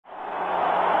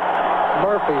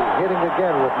be hitting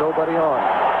again with nobody on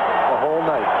the whole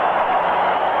night.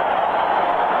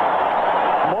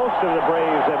 Most of the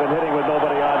Braves have been hitting with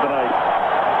nobody on tonight.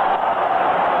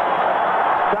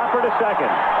 Stuper to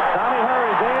second. Tommy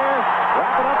Hurry there,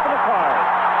 wrapping up for the Cards.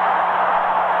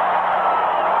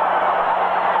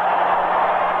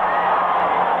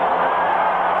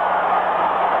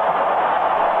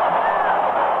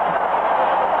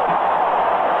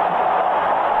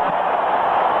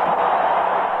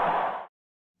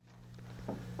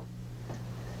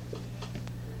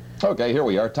 Okay, here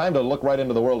we are. Time to look right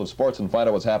into the world of sports and find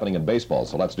out what's happening in baseball.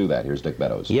 So let's do that. Here's Dick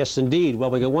Meadows. Yes, indeed. Well,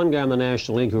 we got one guy in the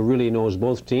National League who really knows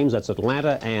both teams. That's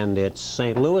Atlanta, and it's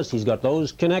St. Louis. He's got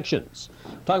those connections.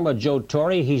 Talking about Joe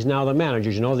Torre, he's now the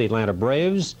manager, you know, the Atlanta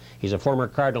Braves. He's a former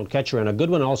Cardinal catcher and a good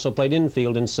one, also played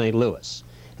infield in St. Louis.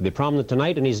 He'll be prominent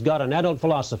tonight, and he's got an adult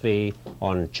philosophy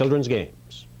on children's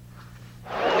games.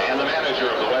 And the manager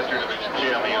of the Western Division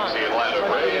champions, the Atlanta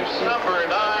Braves, number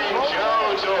 9,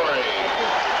 Joe Torre.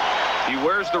 He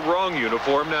wears the wrong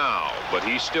uniform now, but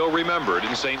he's still remembered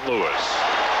in St. Louis.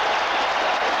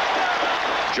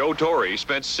 Joe Torre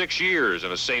spent 6 years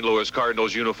in a St. Louis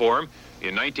Cardinals uniform.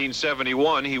 In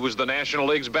 1971, he was the National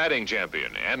League's batting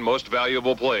champion and most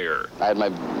valuable player. I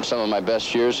had some of my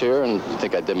best years here, and I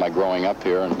think I did my growing up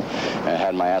here, and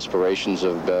had my aspirations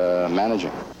of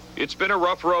managing. It's been a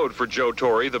rough road for Joe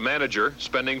Torre, the manager,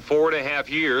 spending 4.5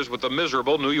 years with the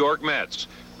miserable New York Mets.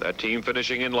 That team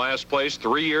finishing in last place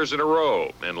 3 years in a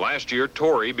row, and last year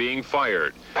Torre being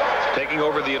fired. Taking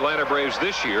over the Atlanta Braves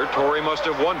this year, Torre must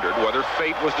have wondered whether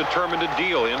fate was determined to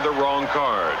deal him the wrong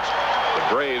cards.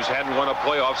 The Braves hadn't won a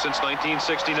playoff since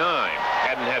 1969,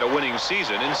 hadn't had a winning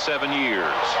season in 7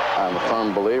 years. I'm a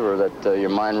firm believer that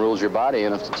your mind rules your body,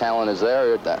 and if the talent is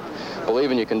there,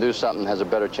 believing you can do something has a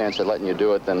better chance of letting you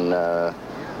do it than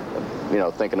you know,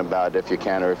 thinking about if you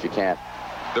can or if you can't.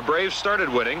 The Braves started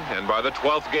winning, and by the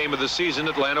 12th game of the season,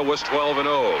 Atlanta was 12-0.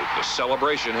 The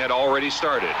celebration had already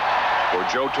started. For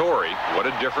Joe Torre, what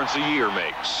a difference a year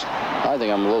makes. I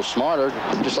think I'm a little smarter,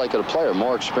 just like a player.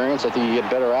 More experience, I think you get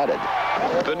better at it.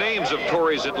 The names of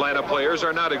Torre's Atlanta players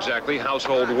are not exactly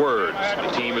household words.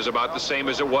 The team is about the same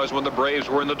as it was when the Braves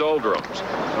were in the doldrums.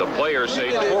 The players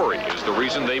say Torre is the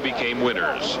reason they became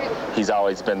winners. He's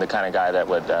always been the kind of guy that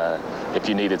would, if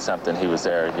you needed something, he was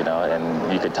there, you know,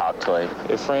 and you could talk to him.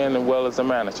 A friend as well as a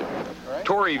manager.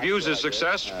 Torre views his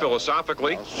success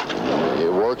philosophically.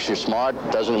 It works, you're smart.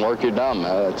 Doesn't work, you're dumb.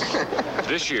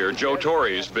 This year, Joe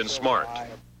Torre's been smart.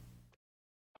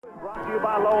 Brought to you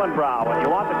by Lowenbrow. When you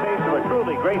want the taste of a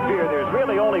truly great beer, there's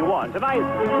really only one. Tonight,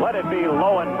 let it be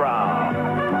Lowenbrow.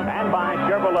 And by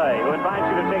Chevrolet, who invites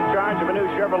you to take charge of a new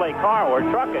Chevrolet car or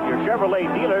truck at your Chevrolet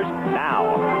dealers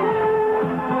now.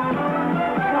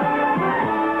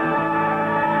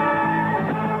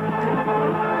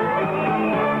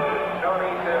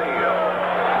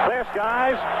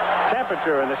 Skies,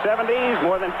 temperature in the 70s,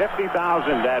 more than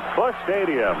 50,000 at Busch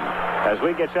Stadium. As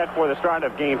we get set for the start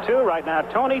of Game 2, right now,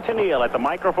 Tony Tennille at the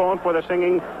microphone for the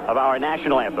singing of our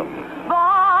national anthem.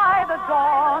 By the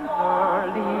dawn's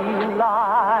early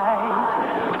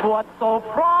light, what so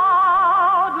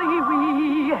proudly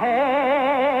we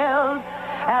hailed,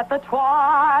 at the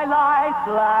twilight's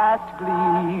last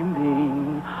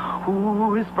gleaming,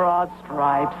 whose broad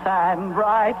stripes and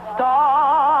bright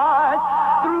stars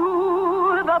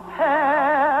through the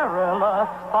perilous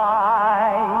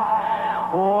fight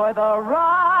o'er the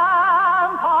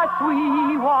ramparts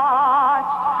we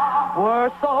watched were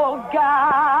so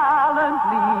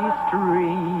gallantly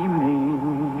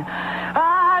streaming,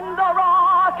 and the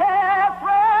rocket's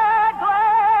red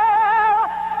glare,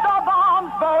 the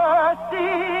bombs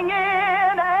bursting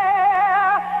in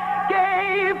air,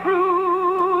 gave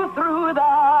proof through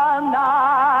the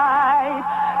night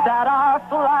that our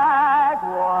flag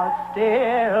was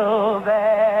still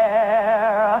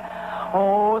there.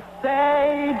 Oh,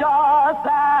 say does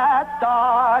that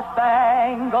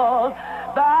star-spangled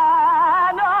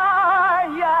banner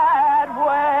yet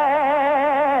wave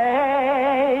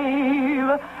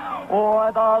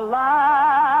o'er the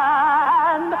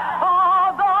land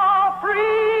of the free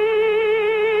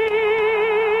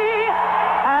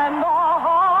and the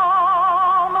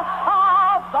home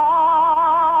of the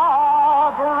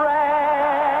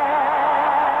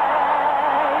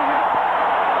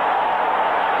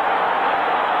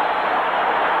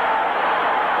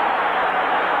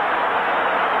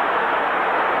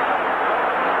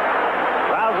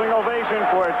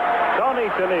For Tony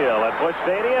Tennille at Busch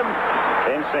Stadium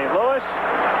in St. Louis.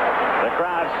 The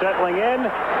crowd settling in.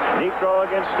 Niekro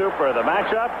against Stuper. The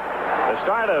matchup, the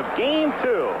start of Game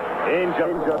 2 in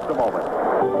just a moment.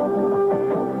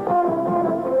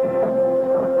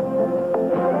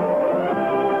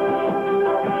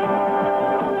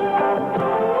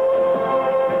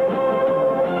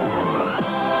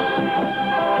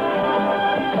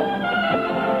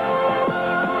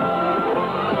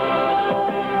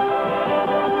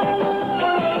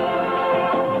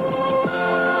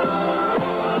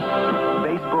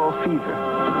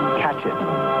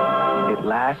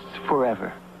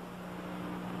 ever.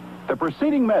 The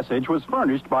preceding message was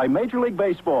furnished by Major League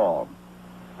Baseball.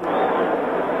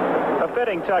 A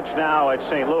fitting touch now at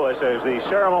St. Louis as the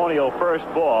ceremonial first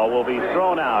ball will be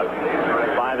thrown out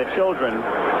by the children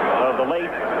of the late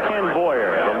Ken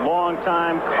Boyer, the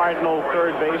longtime Cardinal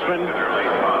third baseman,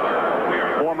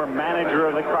 former manager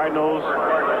of the Cardinals,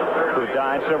 who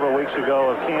died several weeks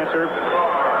ago of cancer.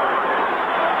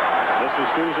 This is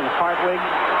Susan Hartwig,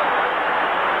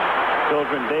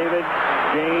 children David,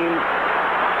 Jane,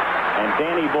 and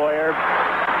Danny Boyer.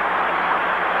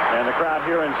 And the crowd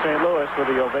here in St. Louis with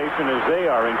the ovation as they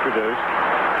are introduced,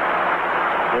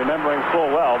 remembering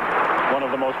full well one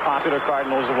of the most popular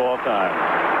Cardinals of all time.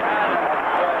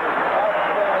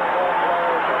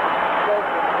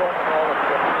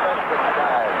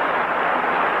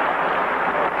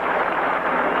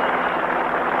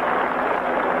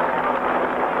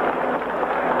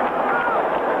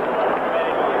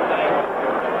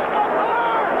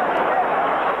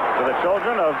 To the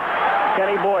children of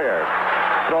Kenny Boyer,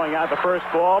 throwing out the first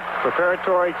ball,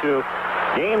 preparatory to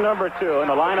game number 2. In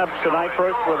the lineup tonight,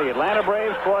 first for the Atlanta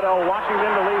Braves, Cordell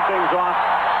Washington to lead things off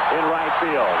in right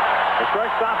field. The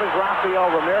shortstop is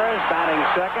Rafael Ramirez, batting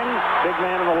second. Big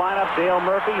man in the lineup, Dale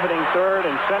Murphy, hitting third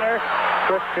and center.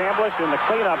 Chris Chambliss in the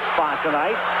cleanup spot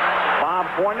tonight. Bob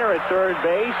Horner at third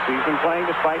base. He's been playing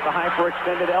despite the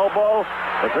hyperextended elbow.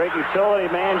 The great utility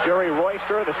man, Jerry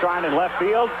Royster, the starter in left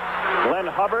field. Glenn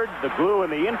Hubbard, the glue in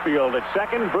the infield at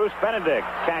second. Bruce Benedict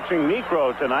catching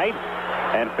Niekro tonight.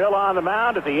 And Phil on the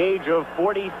mound at the age of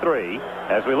 43.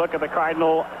 As we look at the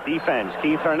Cardinal defense,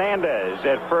 Keith Hernandez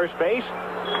at first base.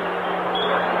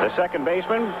 The second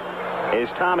baseman is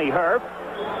Tommy Herff.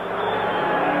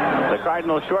 The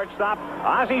Cardinal shortstop,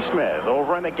 Ozzie Smith,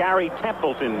 over in the Gary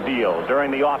Templeton deal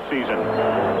during the offseason.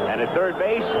 And at third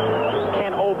base,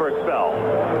 Ken Oberkfell.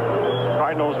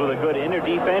 Cardinals with a good inner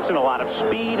defense and a lot of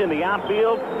speed in the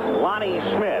outfield. Lonnie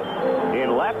Smith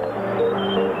in left.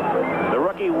 The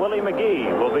rookie Willie McGee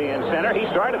will be in center. He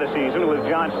started the season with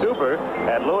John Stuper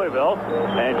at Louisville.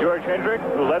 And George Hendrick,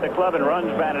 who led the club in runs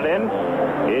batted in,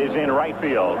 is in right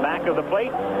field. Back of the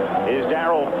plate is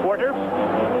Darryl Porter.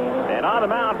 And on the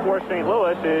mound for St.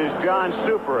 Louis is John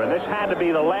Stuper, and this had to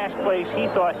be the last place he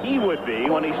thought he would be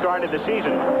when he started the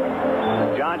season.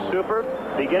 John Stuper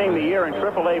beginning the year in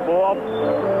AAA ball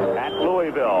at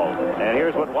Louisville. And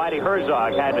here's what Whitey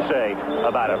Herzog had to say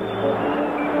about him.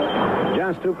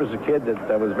 John Stuper's a kid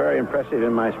that was very impressive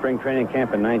in my spring training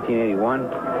camp in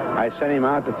 1981. I sent him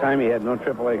out at the time. He had no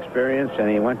AAA experience, and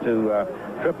he went to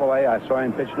AAA. I saw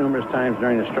him pitch numerous times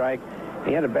during the strike.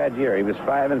 He had a bad year. He was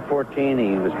 5-14.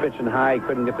 He was pitching high. He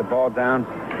couldn't get the ball down.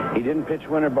 He didn't pitch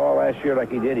winter ball last year like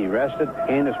he did. He rested.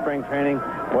 Came to spring training.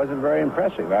 Wasn't very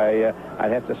impressive.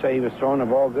 I'd have to say he was throwing the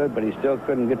ball good, but he still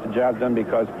couldn't get the job done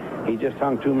because he just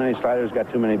hung too many sliders, got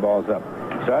too many balls up.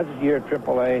 So that's his year at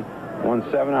AAA. Won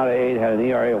 7 out of 8. Had an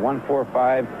ERA of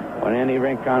 1.45. When Andy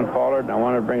Rincon faltered, and I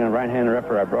wanted to bring in a right-handed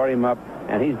upper, I brought him up,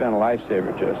 and he's been a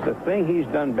lifesaver to us. The thing he's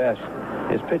done best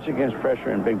is pitch against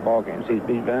pressure in big ball games. He's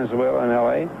beat Venezuela in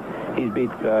L.A. He's beat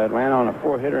Atlanta on a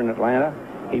 4-hitter in Atlanta.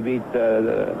 He beat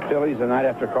the Phillies the night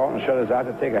after Carlton shut us out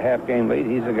to take a half-game lead.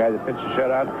 He's the guy that pitched the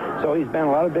shutout. So he's been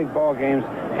a lot of big ball games,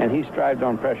 and he strived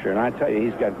on pressure. And I tell you,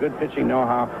 he's got good pitching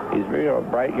know-how. He's a real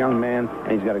bright young man,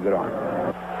 and he's got a good arm.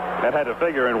 That had to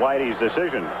figure in Whitey's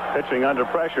decision. Pitching under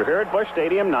pressure here at Busch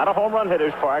Stadium, not a home run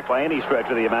hitter's park by any stretch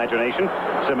of the imagination.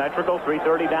 Symmetrical,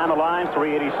 330 down the line,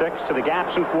 386 to the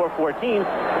gaps, and 414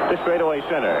 to straightaway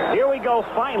center. Here we go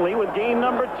finally with game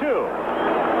number 2.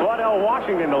 Cordell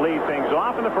Washington to lead things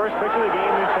off, and the first pitch of the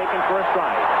game is taken for a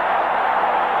strike.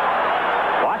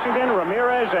 Washington,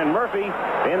 Ramirez, and Murphy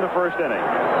in the first inning.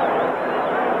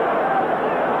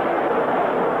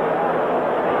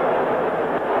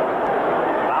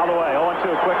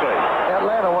 Quickly.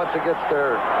 Atlanta wants to get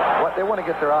they want to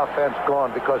get their offense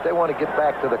going because they want to get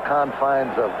back to the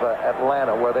confines of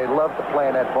Atlanta, where they love to play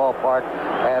in that ballpark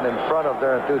and in front of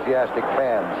their enthusiastic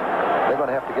fans. They're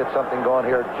going to have to get something going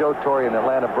here. Joe Torre and the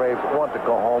Atlanta Braves want to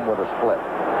go home with a split.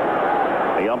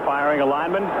 The umpiring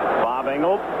alignment, Bob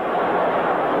Engel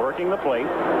working the plate.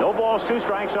 No balls, 2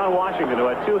 strikes on Washington, who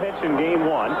had 2 hits in game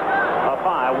 1 of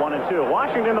 5, 1 and 2.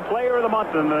 Washington, the player of the month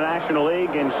in the National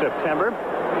League in September.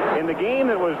 In the game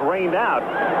that was rained out,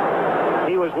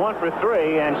 he was 1 for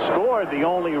 3 and scored the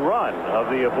only run of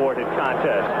the aborted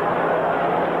contest.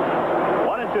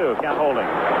 1 and 2, count holding.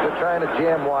 They're trying to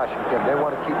jam Washington. They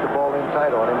want to keep the ball in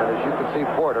tight on him, and as you can see,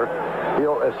 Porter,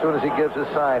 as soon as he gives his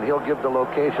sign, he'll give the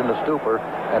location to Stuper,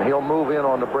 and he'll move in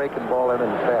on the breaking ball and in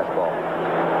the fastball.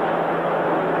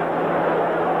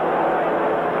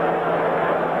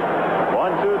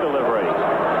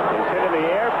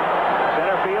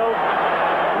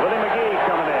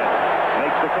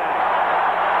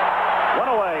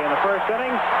 first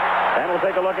inning. And we'll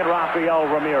take a look at Rafael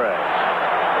Ramirez.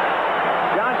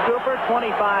 John Stuper,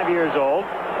 25 years old.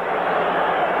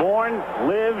 Born,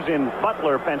 lives in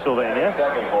Butler, Pennsylvania.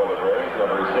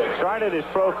 Started his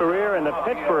pro career in the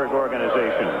Pittsburgh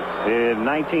organization in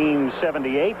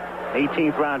 1978.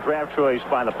 18th round draft choice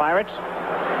by the Pirates.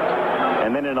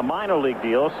 And then in a minor league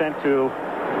deal sent to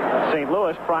St.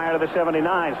 Louis prior to the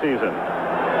 79 season.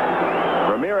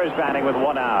 Ramirez batting with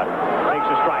 1 out. Takes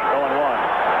a strike, 0-1.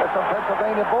 There's some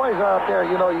Pennsylvania boys out there.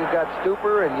 You know, you've got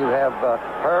Stuper, and you have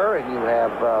Herr, and you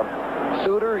have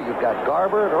Suter, you've got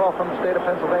Garber. They're all from the state of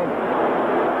Pennsylvania.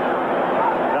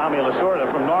 Tommy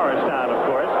Lasorda from Norristown, of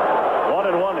course.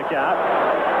 1-1 to count.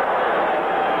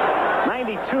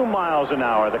 92 miles an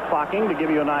hour, the clocking, to give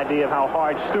you an idea of how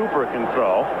hard Stuper can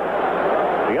throw.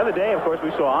 The other day, of course,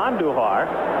 we saw Andujar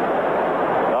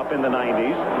up in the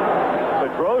 90s.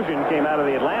 Petrosian came out of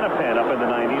the Atlanta pen up in the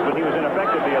 90s, but he was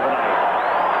ineffective the other night.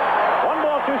 1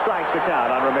 ball, 2 strikes to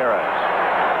count on Ramirez.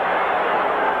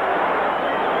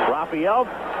 Rafael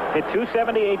hit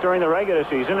 .278 during the regular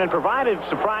season and provided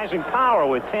surprising power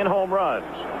with 10 home runs.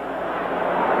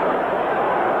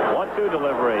 1-2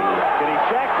 delivery. Did he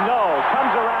check? No.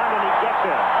 Comes around and he gets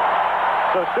him.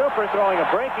 So Stuper throwing a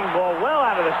breaking ball well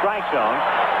out of the strike zone,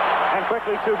 and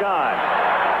quickly 2 gone.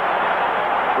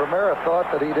 Ramirez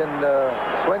thought that he didn't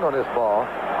swing on this ball,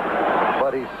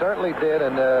 but he certainly did,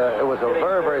 and it was a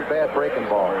very, very bad breaking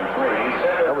ball.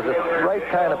 That was the right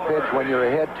kind of pitch. When you're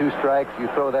ahead 2 strikes, you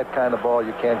throw that kind of ball,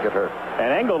 you can't get hurt.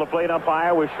 And Engel, the plate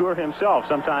umpire, was sure himself.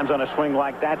 Sometimes on a swing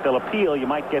like that, they'll appeal. You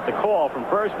might get the call from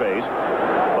first base,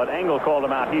 but Engel called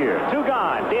him out here. 2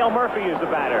 gone. Dale Murphy is the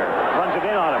batter. Runs it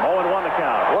in on him. 0-1 the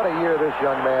count. What a year this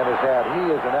young man has had. He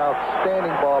is an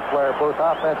outstanding ball player, both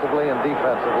offensively and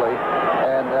defensively.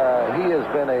 And he has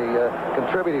been a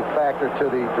contributing factor to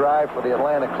the drive for the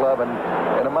Atlanta club. And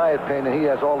in my opinion, he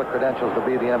has all the credentials to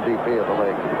be the MVP of the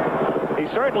league. He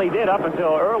certainly did up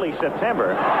until early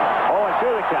September. 0-2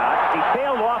 the count. He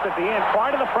tailed off at the end.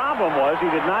 Part of the problem was he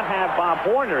did not have Bob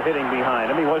Horner hitting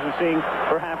behind him. He wasn't seeing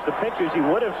perhaps the pitches he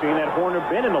would have seen had Horner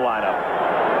been in the lineup.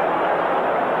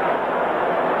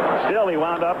 Still, he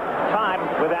wound up tied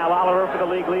with Al Oliver for the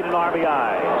league lead in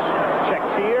RBIs.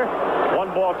 Checked here.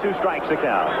 1 ball, 2 strikes to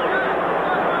count.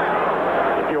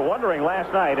 If you're wondering,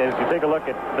 last night, as you take a look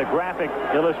at the graphic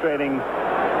illustrating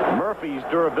Murphy's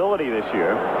durability this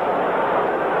year,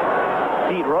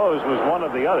 Pete Rose was one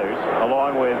of the others,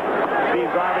 along with Steve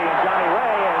Garvey and Johnny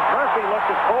Ray, as Murphy looked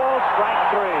at call, strike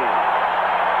 3.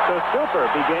 So Stuper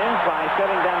begins by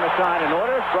setting down the side in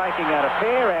order, striking out a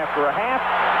pair after a half.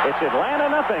 It's Atlanta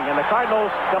 0, and the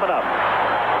Cardinals coming up.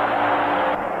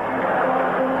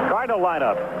 Cardinal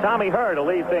lineup. Tommy Herr to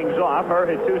lead things off. Herr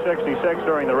hit .266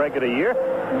 during the regular year.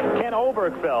 Ken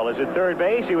Oberkfell is at third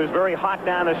base. He was very hot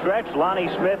down the stretch. Lonnie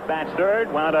Smith bats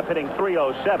third, wound up hitting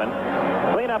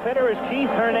 .307. Cleanup hitter is Keith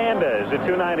Hernandez at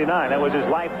 .299. That was his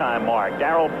lifetime mark.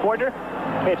 Darrell Porter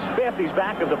hits 5th. He's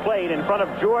back of the plate in front of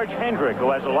George Hendrick,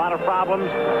 who has a lot of problems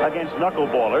against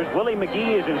knuckleballers. Willie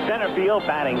McGee is in center field,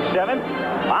 batting 7th.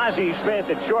 Ozzie Smith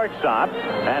at shortstop.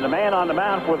 And the man on the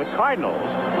mound for the Cardinals,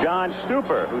 John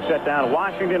Stuper, who set down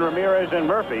Washington, Ramirez, and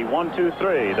Murphy. 1, 2,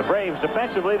 3. The Braves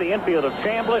defensively, the infield of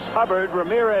Chambliss, Hubbard,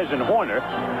 Ramirez, and Horner.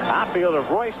 Outfield of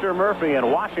Royster, Murphy,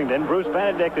 and Washington. Bruce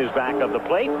Benedict is back of the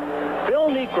plate. Phil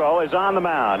Niekro is on the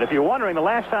mound. If you're wondering, the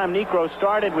last time Niekro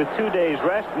started with 2 days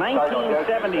rest,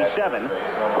 1977,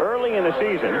 early in the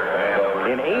season.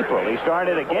 In April, he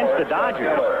started against the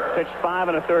Dodgers, pitched 5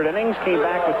 1/3 innings, came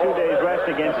back with 2 days rest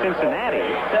against Cincinnati,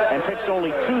 and pitched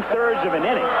only 2/3 of an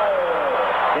inning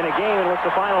in a game in which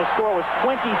the final score was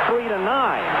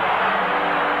 23-9.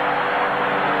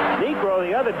 Niekro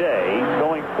the other day,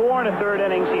 going 4 1/3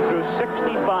 innings, he threw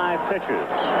 65 pitches.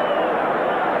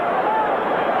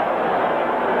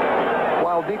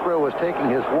 While Niekro was taking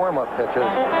his warm-up pitches,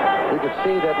 we could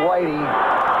see that Whitey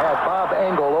had Bob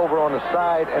Engel over on the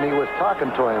side, and he was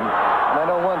talking to him. And I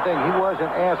know one thing, he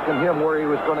wasn't asking him where he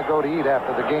was going to go to eat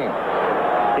after the game.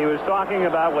 He was talking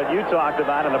about what you talked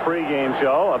about in the pregame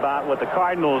show, about what the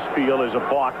Cardinals feel is a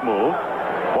balk move.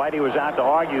 Whitey was out to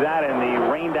argue that in the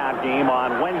rained-out game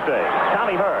on Wednesday.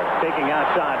 Tommy Herr taking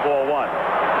outside, ball 1.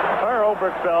 Herr,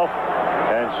 Oberkfell,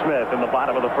 and Smith in the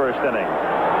bottom of the first inning.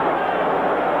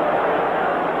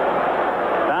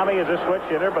 Tommy is a switch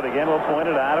hitter, but again, we'll point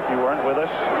it out if you weren't with us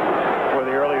for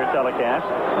the earlier telecast.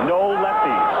 No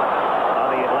lefties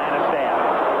on the Atlanta staff.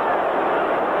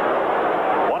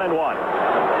 1-1.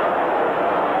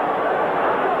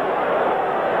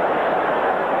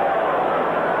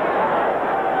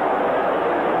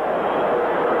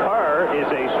 Herr is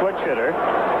a switch hitter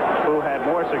who had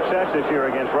more success this year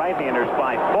against right-handers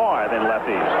by far than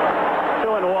lefties.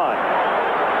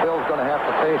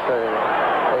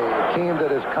 a team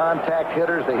that is contact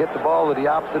hitters. They hit the ball to the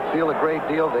opposite field a great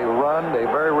deal. They run. They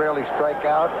very rarely strike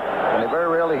out, and they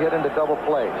very rarely hit into double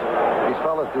plays. These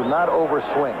fellas do not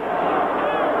overswing.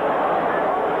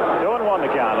 2-1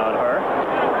 the count on her,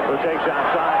 who takes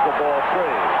outside for ball 3.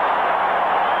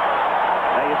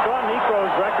 Now, you saw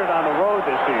Niekro's record on the road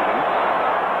this season.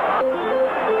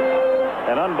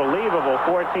 An unbelievable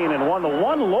 14-1. The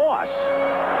one loss,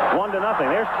 1-0.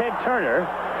 There's Ted Turner,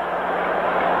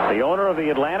 the owner of the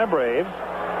Atlanta Braves,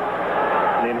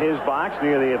 in his box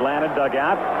near the Atlanta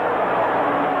dugout.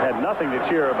 Had nothing to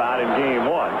cheer about in Game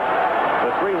 1.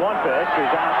 The 3-1 pitch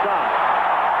is outside.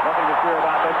 Nothing to cheer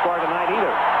about this far tonight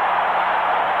either.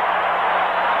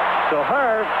 So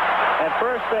Herb at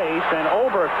first base, and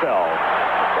Oberfeld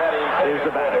is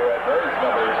the batter. At base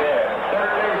number 10,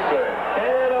 third baseman,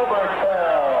 Ted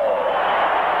Oberfeld.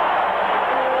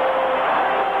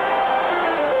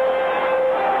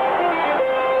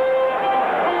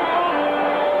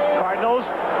 Cardinals,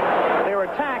 their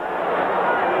attack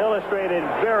illustrated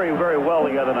very, very well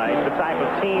the other night. The type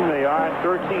of team they are.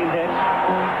 13 hits,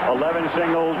 11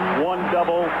 singles, 1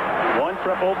 double, 1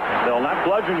 triple. They'll not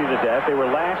bludgeon you to death. They were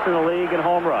last in the league in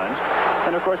home runs.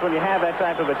 And, of course, when you have that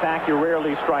type of attack, you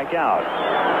rarely strike out.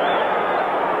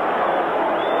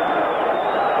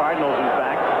 Cardinals, in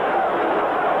fact,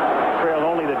 trail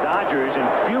only the Dodgers in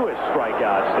fewest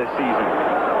strikeouts this season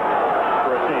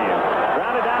for a team.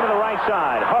 Grounded down to the right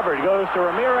side. Hubbard goes to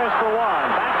Ramirez for 1.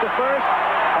 Back to first,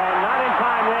 and not in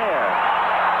time there.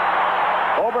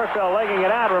 Oberfeld legging it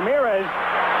out. Ramirez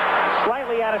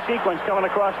slightly out of sequence coming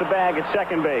across the bag at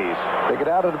second base. They get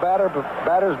out of the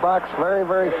batter's box very,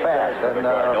 very fast, and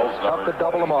tough to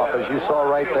double them off, as you saw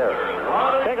right there.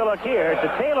 Take a look here. It's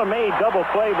a tailor-made double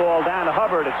play ball down to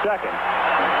Hubbard at second.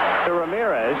 To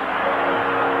Ramirez.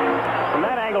 From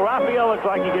that angle, Rafael looks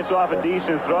like he gets off a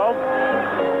decent throw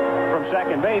from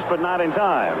second base, but not in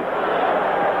time.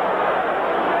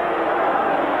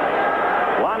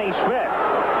 Lonnie Smith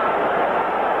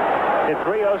hit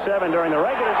 .307 during the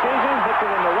regular season, hits it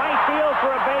in the right field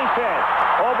for a base hit.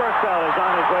 Oberfeld is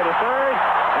on his way to third,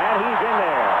 and he's in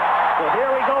there. So here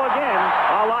we go again,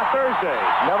 a la Thursday.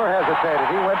 Never hesitated.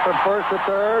 He went from first to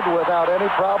third without any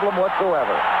problem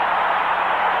whatsoever.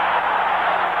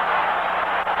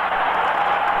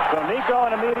 So Niekro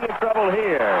in immediate trouble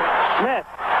here. Smith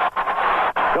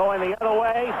going the other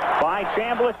way by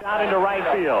Chambliss out into right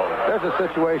field. There's a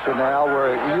situation now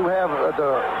where you have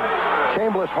the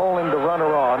Chambliss holding the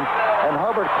runner on, and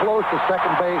Hubbard close to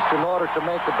second base in order to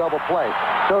make the double play.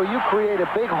 So you create a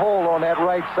big hole on that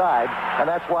right side, and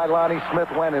that's why Lonnie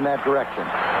Smith went in that direction.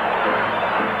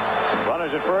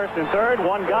 Runners at first and third,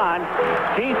 1 gone.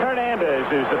 Keith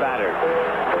Hernandez is the batter.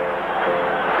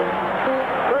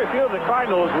 Very few of the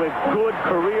Cardinals with good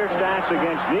career stats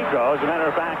against Niekro. As a matter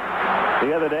of fact,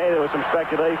 the other day there was some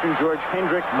speculation George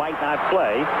Hendrick might not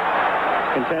play,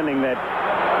 contending that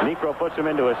Niekro puts him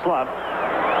into a slump.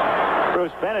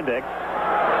 Bruce Benedict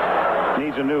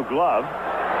needs a new glove.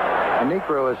 And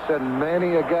Niekro has sent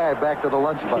many a guy back to the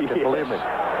lunch bucket, yes. Believe me.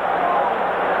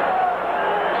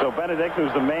 So Benedict,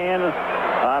 who's the man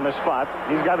on the spot,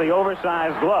 he's got the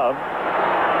oversized glove,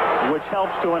 which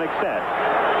helps to an extent.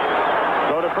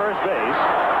 Go to first base.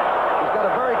 He's got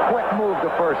a very quick move to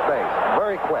first base.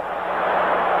 Very quick.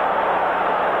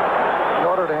 In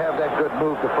order to have that good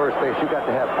move to first base, you got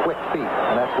to have quick feet,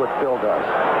 and that's what Phil does.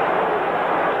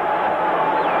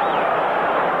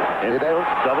 Infield,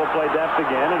 double play depth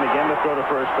again, and again the throw to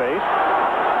first base.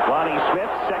 Lonnie Smith,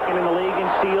 second in the league in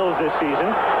steals this season.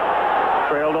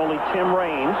 Trailed only Tim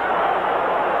Raines.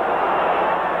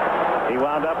 He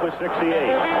wound up with 68.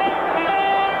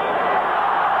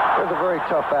 There's a very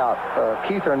tough out.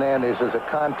 Keith Hernandez is a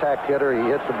contact hitter. He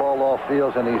hits the ball off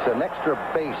fields, and he's an extra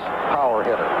base power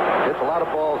hitter. Hits a lot of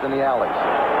balls in the alleys.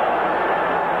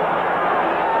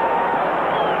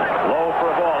 Low for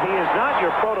a ball. He is not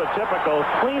your prototypical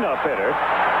cleanup hitter,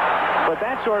 but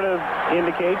that sort of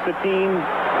indicates the team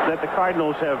that the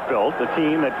Cardinals have built, the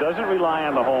team that doesn't rely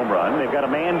on the home run. They've got a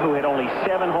man who hit only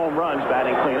 7 home runs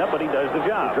batting cleanup, but he does the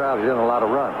job. He drives in a lot of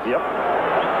runs. Yep.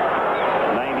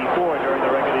 94 during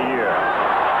the regular year.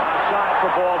 Outside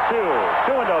for ball 2.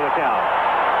 2-0 the count.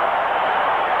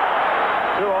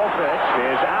 2-0 pitch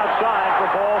is outside for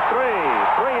ball 3.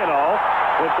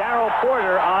 3-0 with Darrell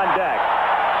Porter on deck.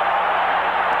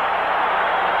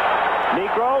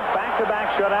 Niekro,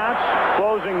 back-to-back shutouts,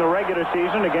 closing the regular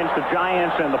season against the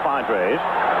Giants and the Padres.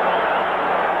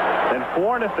 Then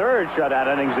 4 1/3 shutout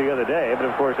innings the other day, but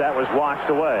of course that was washed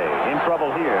away. In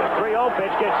trouble here. 3-0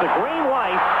 pitch gets the green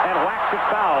light and whacks it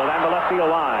foul down the left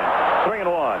field line.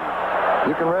 3-1.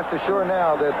 You can rest assured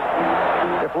now that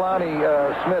if Lonnie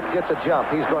Smith gets a jump,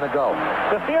 he's going to go.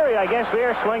 The theory, I guess,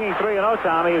 they're swinging 3-0,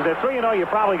 Tommy, is that 3-0, you're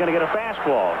probably going to get a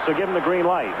fastball. So give him the green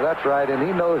light. That's right, and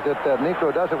he knows that Niekro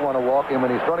doesn't want to walk him,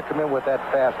 and he's going to come in with that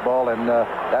fastball, and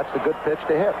that's the good pitch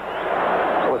to hit.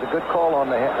 It was a good call on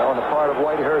the part of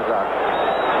Whitey Herzog.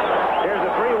 Here's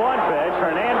the 3-1 pitch.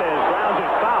 Hernandez grounds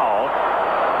it foul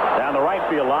down the right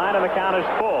field line, and the count is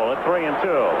full at 3-2.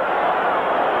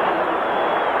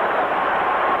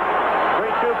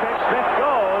 Pitch, Smith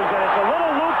goes, and it's a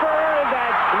little looper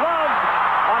that's gloved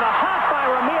on a hop by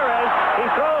Ramirez. He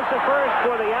throws to first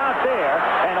for the out there,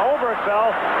 and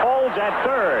Oberkfell holds at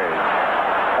third.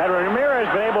 Had Ramirez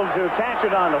been able to catch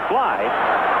it on the fly,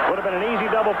 would have been an easy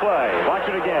double play. Watch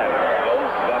it again.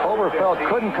 Oberkfell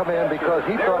couldn't come in because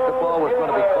he thought the ball was going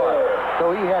to be caught,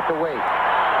 so he had to wait.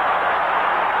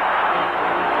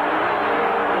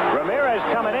 Ramirez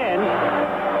coming in.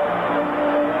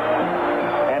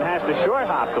 Short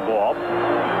hop the ball,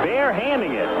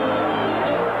 bare-handing it.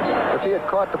 If he had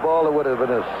caught the ball, it would have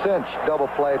been a cinch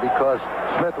double play because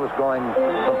Smith was going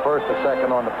from first to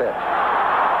second on the pitch.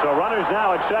 So runners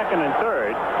now at second and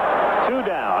third, 2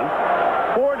 down.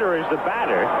 Porter is the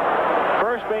batter.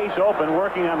 First base open,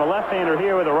 working on the left-hander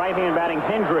here with the right-hand batting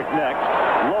Hendrick next.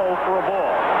 Low for a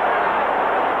ball.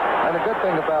 And the good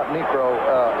thing about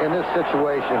Niekro in this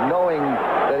situation, knowing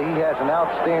that he has an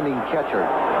outstanding catcher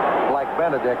like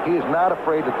Benedict, he is not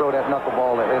afraid to throw that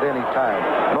knuckleball at any time.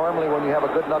 Normally, when you have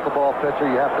a good knuckleball pitcher,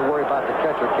 you have to worry about the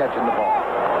catcher catching the ball.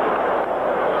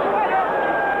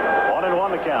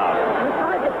 1-1 the count.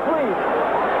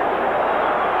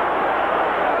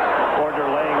 Porter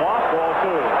laying off, ball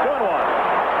 2.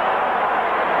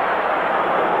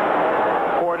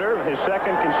 2-1. Porter, his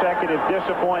second consecutive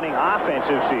disappointing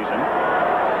offensive season,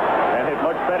 and hit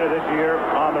much better this year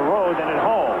on the road than at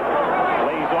home.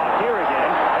 Lays off here again.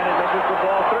 This is the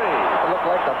ball 3. It looked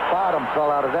like the bottom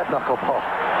fell out of that knuckleball.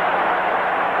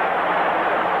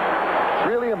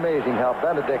 It's really amazing how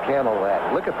Benedict handled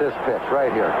that. Look at this pitch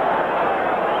right here.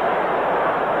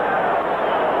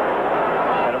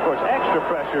 And, of course, extra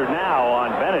pressure now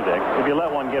on Benedict. If you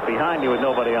let one get behind you with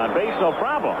nobody on base, no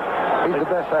problem. He's the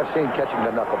best I've seen catching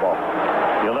the knuckleball.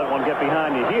 You let one get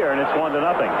behind you here, and it's 1-0. 3-1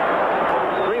 pitch,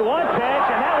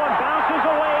 and that one bounces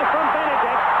away from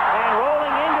Benedict and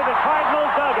rolling into the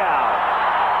Cardinals dugout.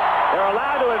 They're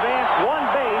allowed to advance one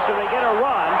base so they get a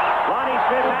run. Lonnie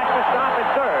Smith has to stop at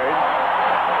third.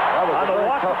 That was on the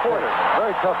walk to Porter.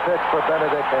 Very tough pitch for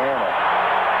Benedict to handle.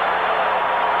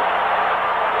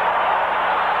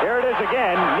 Here it is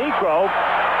again. Niekro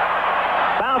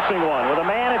bouncing one with a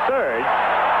man at third.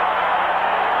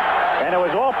 And it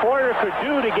was all Porter could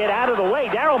do to get out of the way.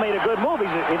 Darrell made a good move.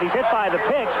 If he's hit by the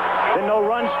pitch, then no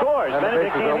run scores. And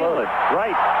Benedict can't handle it.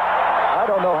 Right. I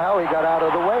don't know how he got out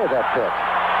of the way of that pitch.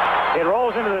 It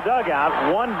rolls into the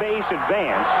dugout, one base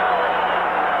advance.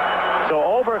 So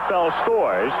Oberkfell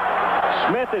scores.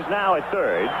 Smith is now at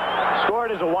third.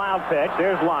 Scored as a wild pitch.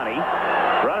 There's Lonnie.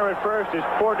 Runner at first is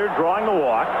Porter drawing the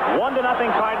walk. 1-0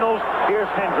 Cardinals. Here's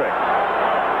Hendrick.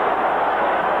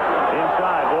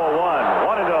 Inside, ball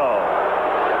 1. 1-0.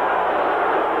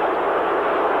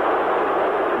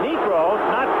 Niekro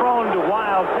not prone to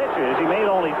wild pitches. He made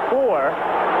only 4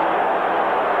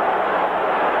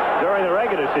 during the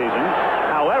regular season.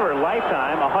 However,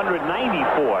 lifetime 194.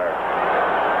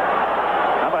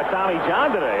 How about Tommy John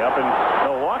today up in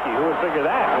Milwaukee? Who would figure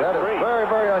that? That is very,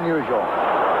 very unusual.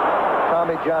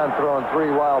 Tommy John throwing 3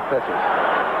 wild pitches.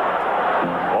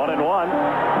 1-1.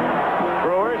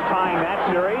 Brewers tying that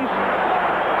series.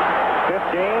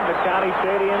 5th game at County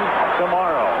Stadium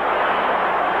tomorrow.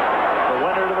 The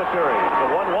winner to the series.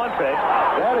 The 1-1 pitch.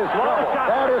 That is trouble.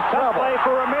 That is trouble. Play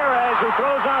for Ramirez, who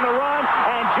throws on the run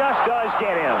and just does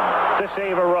get him to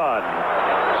save a run.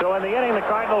 So in the inning, the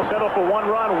Cardinals settle for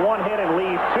 1 run, 1 hit, and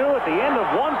leave 2. At the end of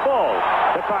 1 full,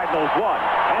 the Cardinals won,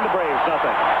 and the Braves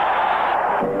nothing.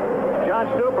 John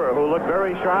Stuper, who looked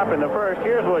very sharp in the first.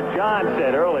 Here's what John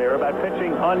said earlier about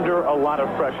pitching under a lot of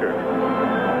pressure.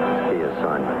 He is,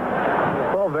 son.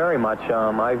 Well, very much.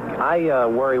 I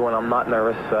worry when I'm not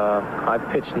nervous. I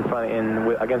pitched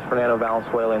against Fernando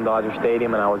Valenzuela in Dodger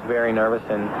Stadium, and I was very nervous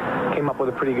and came up with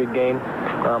a pretty good game.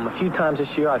 A few times this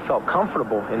year, I felt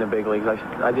comfortable in the big leagues.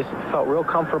 I just felt real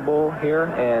comfortable here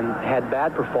and had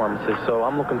bad performances, so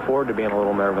I'm looking forward to being a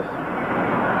little nervous.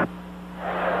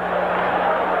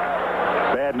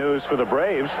 Bad news for the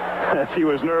Braves, as he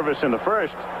was nervous in the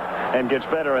first and gets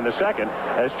better in the second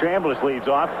as Chambliss leads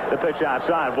off the pitch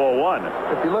outside, ball 1.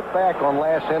 If you look back on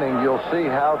last inning, you'll see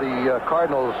how the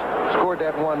Cardinals scored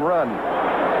that 1 run.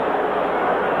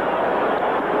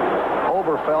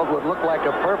 Stuper felt would look like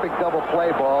a perfect double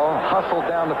play ball, hustled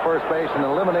down to first base and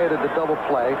eliminated the double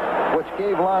play, which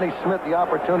gave Lonnie Smith the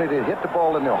opportunity to hit the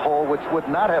ball in the hole, which would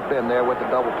not have been there with the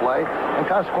double play, and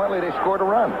consequently they scored a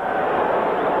run.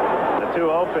 The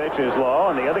 2-0 pitch is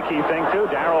low, and the other key thing, too,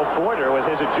 Darrell Porter, with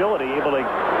his agility, able to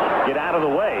get out of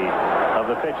the way of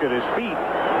the pitch at his feet.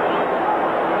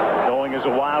 Going as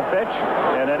a wild pitch,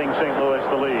 and netting St. Louis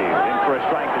the lead. In for a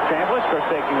strike to Chambliss, first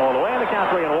taking all the way, and the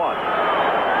count 3-1.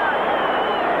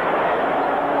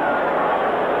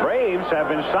 Braves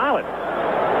have been silent.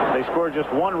 They scored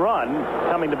just one run,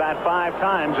 coming to bat 5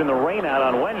 times in the rainout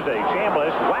on Wednesday.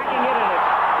 Chambliss whacking it, and it's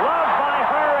loved by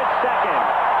Herr at second.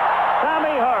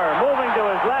 Tommy Herr moving to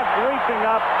his left, reaching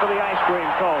up for the ice cream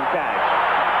cone catch.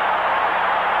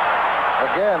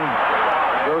 Again,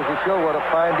 goes to show what a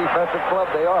fine defensive club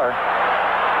they are.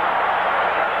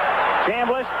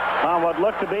 Chambliss on what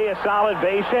looked to be a solid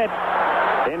base hit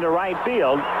into right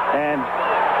field, and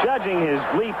judging his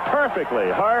leap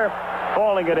perfectly. Herr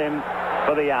falling it in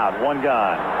for the out. One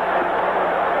gone.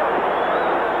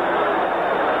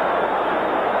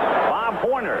 Bob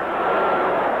Horner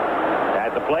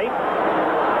at the plate.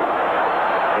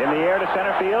 In the air to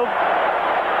center field.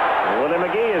 Willie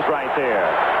McGee is right there.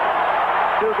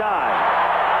 2 guys.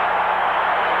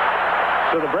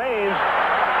 So the Braves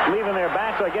leaving their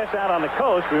bats, I guess, out on the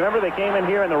coast. Remember, they came in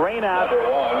here in the rainout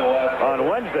on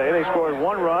Wednesday. They scored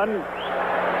 1 run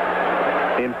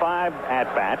in 5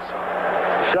 at-bats.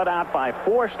 Shut out by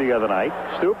force the other night.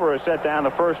 Stuper has set down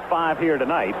the first 5 here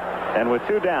tonight. And with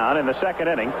 2 down in the second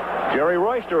inning, Jerry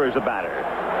Royster is the batter.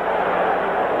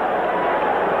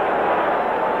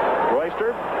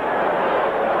 Royster,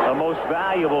 the most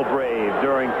valuable Brave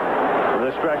during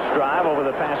the stretch drive over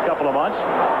the past couple of months.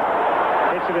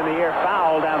 Hits it in the air,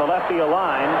 foul down the left field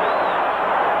line,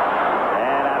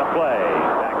 and out of play.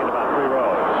 Back in about 3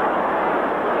 rows.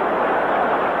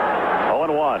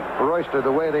 0-1. Royster,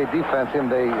 the way they defense him,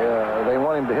 they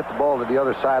want him to hit the ball to the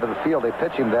other side of the field. They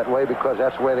pitch him that way because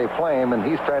that's the way they play him, and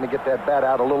he's trying to get that bat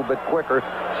out a little bit quicker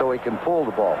so he can pull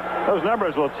the ball. Those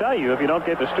numbers will tell you if you don't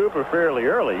get the Stuper fairly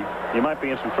early, you might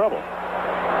be in some trouble.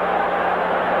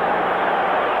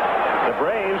 The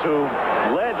Braves, who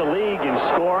led the league in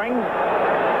scoring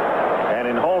and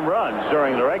in home runs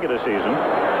during the regular season,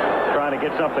 trying to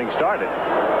get something started.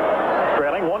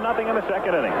 Trailing 1-0 in the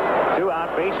second inning. 2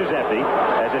 out, bases empty.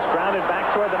 As it's grounded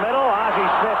back toward the middle, Ozzie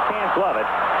Smith can't glove it.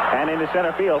 And into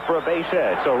center field for a base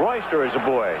hit. So Royster is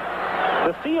aboard.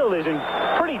 The field is in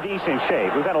pretty decent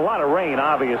shape. We've had a lot of rain,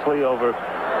 obviously, over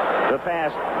the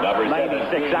past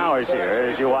 96 hours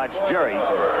here as you watch Jerry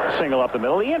single up the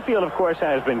middle. The infield, of course,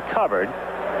 has been covered.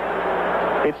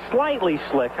 It's slightly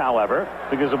slick, however,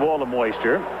 because of all the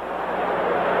moisture.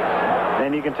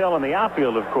 And you can tell in the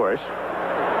outfield, of course,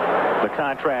 the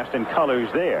contrast in colors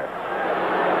there.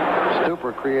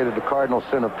 Stuper created the cardinal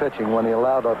sin of pitching when he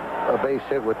allowed a base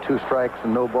hit with 2 strikes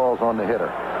and no balls on the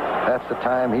hitter. That's the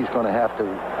time he's going to have to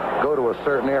go to a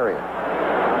certain area.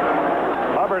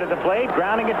 Hubbard at the plate,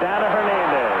 grounding it down to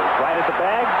Hernandez. Right at the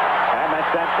bag, and that's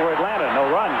that for Atlanta.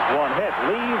 No runs, 1 hit.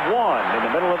 Leave 1 in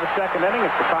the middle of the second inning.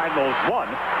 It's the Cardinals 1,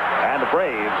 and the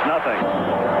Braves nothing.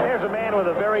 There's a man with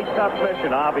a very tough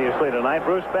mission, obviously, tonight,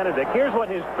 Bruce Benedict. Here's what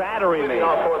his battery mate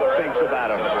thinks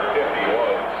about him.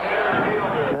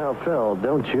 Now, Phil,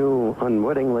 don't you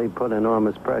unwittingly put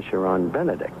enormous pressure on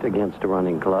Benedict against a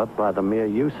running club by the mere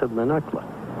use of the knuckler?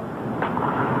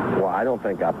 Well, I don't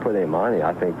think I put him on it.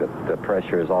 I think that the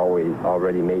pressure is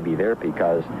already maybe there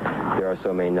because there are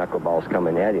so many knuckleballs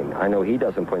coming at him. I know he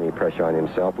doesn't put any pressure on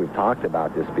himself. We've talked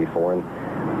about this before, and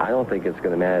I don't think it's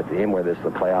going to matter to him whether it's the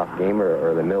playoff game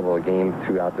or the middle of the game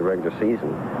throughout the regular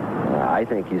season. I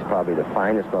think he's probably the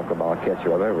finest knuckleball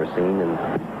catcher I've ever seen, and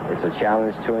it's a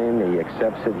challenge to him. He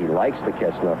accepts it. He likes to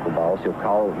catch knuckleballs. He'll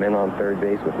call with men on third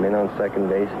base, with men on second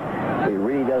base. So it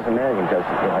really doesn't matter because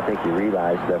I think he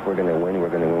realized that if we're going to win, we're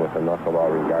going to win with the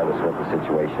knuckleball regardless of what the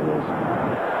situation is.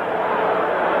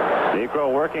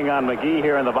 Niekro working on McGee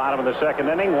here in the bottom of the second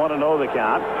inning. 1-0 the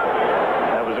count.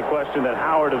 That was a question that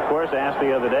Howard, of course, asked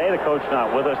the other day. The coach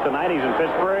not with us tonight. He's in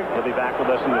Pittsburgh. He'll be back with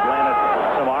us in Atlanta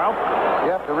tomorrow. You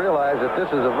have to realize that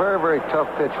this is a very, very tough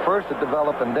pitch, first to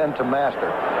develop and then to master.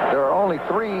 There are only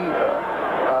 3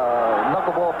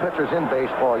 knuckleball pitchers in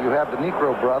baseball. You have the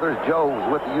Niekro brothers, Joe was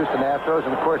with the Houston Astros,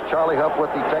 and of course Charlie Huff with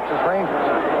the Texas Rangers.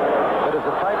 It is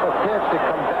a type of pitch that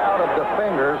comes out of the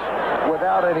fingers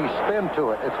without any spin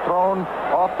to it. It's thrown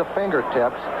off the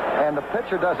fingertips, and the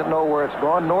pitcher doesn't know where it's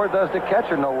going, nor does the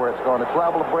catcher know where it's going. It's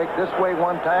liable to break this way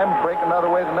one time, break another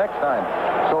way the next time.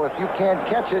 So if you can't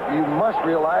catch it, you must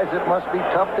realize it must be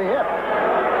tough to hit.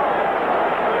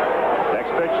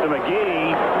 Next pitch to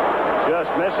McGee.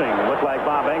 Just missing. Looked like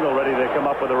Bob Engel ready to come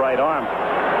up with the right arm.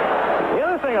 The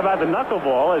other thing about the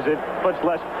knuckleball is it puts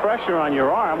less pressure on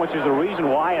your arm, which is the reason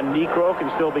why a Niekro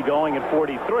can still be going at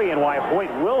 43 and why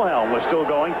Hoyt Wilhelm was still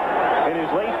going in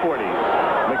his late 40s.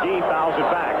 McGee fouls it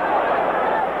back.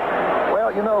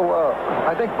 Well, you know,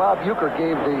 I think Bob Uecker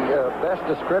gave the best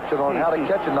description on how to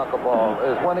catch a knuckleball.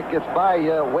 Is when it gets by,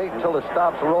 wait until it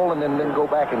stops rolling and then go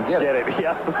back and get it. Get it,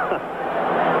 yeah.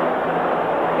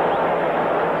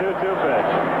 2-2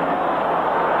 pitch.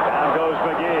 Down goes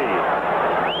McGee.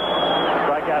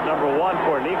 Strikeout number 1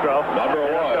 for Niekro. Number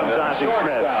 1. Comes Ozzie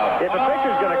Smith. If a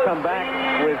pitcher's going to come back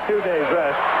with 2 days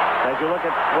rest, as you look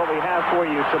at what we have for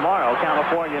you tomorrow,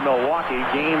 California, Milwaukee,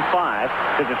 Game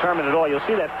 5, to determine it all, you'll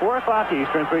see that 4 o'clock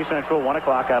Eastern, 3 Central, 1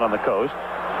 o'clock out on the coast.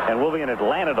 And we'll be in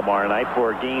Atlanta tomorrow night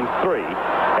for Game 3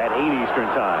 at 8 Eastern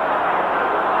time.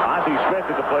 Ozzie Smith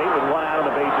at the plate with 1 out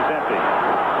and the bases empty.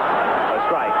 A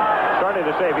strike. Started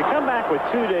to say, if you come back with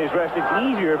 2 days rest, it's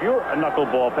easier if you're a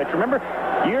knuckleball pitcher. Remember,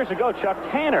 years ago, Chuck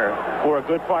Tanner, for a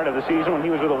good part of the season when he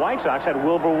was with the White Sox, had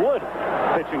Wilbur Wood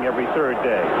pitching every 3rd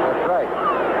day. That's right.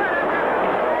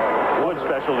 Wood's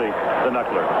specialty, the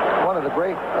knuckler. One of the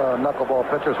great knuckleball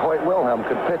pitchers, Hoyt Wilhelm,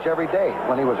 could pitch every day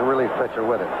when he was a relief pitcher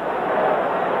with it.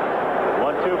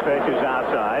 1-2 pitch is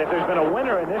outside. If there's been a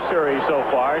winner in this series so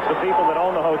far, it's the people that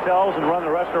own the hotels and run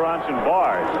the restaurants and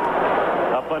bars.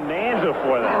 A bonanza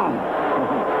for them.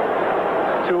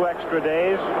 2 extra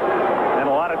days and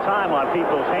a lot of time on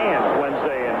people's hands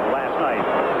Wednesday and last night.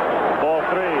 Ball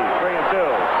 3-2.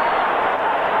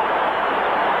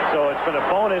 So it's been a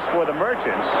bonus for the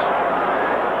merchants.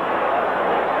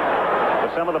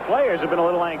 But some of the players have been a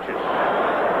little anxious.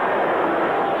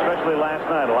 Especially last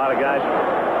night. A lot of guys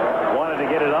wanted to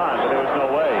get it on, but there was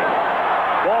no way.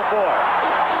 Ball 4.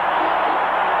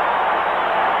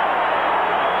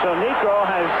 So Niekro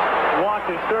has walked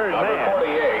his 3rd man. Number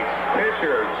 48,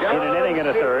 pitcher John in an inning and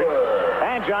a 3rd. Stuper.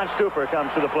 And John Stuper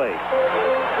comes to the plate.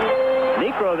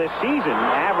 Niekro this season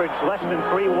averaged less than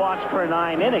 3 walks per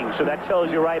 9 innings, so that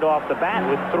tells you right off the bat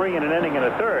with 3 in an inning and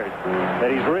a 3rd that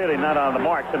he's really not on the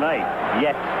mark tonight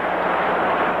yet.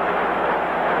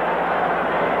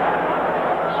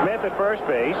 Smith at first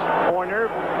base, corner.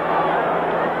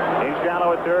 He's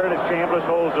shallow at 3rd as Chambliss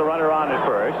holds the runner on at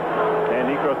first, and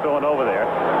Niekro throwing over there.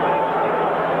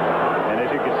 And as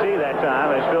you can see that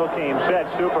time, as Phil came set,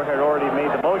 Stuper had already made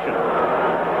the motion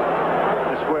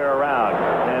to square around.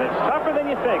 And it's tougher than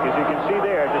you think, as you can see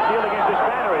there, to steal against this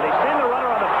battery. They send the runner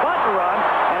on the bunt run,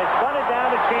 and it's bunted down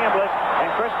to Chambliss,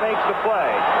 and Chris makes the play.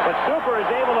 But Stuper is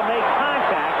able to make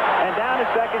contact, and down to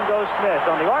second goes Smith.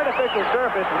 On the artificial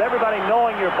surface, with everybody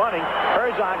knowing you're bunting,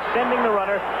 Herzog sending the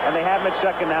runner, and they have him at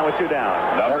second now with 2 down.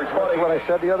 That's funny what I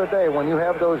said the other day. When you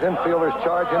have those infielders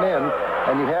charging in,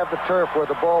 and you have the turf where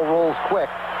the ball rolls quick,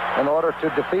 in order to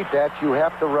defeat that, you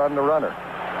have to run the runner.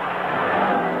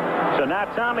 So now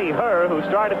Tommy Herr, who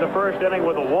started the 1st inning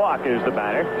with a walk, is the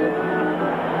batter.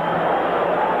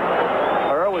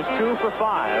 Herr was 2 for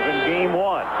 5 in Game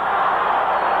 1.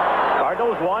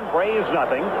 Cardinals 1, Braves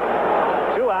nothing.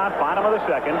 2 out, bottom of the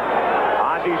 2nd.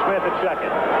 Ozzie Smith at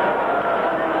second.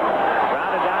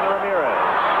 Grounded down to Ramirez.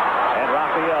 And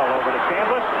Raphael over to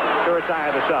Chambliss to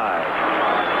retire the side.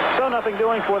 So nothing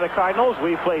doing for the Cardinals.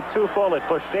 We played 2 full at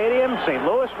Busch Stadium. St.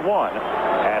 Louis 1,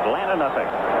 Atlanta nothing.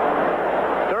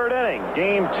 3rd inning,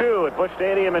 Game 2 at Busch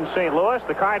Stadium in St. Louis.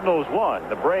 The Cardinals 1,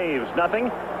 the Braves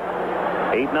nothing.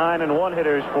 8, 9, and 1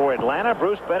 hitters for Atlanta.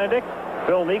 Bruce Benedict,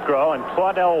 Phil Niekro, and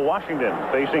Claudel Washington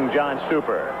facing John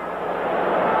Stuper.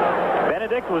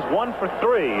 Benedict was 1 for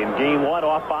 3 in Game 1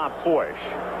 off Bob Porsche.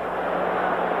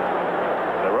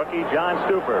 The rookie John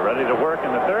Stuper ready to work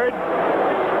in the 3rd.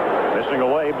 Missing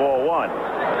away, ball 1.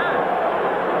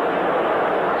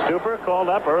 Stuper called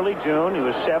up early June. He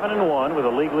was 7-1 with a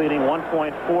league-leading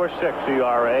 1.46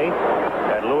 ERA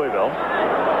at Louisville.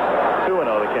 2-0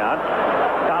 the count.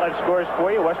 College scores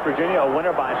for you. West Virginia a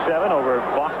winner by 7 over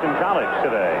Boston College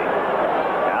today.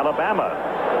 Alabama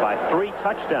by 3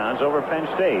 touchdowns over Penn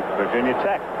State. Virginia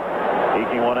Tech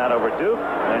eking one out over Duke.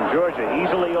 And Georgia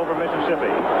easily over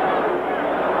Mississippi.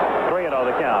 3-0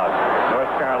 the count.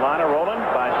 North Carolina rolling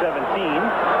by 17.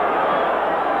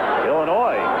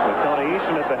 Illinois with Tony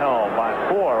Eason at the helm by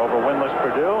 4 over winless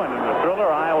Purdue. And in the thriller,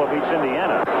 Iowa beats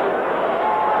Indiana.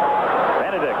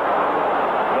 Benedict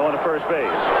going to first base.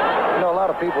 You know, a lot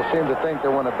of people seem to think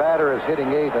that when a batter is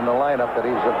hitting 8 in the lineup that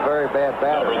he's a very bad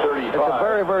batter. It's a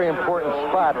very, very important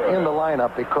spot in the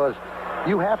lineup because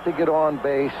you have to get on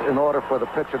base in order for the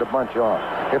pitcher to bunch on.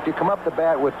 If you come up the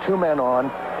bat with 2 men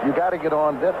on, you got to get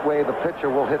on. That way the pitcher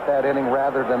will hit that inning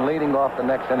rather than leading off the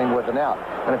next inning with an out.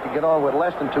 And if you get on with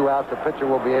less than 2 outs, the pitcher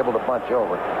will be able to bunch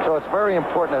over. So it's very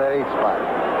important at that 8th spot.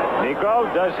 Niekro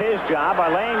does his job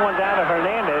by laying one down to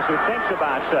Hernandez, who thinks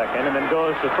about second and then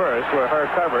goes to first, where Herr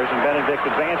covers and Benedict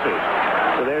advances.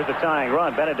 So there's the tying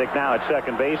run. Benedict now at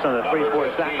second base on the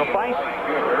 3-4 sacrifice.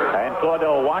 And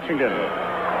Claudel Washington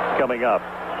coming up.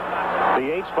 The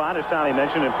 8th spot, as Tommy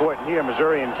mentioned, important here.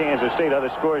 Missouri and Kansas State. Other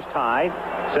scores tied,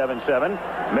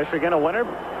 7-7. Michigan a winner.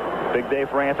 Big day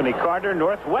for Anthony Carter.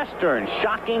 Northwestern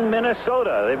shocking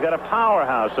Minnesota. They've got a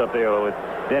powerhouse up there with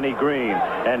Denny Green.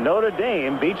 And Notre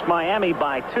Dame beats Miami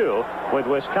by 2, with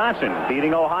Wisconsin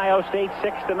beating Ohio State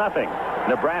 6-0.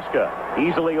 Nebraska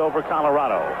easily over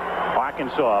Colorado.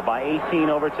 Arkansas by 18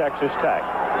 over Texas Tech.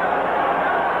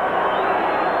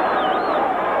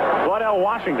 Claudel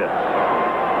Washington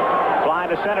fly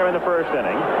to center in the first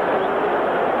inning.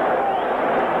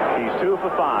 He's 2 for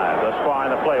 5 thus far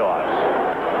in the playoffs.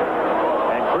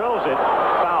 And drills it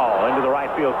foul into the right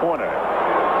field corner.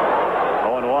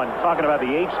 0-1. Talking about the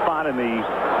 8th spot in the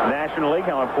National League,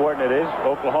 how important it is.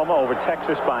 Oklahoma over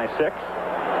Texas by 6.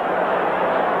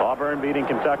 Auburn beating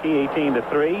Kentucky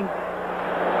 18-3.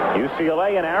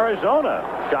 UCLA and Arizona.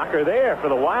 Shocker there for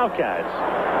the Wildcats.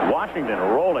 Washington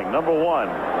rolling, number 1.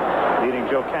 Leading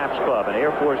Joe Capps Club, and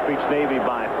Air Force beats Navy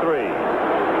by 3.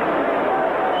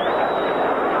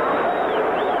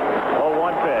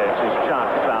 0-1 pitch is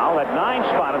chopped foul. That 9th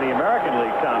spot in the American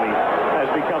League, Tommy, has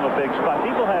become a big spot.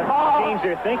 People have changed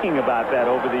their thinking about that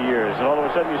over the years, and all of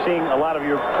a sudden you're seeing a lot of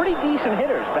your pretty decent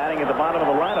hitters batting at the bottom of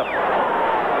the lineup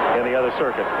in the other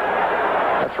circuit.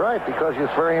 That's right, because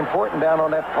it's very important down on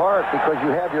that park, because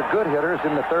you have your good hitters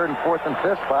in the 3rd and 4th and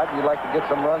 5th spot, and you'd like to get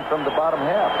some runs from the bottom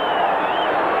half.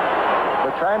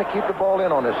 They're trying to keep the ball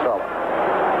in on this fella.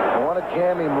 They want to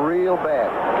jam him real bad.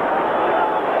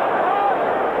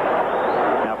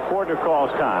 Now Porter calls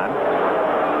time.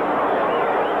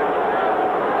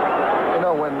 You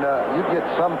know, when you get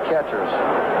some catchers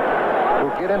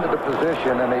who get into the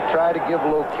position and they try to give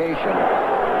location,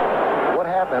 what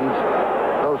happens,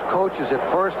 those coaches at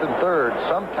 1st and 3rd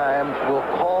sometimes will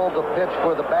call the pitch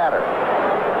for the batter.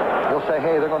 They'll say,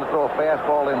 hey, they're going to throw a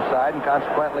fastball inside, and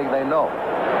consequently they know.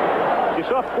 You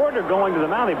saw Porter going to the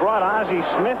mound. They brought Ozzie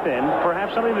Smith in,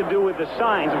 perhaps something to do with the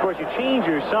signs. Of course, you change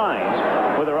your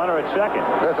signs with a runner at second.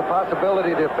 There's a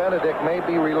possibility that Benedict may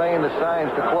be relaying the signs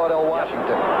to Claudel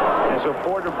Washington. And so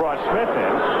Porter brought Smith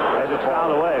in as it's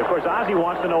fouled away. Of course, Ozzie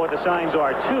wants to know what the signs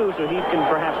are, too, so he can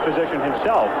perhaps position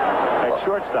himself at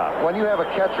shortstop. When you have a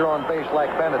catcher on base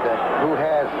like Benedict, who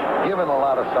has given a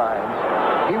lot of signs,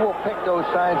 he will pick those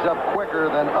signs up quicker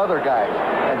than other guys.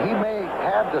 And he may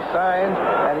have the signs,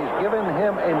 and he's given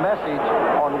him a message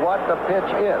on what the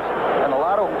pitch is. And a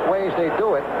lot of ways they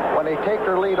do it, when they take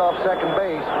their lead off second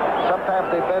base,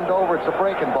 sometimes they bend over, it's a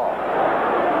breaking ball.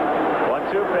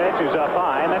 1-2 pitch is up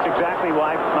high, and that's exactly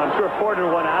why I'm sure Porter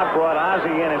went out, brought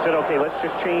Ozzie in, and said, okay, let's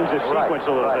just change the sequence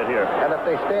a little bit here. And if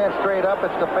they stand straight up,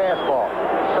 it's the fastball.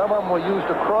 Some of them will use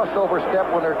the crossover step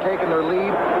when they're taking their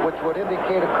lead, which would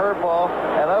indicate a curveball,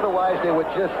 and otherwise they would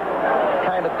just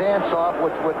kind of dance off,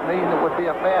 which would mean it would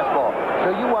be a fastball.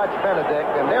 So you watch Benedict,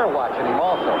 and they're watching him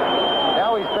also.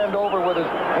 Now he's bent over with his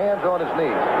hands on his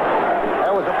knees.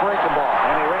 That was a breaking ball.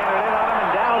 And he ran it in on him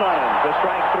and down on him for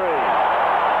strike 3.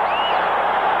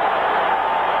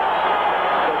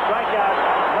 So strikeout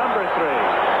number 3.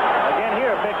 Again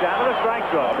here, pitch out of the strike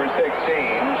zone. Number 16.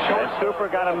 And Stuper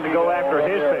got him to go after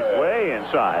his pitch way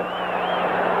inside.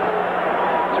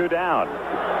 2 down.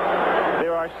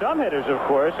 There are some hitters, of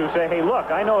course, who say, hey, look,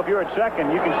 I know if you're at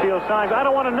second, you can steal signs. I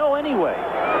don't want to know anyway.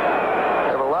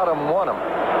 There are a lot of them want them.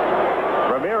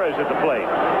 Ramirez at the plate.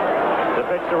 The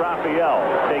pitch to Raphael,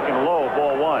 taken low,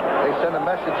 ball 1. They send a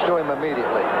message to him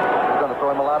immediately. He's going to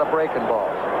throw him a lot of breaking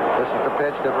balls. This is the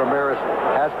pitch that Ramirez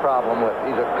has problem with.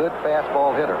 He's a good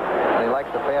fastball hitter, and he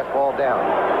likes the fastball down.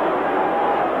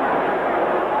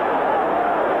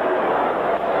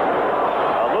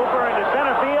 A looper into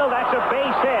center field. That's a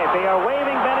base hit. They are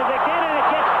waving Benedict in, and it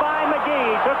gets by McGee.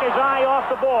 He took his eye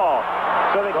off the ball.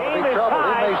 So the game is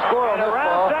tied. He may score on and this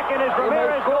around ball. second is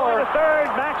Ramirez going to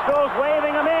third. Maxwell's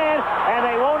waving him in, and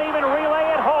they won't even relay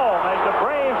it home as the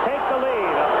Braves take the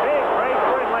lead. A big break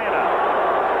for Atlanta.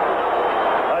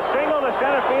 A single to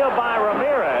center field by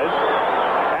Ramirez,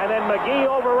 and then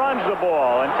McGee overruns the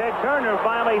ball, and Ted Turner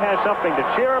finally has something to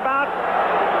cheer about,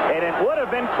 and it would have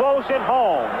have been close at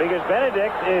home because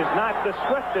Benedict is not the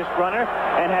swiftest runner,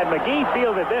 and had McGee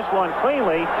fielded this one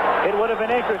cleanly, it would have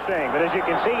been interesting. But as you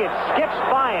can see, it skips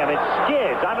by him. It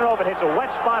skids. I don't know if it hits a wet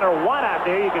spot or what out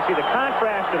there. You can see the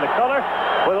contrast in the color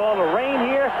with all the rain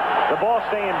here. The ball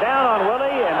staying down on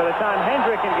Willie, and by the time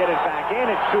Hendrick can get it back in,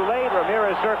 it's too late.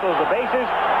 Ramirez circles the bases.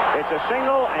 It's a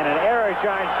single and an error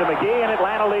charge to McGee, and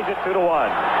Atlanta leads it 2-1.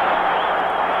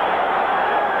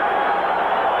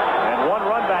 And one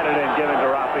run batted in given to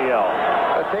Raphael.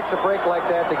 It takes a break like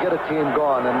that to get a team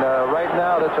going, and right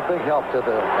now that's a big help to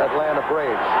the Atlanta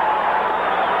Braves.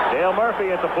 Dale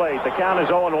Murphy at the plate. The count is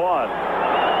 0-1.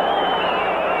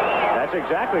 That's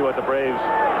exactly what the Braves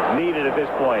needed at this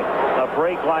point. A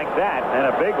break like that, and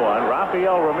a big one.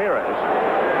 Rafael Ramirez.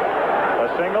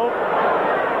 A single,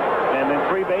 and then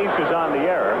 3 bases on the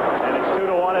error, and it's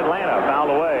 2-1 Atlanta.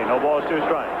 Fouled away. No balls, 2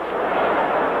 strikes.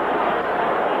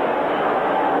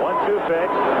 1-2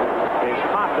 pitch is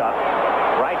popped up.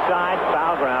 Right side,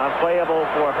 foul ground, playable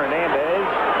for Hernandez,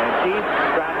 and Keith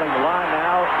straddling the line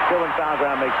now, still in foul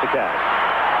ground, makes the catch.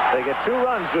 They get 2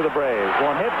 runs to the Braves.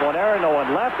 1 hit, 1 error, no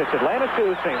one left. It's Atlanta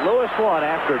 2, St. Louis 1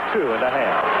 after 2.5.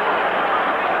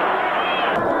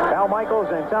 Al Michaels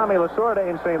and Tommy Lasorda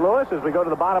in St. Louis as we go to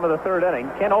the bottom of the 3rd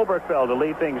inning. Ken Oberkfell to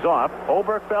lead things off.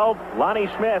 Oberkfell, Lonnie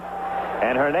Smith,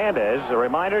 and Hernandez. A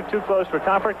reminder, Too Close for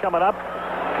Comfort coming up.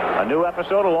 A new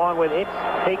episode along with It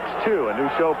Takes Two, a new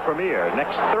show premiere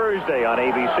next Thursday on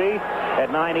ABC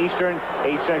at 9 Eastern,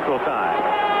 8 Central Time.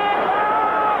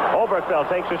 Oberkfell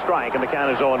takes a strike, and the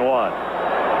count is 0-1.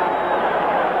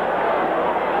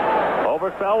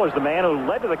 Oberkfell was the man who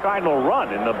led to the Cardinal run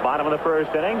in the bottom of the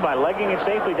 1st inning by legging it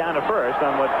safely down to first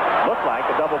on what looked like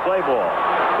a double play ball.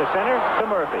 To center, to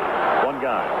Murphy. 1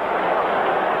 gone.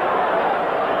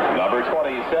 Number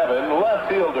 27,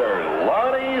 left fielder,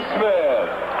 Lonnie Smith.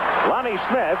 Lonnie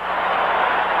Smith,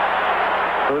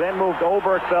 who then moved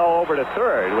Oberkfell over to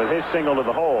 3rd with his single to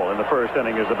the hole in the 1st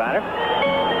inning as the batter.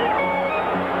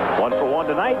 1 for 1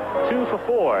 tonight, 2 for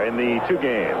 4 in the 2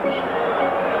 games.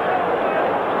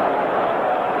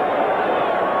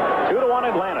 2-1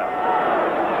 Atlanta.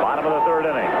 Bottom of the 3rd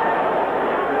inning.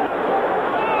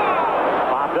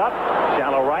 Popped up,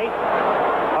 shallow right.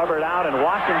 Hubbard out and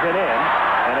Washington in.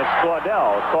 And it's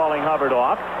Claudel calling Hubbard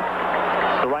off.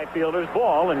 The right fielder's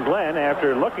ball, and Glenn,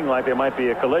 after looking like there might be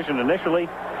a collision initially,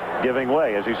 giving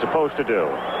way as he's supposed to do.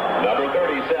 Number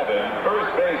 37,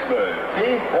 first baseman,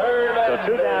 Keith Hernandez.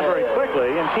 So 2 down very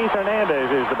quickly, and Keith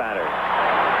Hernandez is the batter.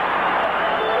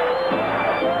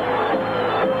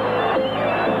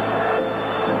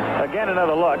 Again,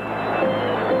 another look.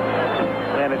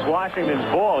 And it's Washington's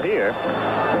ball here.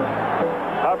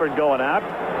 Hubbard going out.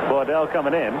 Claudel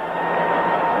coming in.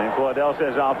 And Claudel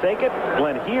says, I'll take it.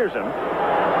 Glenn hears him.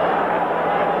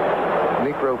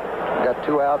 Niekro got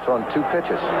 2 outs on 2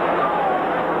 pitches.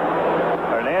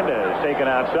 Hernandez taken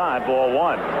outside, ball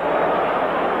 1. A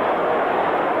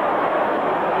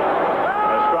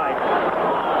strike.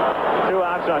 2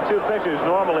 outs on 2 pitches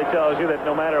normally tells you that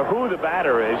no matter who the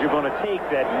batter is, you're going to take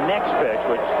that next pitch,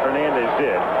 which Hernandez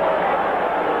did.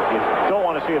 You don't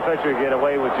want to see a pitcher get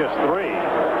away with just 3.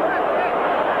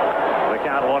 The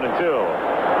count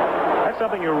 1-2. That's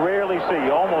something you rarely see.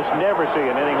 You almost never see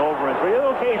an inning over in 3.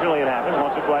 Occasionally it happens,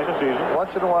 once or twice a season.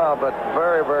 Once in a while, but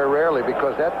very, very rarely,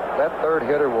 because that 3rd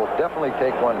hitter will definitely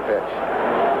take 1 pitch.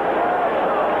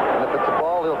 And if it's a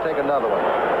ball, he'll take another one.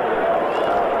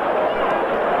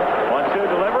 1-2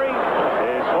 delivery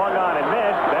is swung on and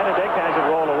missed. Benedict has it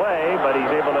rolled away, but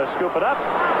he's able to scoop it up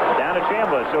down to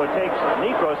Chambliss. So it takes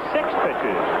Niekro 6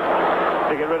 pitches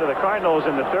to get rid of the Cardinals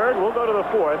in the 3rd. We'll go to the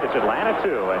 4th. It's Atlanta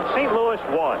 2 and St. Louis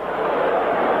 1.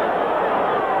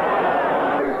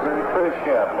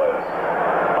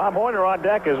 Bob Horner on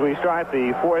deck as we start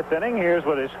the 4th inning. Here's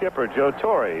what his skipper, Joe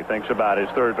Torre, thinks about his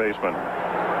 3rd baseman.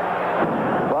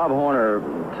 Bob Horner,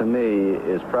 to me,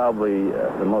 is probably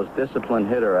the most disciplined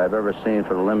hitter I've ever seen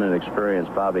for the limited experience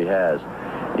Bobby has.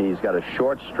 He's got a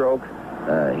short stroke.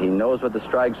 He knows what the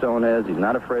strike zone is. He's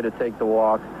not afraid to take the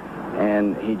walk.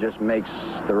 And he just makes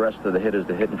the rest of the hitters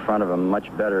that hit in front of him much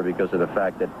better because of the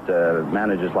fact that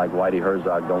managers like Whitey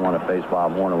Herzog don't want to face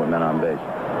Bob Horner with men on base.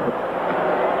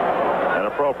 An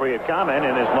appropriate comment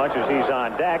in as much as he's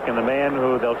on deck, and the man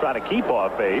who they'll try to keep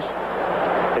off base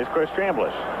is Chris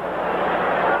Chambliss.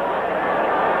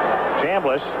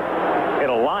 Chambliss hit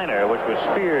a liner which was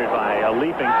speared by a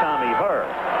leaping Tommy Herr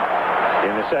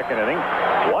in the 2nd inning.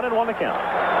 1-1 the count.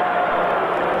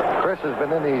 Chris has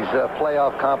been in these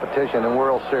playoff competition and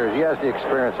World Series. He has the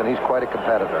experience, and he's quite a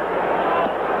competitor.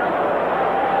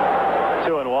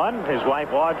 2-1. His wife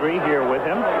Audrey here with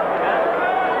him.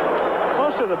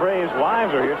 Most of the Braves'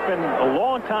 wives are here. It's been a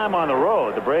long time on the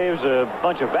road. The Braves, a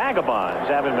bunch of vagabonds,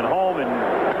 haven't been home in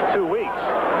 2 weeks.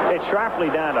 It's sharply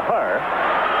down to her,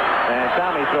 and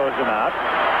Tommy throws him out.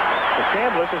 The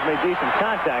Chambliss has made decent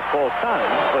contact both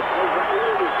times, but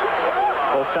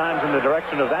both times in the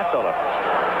direction of that fella.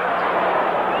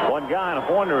 One guy, and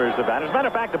Horner is the batter. As a matter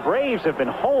of fact, the Braves have been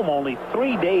home only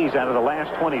 3 days out of the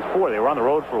last 24. They were on the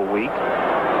road for a week.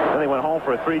 Then they went home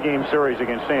for a 3-game series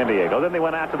against San Diego. Then they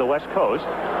went out to the West Coast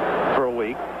for a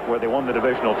week, where they won the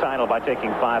divisional title by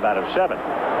taking 5 out of 7.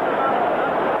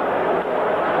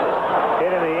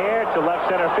 Hit in the air to left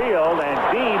center field, and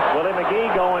deep. Willie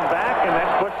McGee going back, and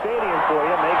that's Busch Stadium for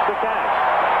you. Makes the catch.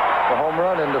 A home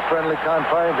run in the friendly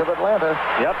confines of Atlanta.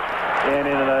 Yep. And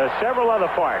in several other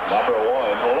parks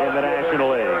in the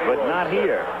National League, but not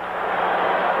here.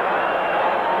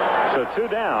 So 2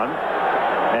 down,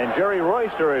 and Jerry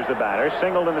Royster is the batter,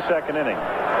 singled in the 2nd inning.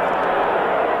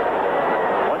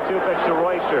 1-2 pitch to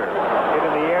Royster. Hit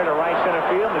in the air to right center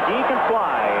field. McGee can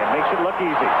fly and makes it look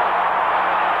easy.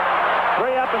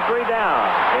 3 up and 3 down.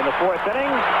 In the 4th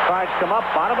inning, Cards come up,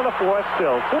 bottom of the 4th,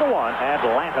 still 2-1,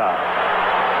 Atlanta.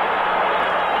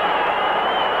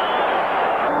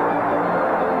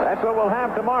 That's what we'll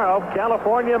have tomorrow.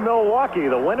 California, Milwaukee,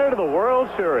 the winner to the World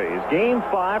Series. Game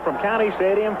 5 from County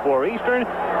Stadium, 4 Eastern.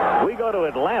 We go to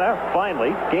Atlanta, finally.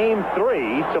 Game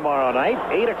 3 tomorrow night,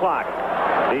 8 o'clock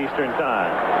Eastern time.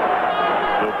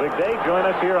 So big day. Join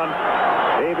us here on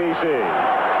ABC.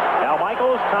 Al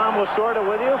Michaels, Tom Lasorda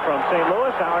with you from St.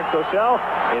 Louis. Howard Cosell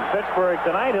in Pittsburgh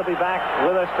tonight. He'll be back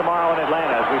with us tomorrow in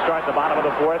Atlanta as we start the bottom of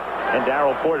the 4th. And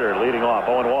Darrell Porter leading off,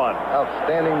 0-1.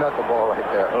 Outstanding knuckleball right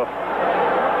there.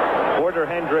 Porter,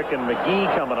 Hendrick, and McGee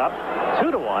coming up.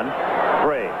 2-1,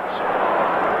 Braves.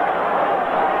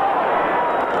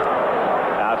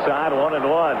 Outside, 1-1.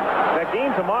 That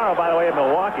game tomorrow, by the way, at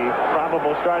Milwaukee,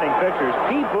 probable starting pitchers,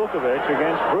 Pete Vukovich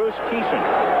against Bruce Kieson.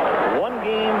 1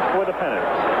 game for the pennant.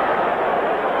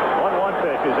 1-1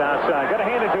 pitch is outside. Got to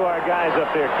hand it to our guys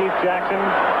up there. Keith Jackson,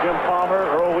 Jim Palmer,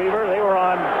 Earl Weaver. They were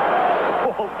on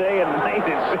all day and night,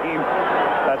 it seemed.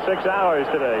 About 6 hours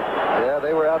today. Yeah,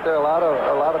 they were out there a lot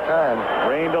of time.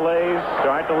 Rain delays,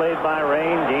 start delayed by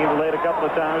rain, game delayed a couple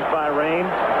of times by rain.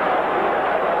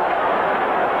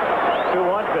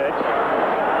 2-1 pitch.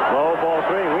 Low ball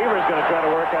 3. Weaver's going to try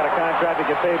to work out a contract to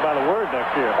get paid by the word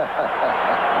next year.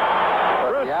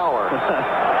 For the hour.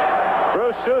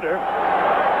 Bruce Sutter,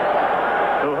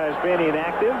 who has been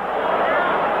inactive.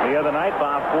 The other night,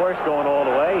 Bob Force going all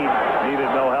the way. He needed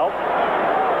no help.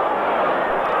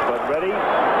 But ready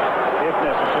if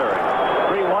necessary.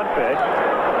 3-1 pitch.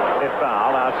 Hit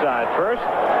foul outside first.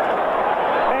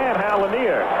 And Hal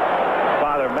Lanier.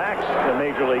 Father Max, the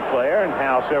major league player, and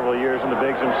Hal several years in the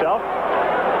bigs himself.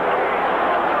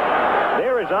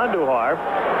 There is Andujar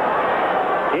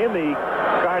in the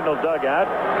Cardinal dugout.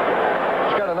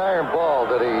 He's got an iron ball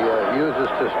that he uses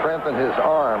to strengthen his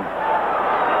arm.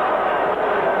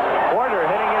 Porter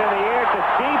hitting it in the air to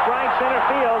deep right center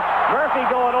field. Murphy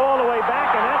going all the way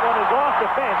back, and that one is off the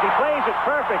fence. He plays it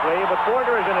perfectly, but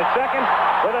Porter is in his second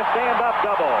with a stand-up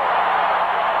double.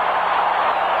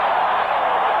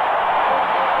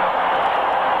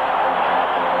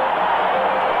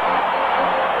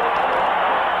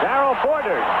 Darrell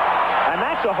Porter, and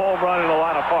that's a home run in a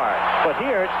lot of parks. But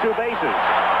here it's 2 bases.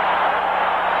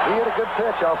 He hit a good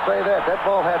pitch, I'll say that. That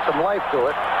ball had some life to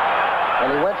it. And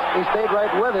he stayed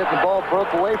right with it. The ball broke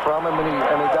away from him, and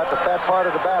he got the fat part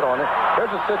of the bat on it.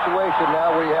 There's a situation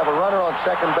now where you have a runner on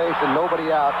second base and nobody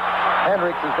out.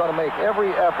 Hendricks is going to make every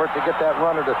effort to get that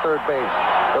runner to third base.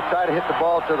 He'll try to hit the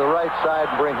ball to the right side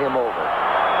and bring him over.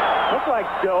 Looks like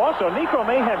also Niekro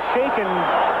may have shaken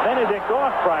Benedict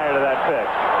off prior to that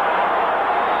pitch.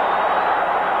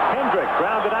 Hendrick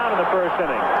grounded out in the 1st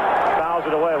inning. Fouls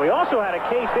it away. We also had a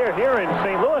case here in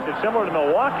St. Louis. It's similar to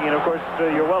Milwaukee, and of course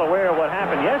you're well aware of what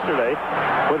happened yesterday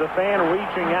with a fan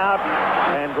reaching out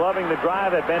and gloving the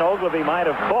drive that Ben Ogilvy might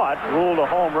have thought ruled a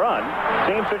home run.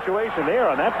 Same situation there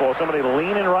on that ball. Somebody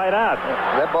leaning right out.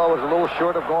 That ball was a little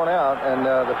short of going out, and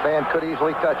the fan could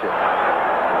easily touch it.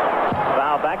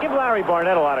 Foul back. Give Larry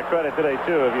Barnett a lot of credit today,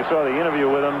 too. If you saw the interview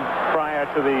with him prior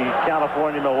to the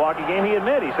California-Milwaukee game, he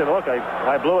admitted. He said, look,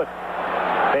 I blew it.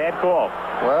 Bad call.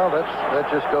 Well, that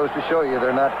just goes to show you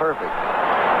they're not perfect.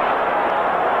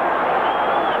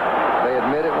 They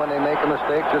admit it when they make a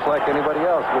mistake, just like anybody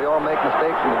else. We all make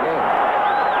mistakes in the game.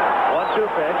 1-2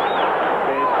 pitch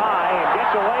is high and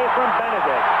gets away from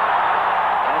Benedict.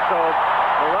 And so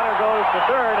the runner goes to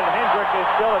third, and Hendrick is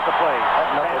still at the plate. That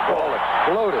knuckleball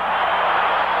exploded.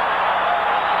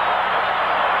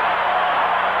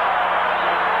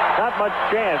 Not much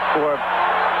chance for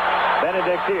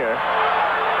Benedict here.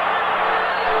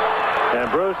 And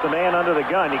Bruce, the man under the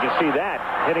gun, you can see that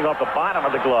hitting off the bottom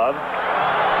of the glove.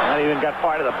 Not even got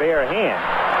part of the bare hand.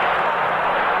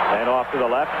 And off to the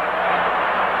left.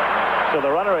 So the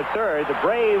runner at third. The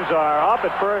Braves are up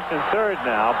at first and third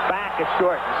now. Back at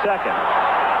short and second.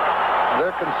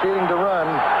 They're conceding to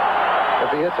run.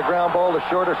 If he hits a ground ball to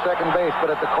short or second base, but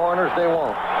at the corners they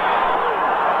won't.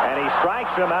 And he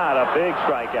strikes him out. A big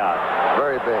strikeout.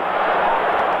 Very big.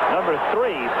 Number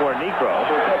 3 for Niekro.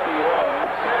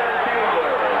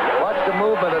 Watch the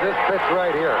movement of this pitch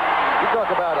right here. You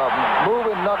talk about a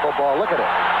moving knuckleball. Look at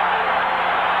it.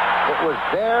 It was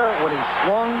there when he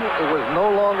swung. It was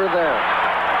no longer there.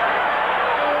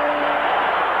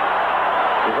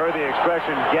 You've heard the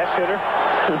expression, guess hitter?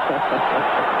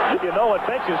 You know what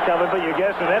pitch is coming, but you're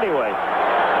guessing anyway.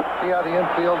 See how the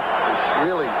infield is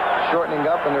really shortening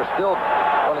up, and they're still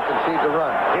going to concede the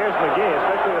run. Here's McGee,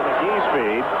 especially with McGee's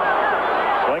speed.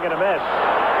 Swing and a miss.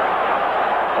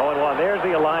 0-1. There's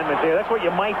the alignment there. That's what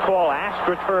you might call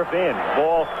astroturf in.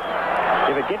 Ball,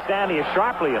 if it gets down to you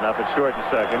sharply enough at short and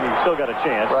second, you've still got a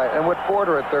chance. Right, and with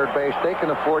Porter at third base, they can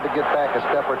afford to get back a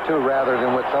step or two rather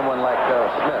than with someone like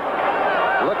Smith.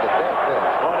 Look at that pitch.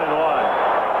 1-1.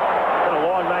 Been a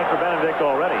long night for Benedict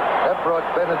already. That brought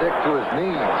Benedict to his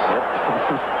knees. 1-1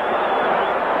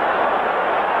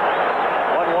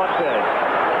 pitch.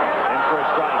 In for a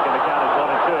strike, and the count is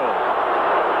 1-2.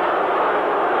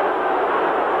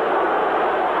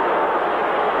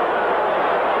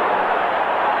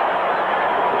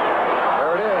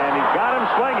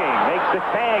 Swinging, makes the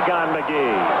tag on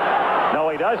McGee. No,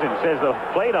 he doesn't, says the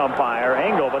plate umpire,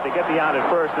 Engel, but they get the out at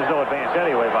first. There's no advance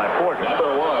anyway by Porter.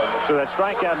 So that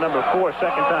strikeout number 4,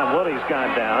 second time Willie's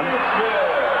gone down.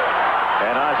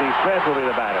 And Ozzie Smith will be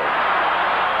the batter.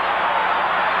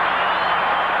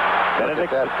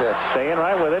 Benedict that pitch. Staying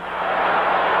right with it.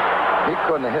 He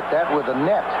couldn't have hit that with a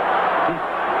net.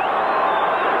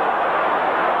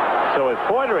 So with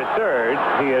Porter at third,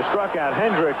 he has struck out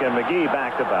Hendrick and McGee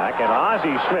back-to-back, and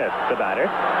Ozzie Smith, the batter.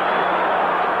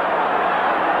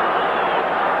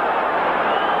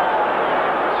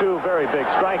 Two very big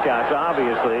strikeouts,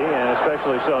 obviously, and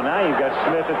especially so now you've got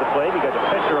Smith at the plate, you've got the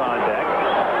pitcher on deck.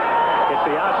 It's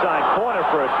the outside corner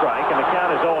for a strike, and the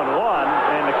count is 0-1,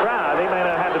 and the crowd, they may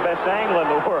not have the best angle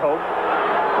in the world,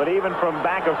 but even from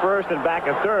back of first and back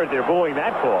of third, they're booing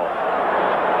that call.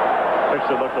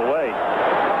 Pitcher looked away.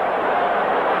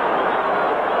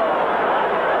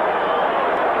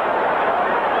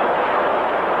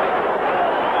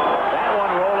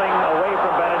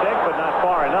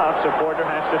 So Porter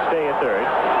has to stay at third.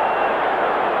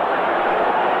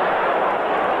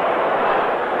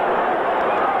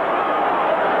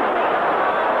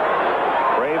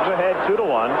 Braves ahead 2-1.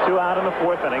 2 out in the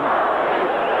 4th inning.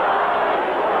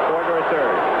 Porter at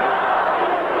third.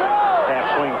 Half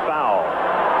swing foul.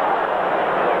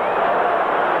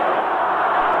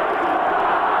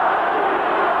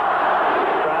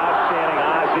 Crowd chanting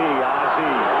Ozzie,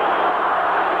 Ozzie.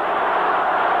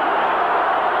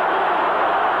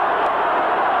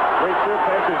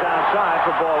 Pitches outside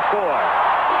for ball 4.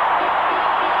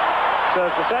 So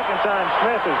it's the second time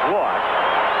Smith has walked.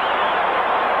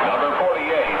 Number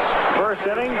 48. First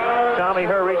inning, Tommy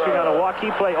Herr reaching on a walk.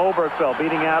 He play Obergefell,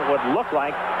 beating out what looked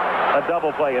like a double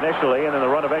play initially, and then the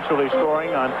run eventually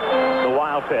scoring on the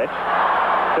wild pitch.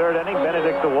 Third inning,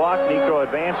 Benedict the walk, Niekro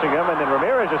advancing him, and then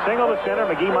Ramirez a single to center.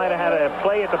 McGee might have had a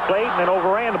play at the plate and then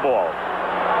overran the ball.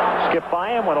 Skipped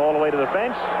by him, went all the way to the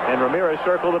fence, and Ramirez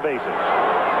circled the bases.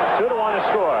 2-1 to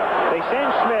score. They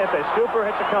send Smith as Stuper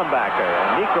hits a comebacker,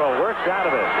 and Niekro works out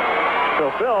of it.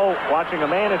 So Phil watching a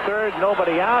man at third,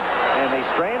 nobody out, and they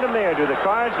strand him there, do the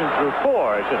cards, and through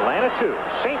 4, it's Atlanta 2,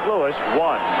 St. Louis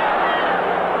 1.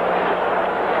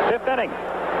 5th inning.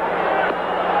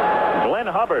 Glenn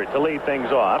Hubbard to lead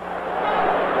things off.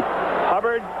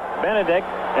 Hubbard, Benedict,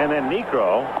 and then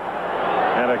Niekro.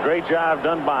 And a great job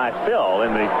done by Phil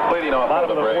in the bottom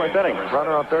of the 4th inning.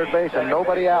 Runner on third base and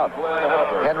nobody out.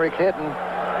 Henrik hitting.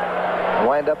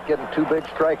 Wind up getting 2 big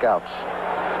strikeouts.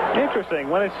 Interesting.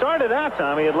 When it started out,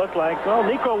 Tommy, it looked like, well,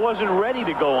 Niekro wasn't ready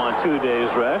to go on 2 days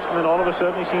rest, and then all of a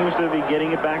sudden he seems to be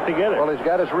getting it back together. Well, he's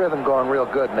got his rhythm going real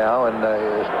good now, and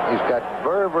he's got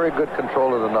very, very good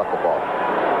control of the knuckleball.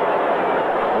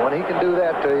 And when he can do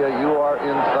that to you, you are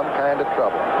in some kind of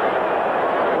trouble.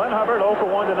 Glenn Hubbard 0 for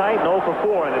 1 tonight and 0 for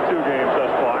 4 in the 2 games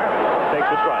thus far.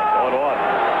 Takes the strike. 0-1.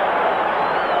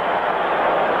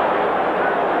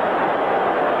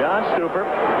 John Stuper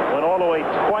went all the way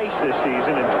twice this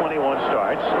season in 21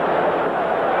 starts.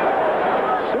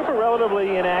 Stuper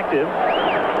relatively inactive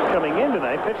coming in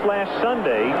tonight. Pitched last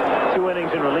Sunday, 2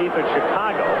 innings in relief at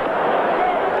Chicago.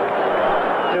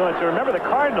 too. And to remember, the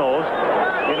Cardinals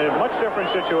in a much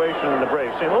different situation than the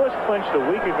Braves. St. Louis clinched a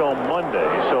week ago Monday,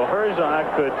 so Herzog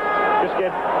could just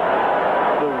get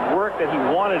the work that he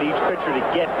wanted each pitcher to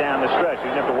get down the stretch. He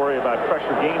didn't have to worry about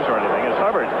pressure games or anything. As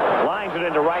Hubbard lines it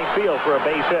into right field for a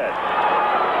base hit.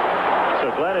 So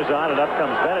Glenn is on, and up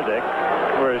comes Benedict.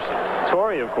 Whereas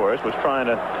Torrey, of course, was trying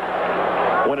to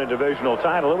win a divisional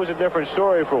title. It was a different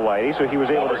story for Whitey, so he was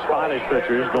able to spot his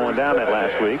pitchers going down that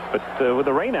last week. But with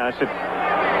the rainouts, it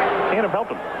can't have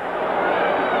helped him.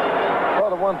 Well,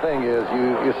 the one thing is,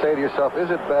 you say to yourself, is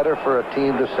it better for a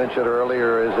team to cinch it early,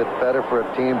 or is it better for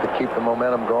a team to keep the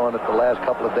momentum going at the last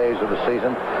couple of days of the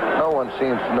season? No one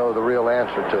seems to know the real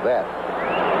answer to that.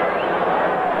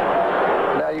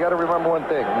 You got to remember one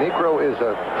thing. Niekro is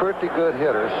a pretty good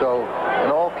hitter, so in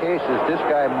all cases, this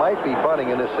guy might be bunting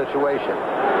in this situation.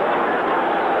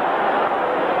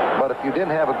 But if you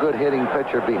didn't have a good hitting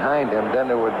pitcher behind him, then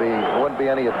there wouldn't be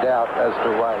any doubt as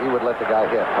to why he would let the guy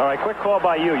hit. All right, quick call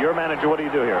by you. Your manager, what do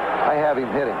you do here? I have him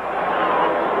hitting.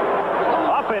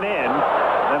 Up and in,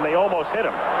 and they almost hit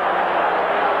him.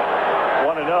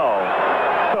 1-0.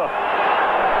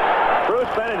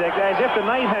 Bruce Benedict, as if the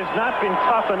night has not been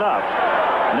tough enough.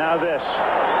 Now this.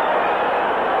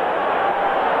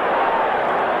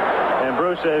 And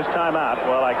Bruce says, timeout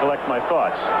while I collect my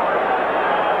thoughts.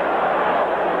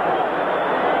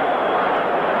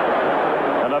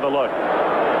 Another look.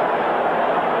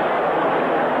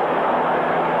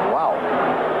 Wow.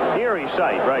 Eerie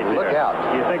sight right there. Look out.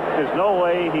 You think there's no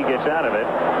way he gets out of it.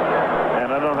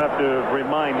 And I don't have to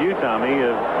remind you, Tommy,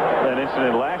 of an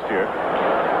incident last year.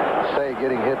 Say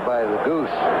getting hit by the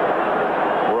goose.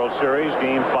 World Series,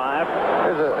 Game 5.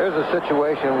 There's a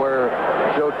situation where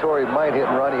Joe Torre might hit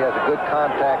and run. He has a good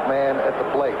contact man at the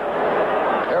plate.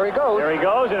 There he goes. There he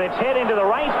goes, and it's hit into the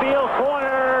right field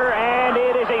corner, and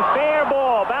it is a fair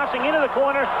ball bouncing into the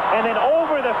corner and then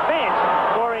over the fence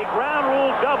for a ground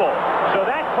rule double. So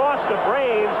that cost the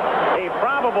Braves a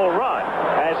probable run,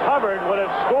 as Hubbard would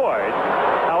have scored.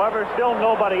 However, still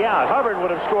nobody out. Hubbard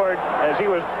would have scored as he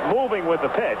was moving with the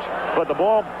pitch, but the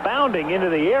ball bounding into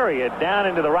the area down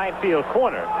into the right field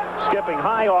corner, skipping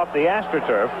high off the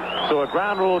AstroTurf. So a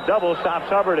ground rule double stops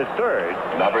Hubbard at third.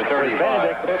 Number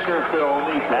 35, pitcher Phil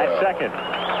Niekro. At second.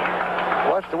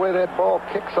 Watch the way that ball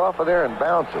kicks off of there and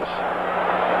bounces.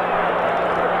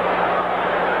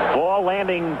 Ball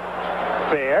landing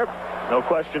fair. No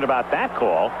question about that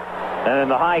call. And then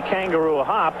the high kangaroo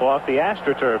hop off the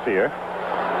AstroTurf here.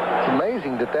 It's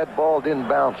amazing that ball didn't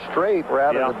bounce straight,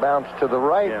 rather than bounce to the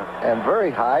right and very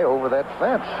high over that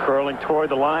fence. Curling toward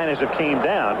the line as it came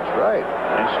down. That's right.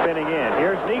 And spinning in.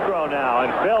 Here's Niekro now, and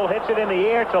Phil hits it in the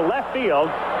air to left field,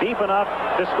 deep enough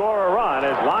to score a run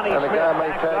as Lonnie and Smith the guy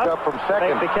may tag up from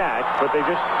second. Make the catch, but they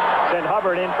just send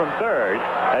Hubbard in from third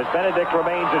as Benedict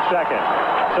remains at second.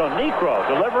 So Niekro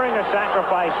delivering a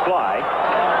sacrifice fly.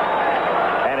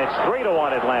 And it's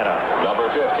 3-1 Atlanta. Number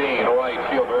 15, right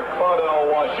fielder, Cardell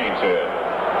Washington.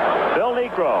 Bill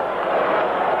Niekro,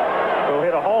 who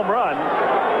hit a home run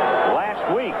last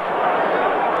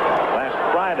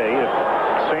Friday at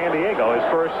San Diego, his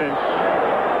first since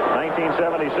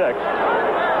 1976.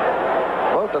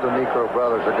 Both of the Niekro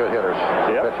brothers are good hitters,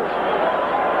 pitchers.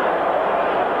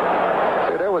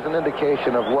 See, there was an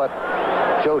indication of what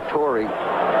Joe Torre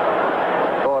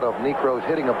thought of Niekro's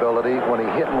hitting ability when he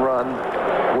hit and run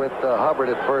with Hubbard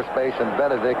at first base and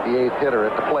Benedict, the eighth hitter,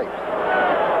 at the plate.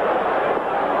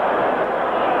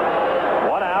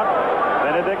 One out.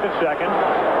 Benedict at second.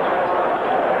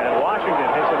 And Washington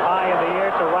hits it high in the air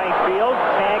to right field.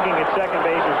 Tagging at second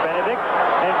base is Benedict.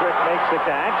 Hendrick makes the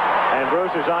catch. And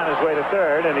Bruce is on his way to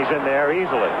third, and he's in there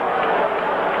easily.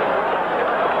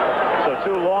 So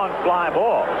two long fly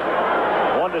balls.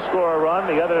 One to score a run,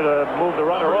 the other to move the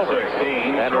runner over.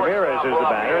 And Ramirez is the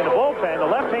batter. In the bullpen, the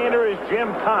left-hander is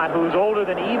Jim Cott, who's older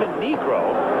than even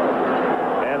Niekro.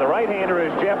 And the right-hander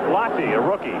is Jeff Lotte, a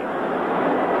rookie.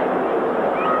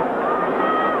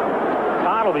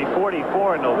 Cott will be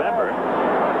 44 in November.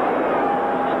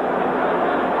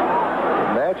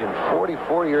 Imagine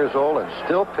 44 years old and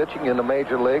still pitching in the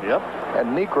major leagues. Yep.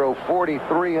 And Niekro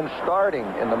 43 and starting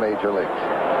in the major leagues.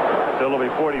 Phil will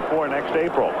be 44 next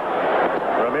April.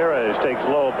 Ramirez takes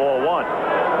low, ball 1.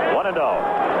 1-0.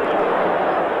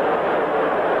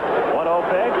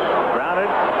 1-0 pitch, grounded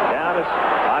down to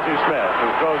Ozzie Smith, who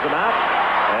throws him out,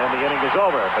 and the inning is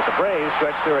over. But the Braves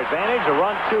stretch their advantage. A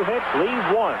run, 2 hits,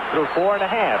 lead 1 through 4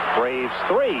 1/2. Braves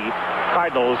 3,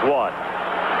 Cardinals 1.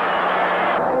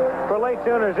 For late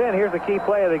tuners in, here's the key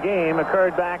play of the game.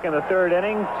 Occurred back in the third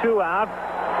inning, 2 out.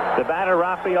 The batter,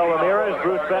 Rafael Ramirez.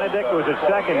 Bruce Benedict was at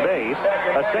second base.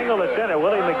 A single to center.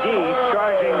 Willie McGee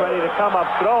charging, ready to come up,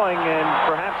 throwing, and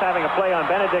perhaps having a play on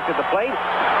Benedict at the plate,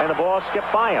 and the ball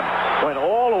skipped by him. Went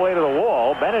all the way to the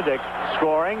wall. Benedict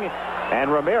scoring,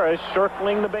 and Ramirez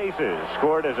circling the bases.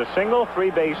 Scored as a single,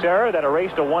 3-base error that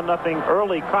erased a 1-0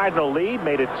 early Cardinal lead,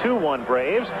 made it 2-1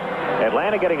 Braves.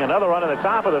 Atlanta getting another run in the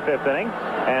top of the 5th inning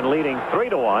and leading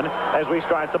 3-1 as we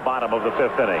start the bottom of the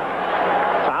 5th inning.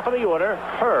 Top of the order,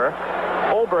 Herr,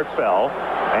 Oberkfell,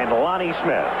 and Lonnie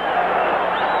Smith.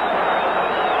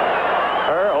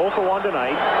 Herr 0 for 1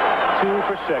 tonight, 2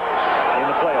 for 6 in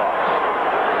the playoffs.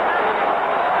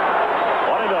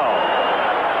 1-0.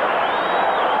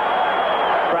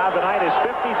 Crowd tonight is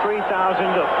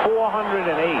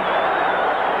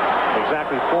 53,408.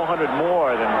 Exactly 400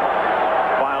 more than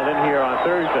filed in here on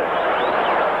Thursday.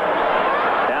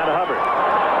 Down to Hubbard.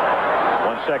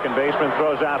 One second baseman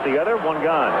throws out the other. One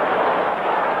gone.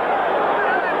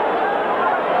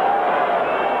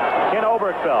 Ken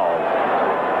Oberkfell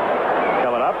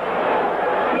coming up.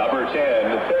 Number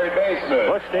 10, the third baseman.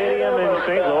 Busch Stadium in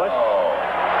St. Louis.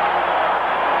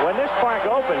 When this park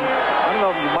opened, I don't know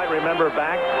if you might remember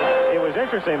back, it was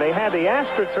interesting. They had the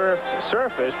AstroTurf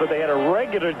surface, but they had a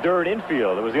regular dirt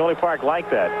infield. It was the only park like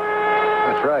that.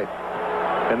 That's right.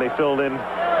 And they filled in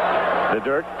the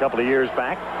dirt a couple of years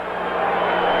back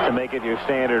to make it your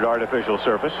standard artificial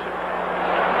surface.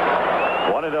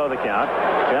 1-0 the count.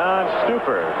 John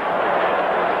Stuper,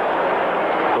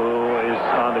 who is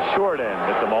on the short end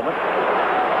at the moment,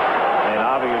 and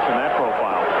obvious in that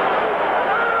profile.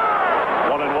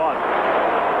 1-1.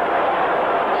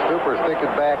 Stuper's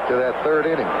thinking back to that 3rd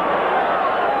inning.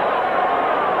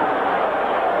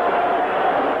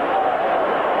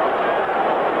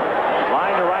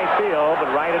 Line to right field, but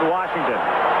right at Washington.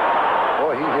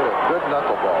 Boy, he hit a good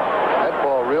knuckleball. That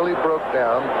ball really broke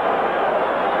down.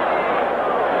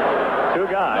 2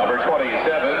 gone. Number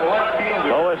 27, left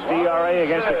fielder. Lowest ERA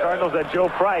against the Cardinals, that Joe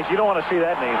Price. You don't want to see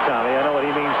that name, Tommy. I know what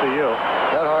he means to you.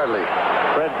 Not hardly.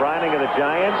 Fred Brining of the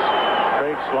Giants.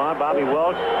 Craig Sloan, Bobby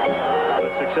Welch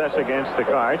with success against the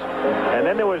Cards. And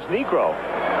then there was Niekro.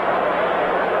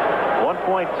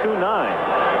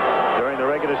 1.29 during the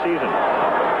regular season.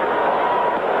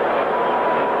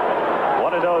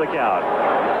 1-0 the count.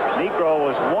 Niekro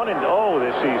was 1-0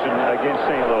 this season against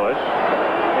St. Louis,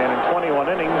 and in 21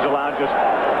 innings allowed just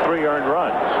 3 earned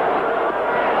runs.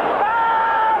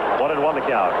 1-1 the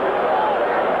count.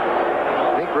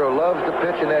 Niekro loves to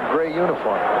pitch in that gray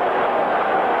uniform.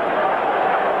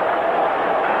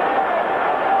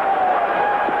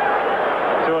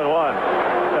 2-1.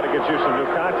 Got to get you some new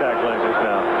contact lenses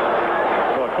now.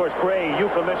 So of course, gray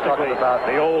euphemistically about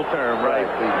the old term, right?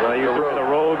 They used to wear the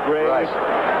road grays. Right.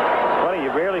 Funny,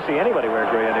 you rarely see anybody wear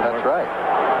gray anymore. That's right.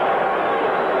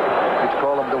 Let's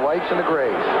call them the whites and the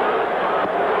grays.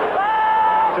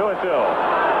 2-2.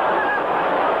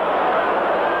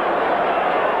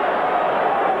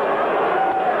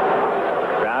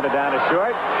 Grounded down to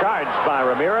short, charged by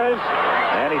Ramirez,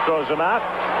 and he throws him out.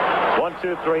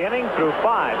 1-2-3 inning through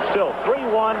 5. Still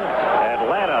 3-1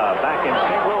 Atlanta back in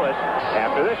St. Louis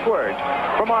after this word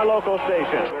from our local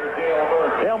station.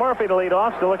 Dale Murphy to lead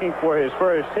off, still looking for his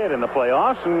first hit in the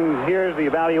playoffs, and here's the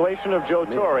evaluation of Joe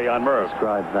Torre on Murph.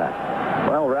 Describe that.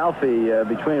 Well, Ralphie,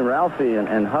 between Ralphie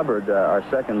and Hubbard, our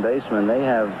second baseman, they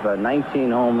have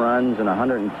 19 home runs and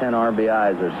 110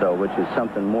 RBIs or so, which is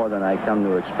something more than I come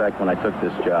to expect when I took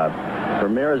this job.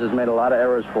 Ramirez has made a lot of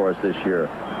errors for us this year,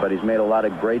 but he's made a lot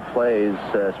of great plays,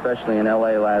 especially in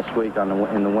L.A. last week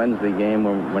in the Wednesday game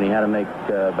when he had to make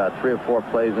about 3 or 4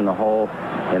 plays in the hole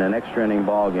in an extra inning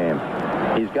ball game.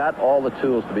 He's got all the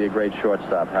tools to be a great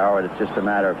shortstop, Howard. It's just a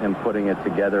matter of him putting it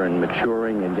together and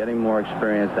maturing and getting more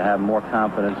experience to have more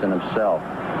confidence in himself.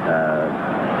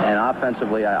 And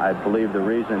offensively, I believe the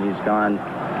reason he's gone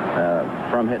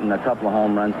from hitting a couple of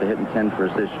home runs to hitting 10 for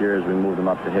us this year is we moved him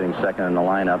up to hitting second in the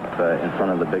lineup in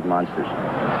front of the big monsters.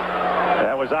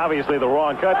 That was obviously the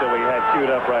wrong cut that we had queued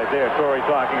up right there. Torre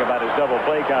talking about his double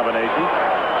play combination.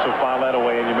 So file that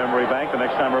away in your memory bank the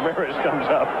next time Ramirez comes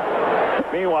up.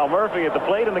 Meanwhile, Murphy at the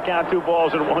plate in the count, 2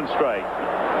 balls and 1 strike.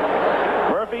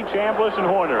 Murphy, Chambliss, and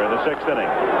Horner in the 6th inning.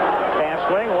 Half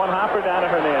swing, 1 hopper down to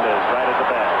Hernandez right at the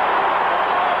bat.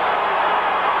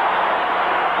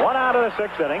 1 out of the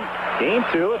 6th inning. Game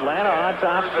 2, Atlanta on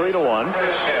top 3-1.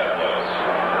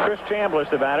 Chris Chambliss,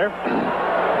 the batter.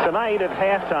 Tonight at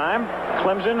halftime,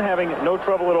 Clemson having no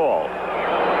trouble at all.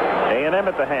 A&M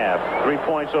at the half, 3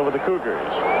 points over the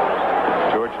Cougars.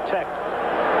 Georgia Tech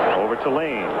over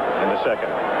Tulane in the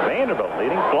 2nd. Vanderbilt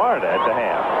leading Florida at the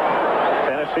half.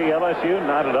 Tennessee, LSU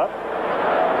knotted up.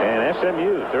 And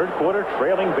SMU, 3rd quarter,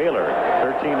 trailing Baylor,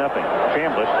 13-0.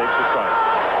 Chambliss takes the strike.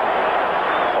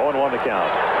 0-1 0-1 the count.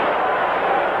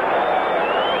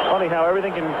 Funny how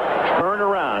everything can turn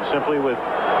around simply with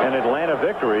an Atlanta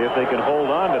victory if they can hold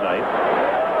on tonight.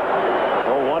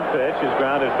 0-1 pitch is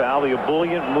grounded foul. The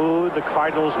ebullient mood, the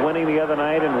Cardinals winning the other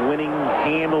night and winning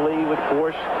handily with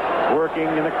force, working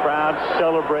in the crowd,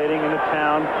 celebrating in the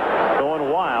town, going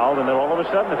wild. And then all of a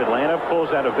sudden, if Atlanta pulls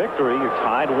out a victory, you're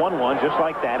tied 1-1 just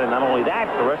like that. And not only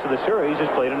that, the rest of the series is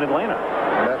played in Atlanta.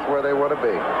 And that's where they want to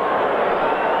be.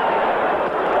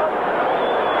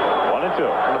 1-2.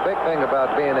 And the big thing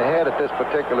about being ahead at this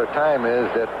particular time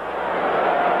is that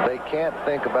they can't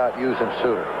think about using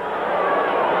Stuper.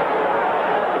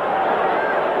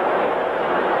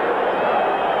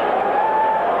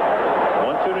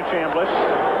 1-2 to Chambliss.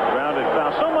 Grounded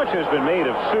foul. So much has been made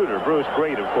of Stuper. Bruce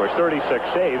Great, of course, 36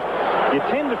 saves. You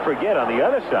tend to forget on the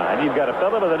other side, you've got a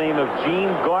fellow by the name of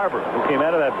Gene Garber, who came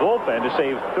out of that bullpen to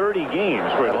save 30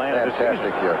 games for Atlanta this season.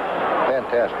 Fantastic year.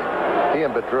 Fantastic. He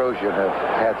and Bedrosian have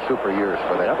had super years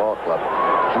for that ball club.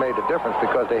 It's made a difference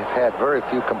because they've had very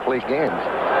few complete games.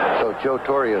 So Joe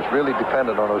Torre is really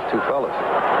dependent on those two fellas.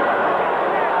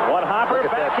 One hopper,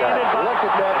 Look at that guy. backhanded. Look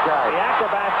at that guy. The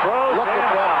acrobat throws. Look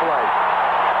at that play.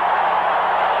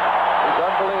 He's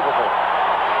unbelievable.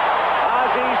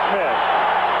 Ozzie Smith.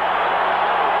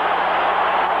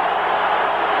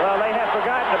 Well, they have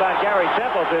forgotten about Gary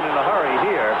Templeton in a hurry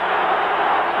here.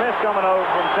 Smith coming over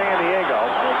from San Diego.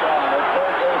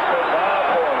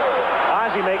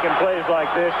 Ozzie making plays like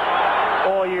this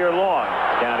all year long.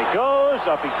 Down he goes,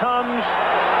 up he comes.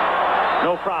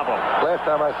 No problem. Last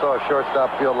time I saw a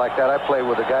shortstop field like that, I played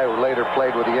with a guy who later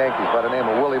played with the Yankees by the name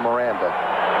of Willie Miranda.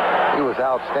 He was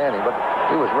outstanding, but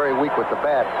he was very weak with the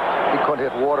bat. He couldn't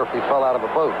hit water if he fell out of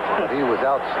a boat. But he was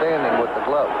outstanding with the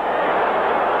glove.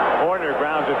 Horner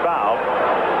grounds it foul.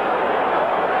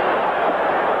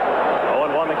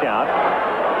 0-1 the count.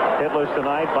 Hitless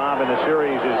tonight. Bob in the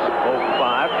series is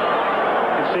 0-5.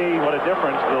 You can see what a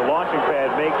difference the launching pad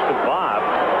makes to Bob.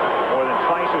 More than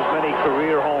twice as many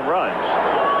career home runs.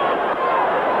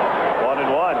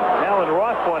 1-1. Alan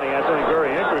Roth pointing out something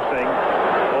very interesting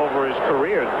over his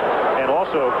career. And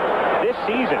also, this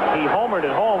season, he homered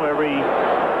at home every,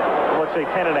 let's say,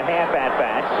 10 and a half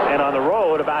at-bats, and on the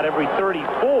road about every 34.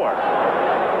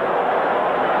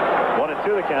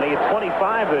 1-2 the count. He hit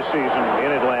 25 this season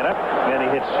in Atlanta, and he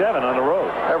hit 7 on the road.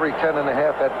 Every 10 and a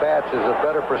half at-bats is a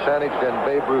better percentage than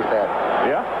Babe Ruth had.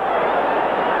 Yeah.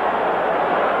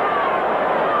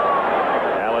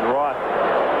 Alan Roth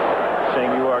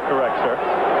saying you are correct, sir.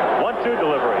 1-2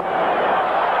 delivery.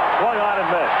 Swung on and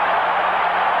missed.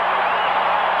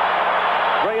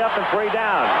 3 up and 3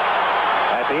 down.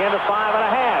 At the end of 5 and a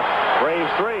half.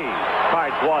 Braves 3,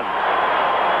 Cards 1.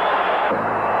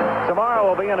 Tomorrow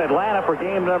we'll be in Atlanta for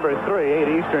game number 3,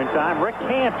 8 Eastern time. Rick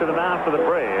Camp to the mound for the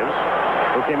Braves,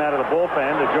 who came out of the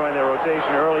bullpen to join their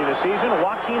rotation early this season.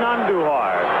 Joaquin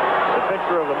Andujar, the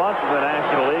pitcher of the month in the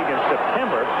National League in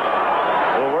September,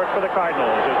 will work for the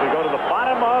Cardinals as we go to the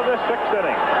bottom of the 6th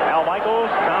inning. Al Michaels,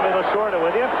 Tommy Lasorda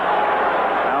with you.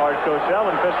 Howard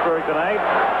Cosell in Pittsburgh tonight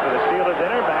for the Steeler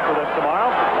dinner. Back with us tomorrow.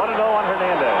 1-0 on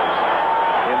Hernandez.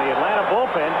 In the Atlanta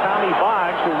bullpen, Tommy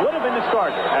Boggs, who would have been the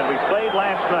starter had we played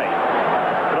last night,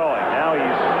 throwing. Now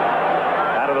he's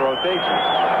out of the rotation,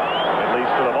 at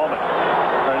least for the moment.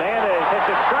 Hernandez hits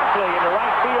it sharply into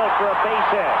right field for a base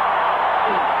hit.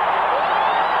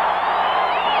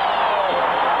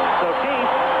 So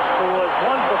Keith, who was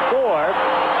 1 before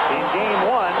in game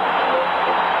 1,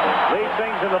 leads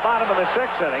things in the bottom of the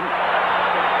 6th inning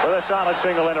with a solid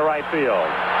single into right field.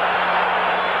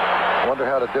 Wonder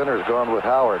how the dinner's gone with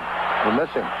Howard. We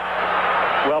miss him.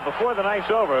 Well, before the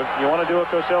night's over, you want to do a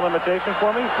Cosell imitation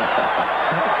for me?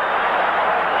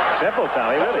 Simple,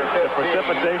 Tommy, really. The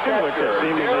precipitation, which has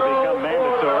seemingly become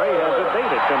mandatory, has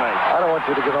abated tonight. I don't want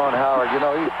you to get on Howard. You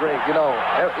know, he's great. You know,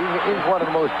 he's one of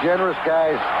the most generous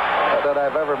guys that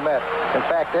I've ever met. In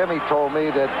fact, Emmy told me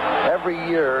that every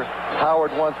year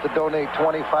Howard wants to donate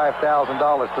 $25,000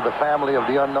 to the family of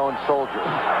the unknown soldier.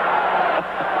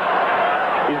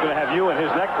 He's going to have you in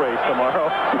his neck brace tomorrow.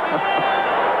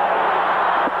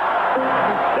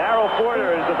 Darrell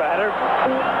Porter is the batter.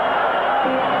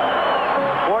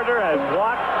 Porter has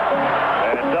blocked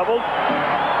and doubled.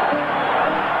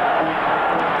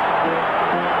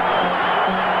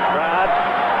 Crowd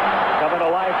coming to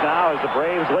life now as the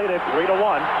Braves lead it 3-1.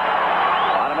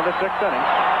 Bottom of the 6th inning.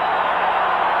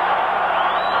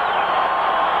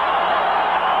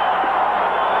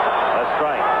 A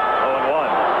strike.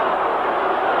 0-1.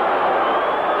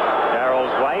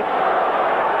 Darrell's wife.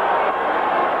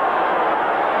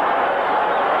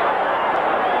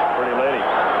 Pretty lady.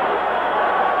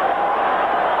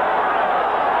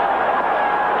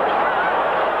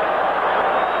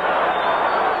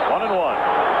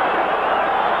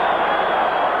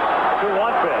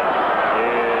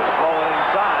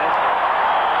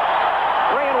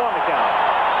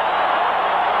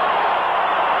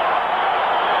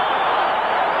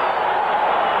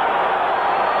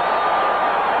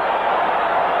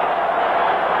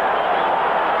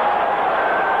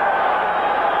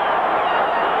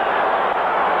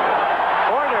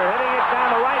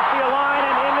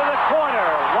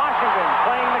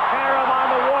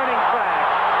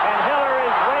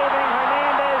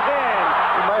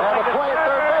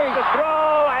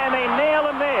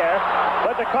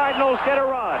 almost get a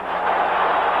run.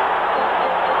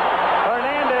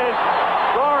 Hernandez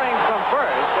scoring from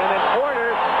first, and then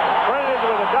Porter credited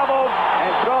with a double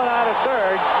and thrown out at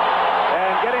third,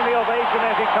 and getting the ovation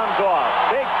as he comes off.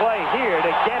 Big play here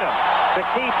to get him, to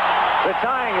keep the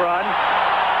tying run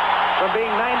from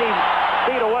being 90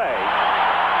 feet away.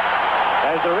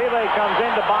 As the relay comes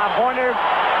into Bob Horner,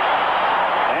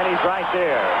 and he's right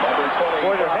there.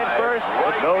 Porter head first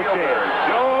with no chance.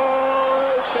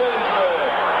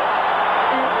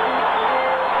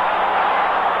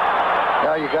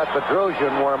 Now you got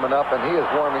Bedrosian warming up, and he is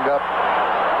warming up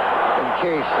in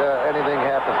case anything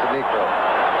happens to Niekro.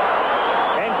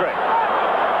 Hendrick.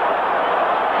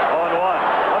 0-1.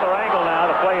 Another angle now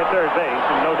to play at third base,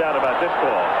 and no doubt about this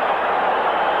ball.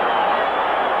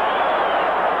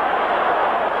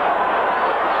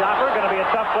 Stuper going to be a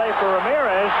tough play for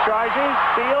Ramirez. Charges,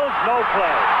 fields, no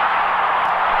play.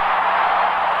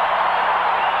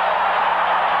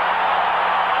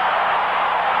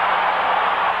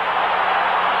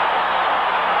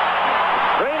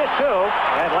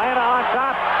 Atlanta on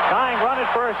top, tying run at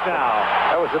first now.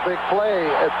 That was a big play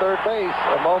at third base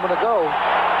a moment ago.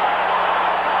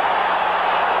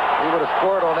 He would have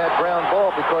scored on that ground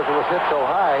ball because it was hit so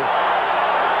high.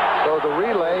 So the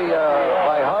relay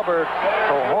by Hubbard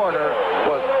to Horner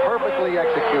was perfectly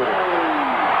executed.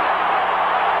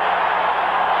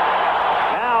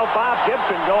 Now Bob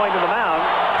Gibson going to the mound.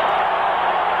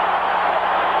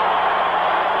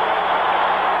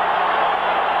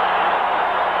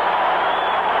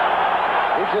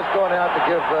 Just going out to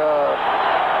give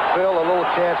Phil a little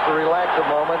chance to relax a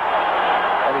moment,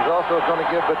 and he's also going to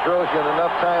give Bedrosian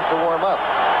enough time to warm up.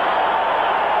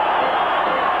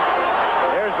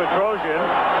 There's Bedrosian,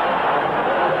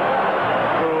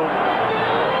 who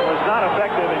was not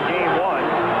effective in Game 1,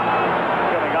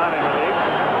 coming on in relief.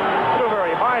 Threw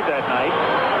very hard that night,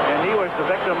 and he was the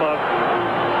victim of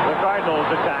the Cardinals'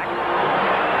 attack.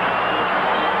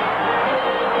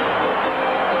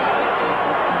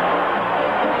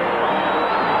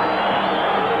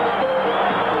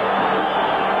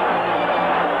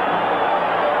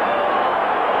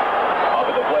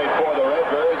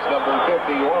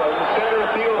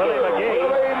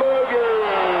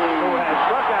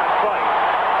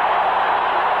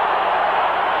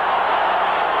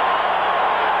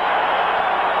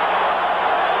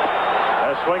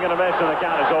 Swing and a miss, and the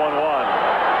count is 0-1.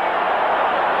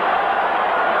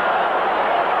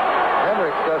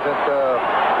 Hendricks doesn't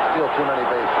steal too many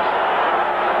bases.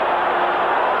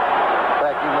 In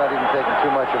fact, he's not even taking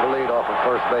too much of a lead off of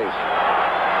first base.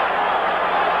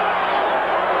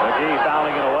 McGee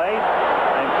fouling it away,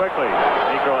 and quickly,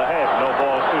 Niekro ahead. No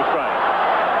balls, 2 strikes.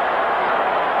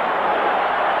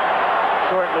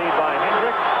 Short lead by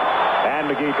Hendricks,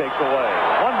 and McGee takes away.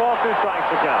 1 ball, 2 strikes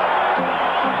to count.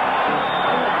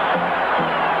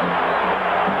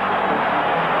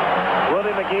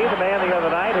 McGee, the man the other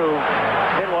night who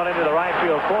hit one into the right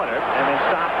field corner and then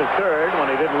stopped at third when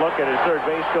he didn't look at his third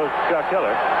base coach, Chuck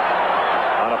Hiller,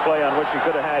 on a play on which he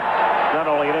could have had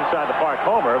not only an inside the park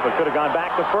homer, but could have gone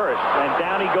back to first. And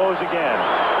down he goes again.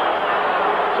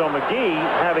 So McGee,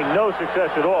 having no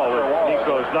success at all with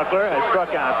Niekro's knuckler, has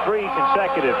struck out 3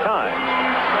 consecutive times.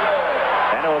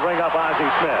 And it will bring up Ozzie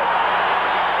Smith.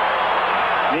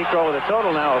 Niekro with a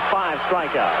total now of 5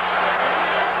 strikeouts.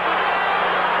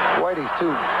 Whitey's 2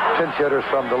 pinch hitters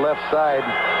from the left side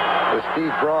with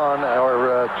Steve Braun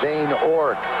or Dane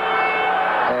Ork.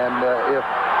 And if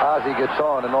Ozzie gets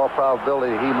on, in all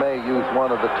probability, he may use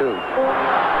one of the 2.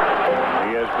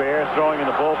 He has Bear throwing in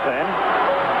the bullpen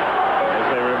as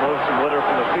they remove some litter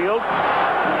from the field.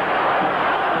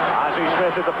 Ozzie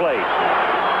Smith at the plate.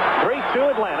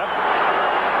 3-2 Atlanta.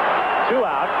 2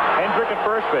 out. Hendrick at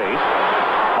first base.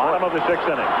 Bottom of the 6th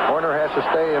inning. Horner has to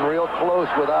stay in real close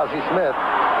with Ozzie Smith.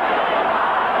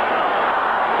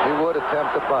 He would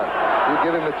attempt to bunt. You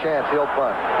give him a chance, he'll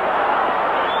bunt.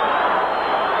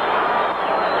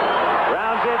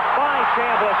 Rounds it by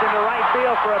Chambliss into right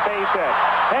field for a base hit.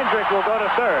 Hendrick will go to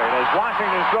third as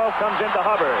Washington's throw comes into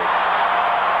Hubbard.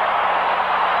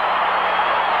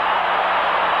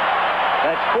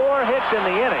 That's 4 hits in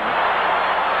the inning.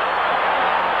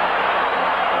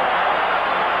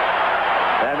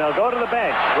 And they'll go to the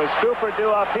bench with Stuper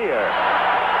due up here.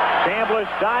 Chambliss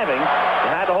diving.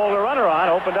 Had to hold a runner on.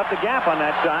 Opened up the gap on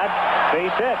that side.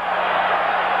 Base hit.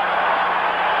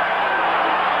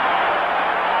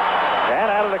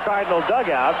 And out of the Cardinal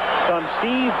dugout comes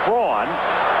Steve Braun,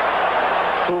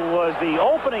 who was the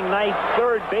opening night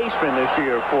third baseman this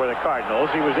year for the Cardinals.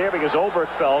 He was there because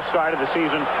Oberkfell started the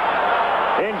season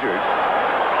injured.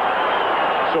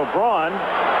 So Braun,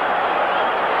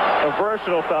 a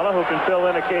versatile fellow who can fill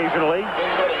in occasionally.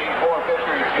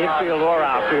 Infield or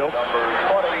outfield. Number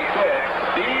 26,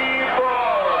 Steve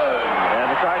Braun. And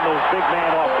the Cardinals' big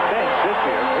man off the bench this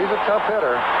year. He's a tough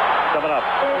hitter. Coming up.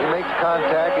 He makes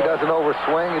contact. He doesn't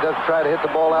overswing. He doesn't try to hit the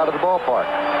ball out of the ballpark.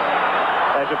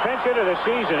 As a pinch hitter this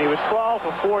season, he was 12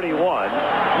 for 41.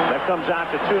 That comes out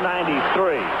to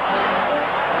 293.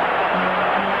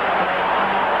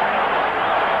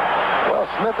 Well,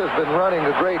 Smith has been running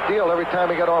a great deal every time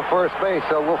he got on first base,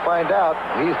 so we'll find out.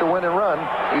 He's the win and run.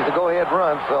 He's the go-ahead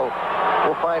run, so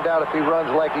we'll find out if he runs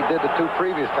like he did the 2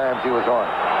 previous times he was on.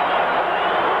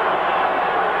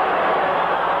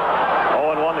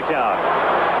 0-1 the count.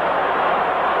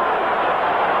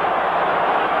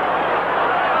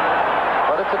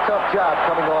 But it's a tough job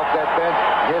coming off that bench,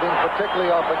 hitting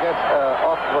particularly off of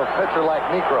a pitcher like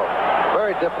Niekro.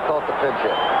 Very difficult to pinch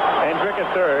hit. Hendrick at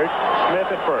third, Smith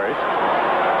at first.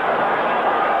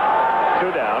 2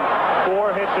 down,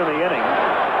 4 hits in the inning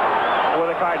for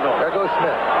the Cardinals. There goes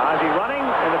Smith. Ozzie running,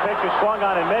 and the pitch is swung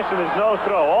on and missed, and there's no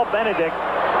throw. All Benedict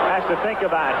has to think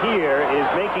about here is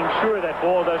making sure that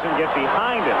ball doesn't get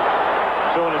behind him.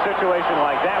 So in a situation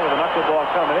like that with a knuckleball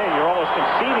coming in, you're almost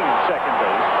conceding at second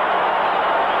base.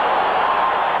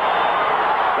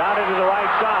 Grounded to the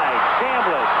right side.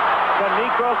 Chambliss.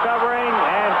 Niekro covering,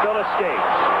 and Phil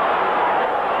escapes.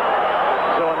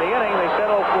 So in the inning, they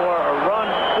settle for a run,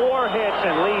 4 hits,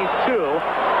 and lead 2.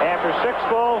 After 6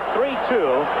 full,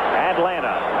 3-2,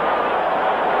 Atlanta.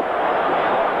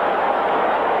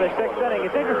 The 6th inning,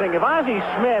 it's interesting. If Ozzie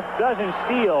Smith doesn't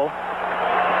steal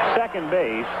second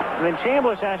base, and then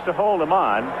Chambliss has to hold him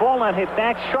on, ball not hit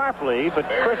that sharply, but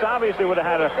Chris obviously would have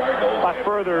had a lot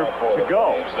further to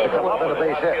go to come up with a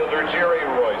base hit. Jerry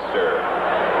Royster.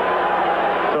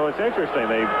 So it's interesting.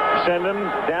 They send him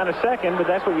down to second, but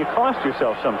that's what you cost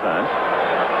yourself sometimes.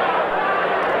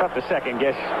 Tough to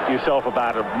second-guess yourself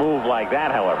about a move like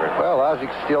that, however. Well, Ozzie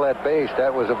could steal that base.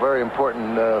 That was a very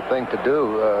important thing to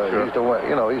do.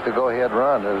 Sure. He's the go-ahead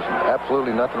run. There's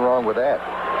absolutely nothing wrong with that.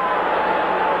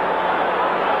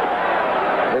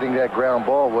 Hitting that ground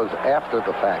ball was after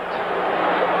the fact.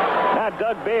 Now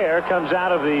Doug Baer comes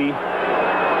out of the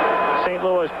St.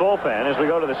 Louis bullpen as we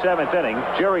go to the 7th inning.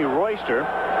 Jerry Royster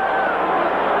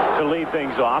to lead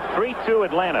things off. 3-2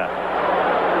 Atlanta.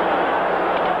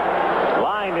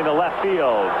 Lined into left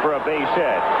field for a base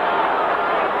hit.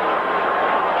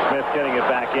 Smith getting it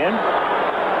back in.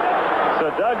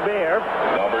 So Doug Baer,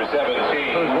 number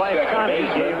 17, whose wife Connie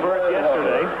gave birth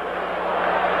yesterday.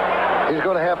 He's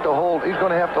going to have to hold. He's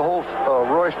going to have to hold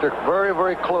Royster very,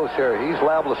 very close here. He's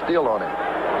liable to steal on him.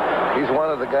 He's one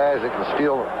of the guys that can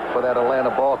steal for that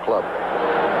Atlanta ball club.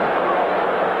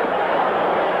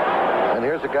 And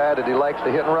here's a guy that he likes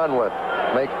to hit and run with.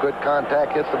 Makes good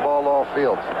contact, hits the ball all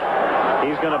fields.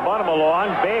 He's going to bunt him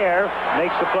along. Baer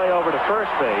makes the play over to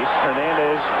first base.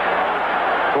 Hernandez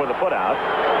for the putout.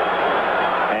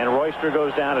 And Royster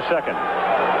goes down to second.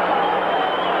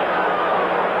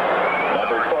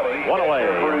 Number 20. 1 away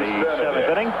in the 7th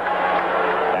inning.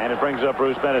 And it brings up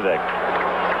Bruce Benedict.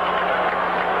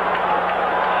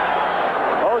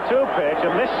 0-2 pitch,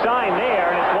 a missed sign there,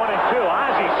 and it's 1-2.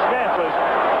 Ozzie Smith was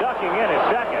ducking in at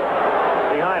second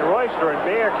behind Royster, and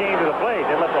Baer came to the plate.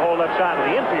 They left the whole left side of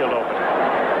the infield open.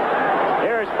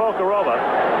 There's Pocarova.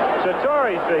 So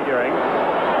Torrey's figuring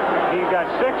he got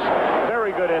 6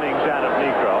 very good innings out of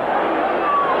Niekro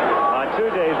on 2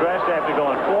 days rest after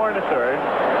going 4 1/3.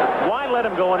 Why let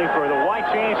him go any further? Why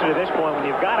change it at this point when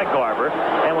you've got a Garber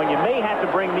and when you may have to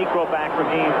bring Niekro back for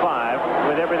Game 5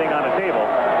 with everything on the table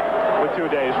with 2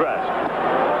 days rest?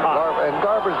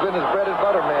 Garber's been his bread and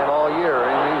butter man all year,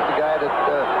 and he's the guy that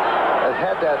has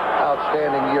had that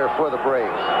outstanding year for the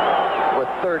Braves with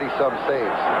 30-some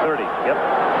saves. 30, yep.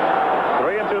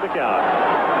 3-2 the count.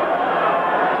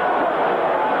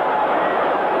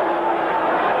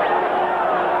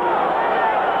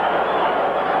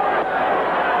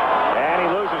 And he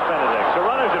loses Benedict. So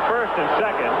runners at first and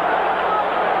second.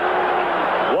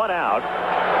 1 out.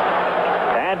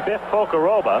 And Biff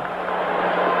Pocarova,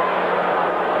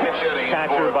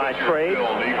 captured by trade.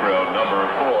 Niekro, number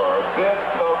 4, Biff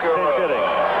Pocarova.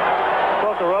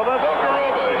 Pocarova,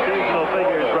 seasonal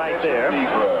figures right there.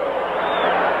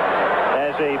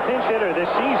 As a pinch hitter this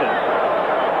season,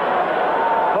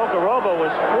 Pocarova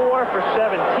was 4 for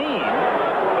 17,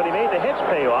 but he made the hits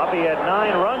pay off. He had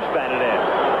 9 runs batted in.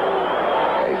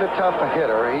 He's a tough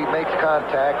hitter. He makes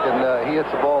contact, and he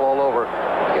hits the ball all over.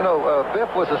 You know,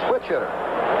 Biff was a switch hitter.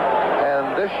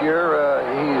 And this year,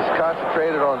 he's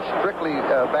concentrated on strictly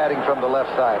batting from the left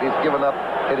side. He's given up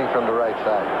hitting from the right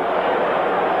side.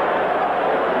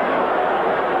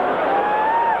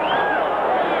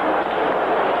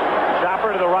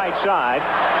 Chopper to the right side.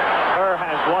 Kerr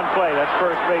has one play. That's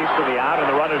first base for the out, and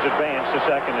the runners advance to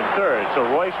second and third. So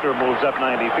Royster moves up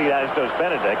 90 feet, as does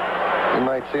Benedict. You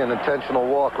might see an intentional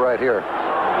walk right here.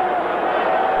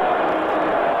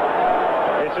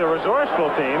 It's a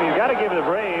resourceful team. You've got to give the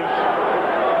Braves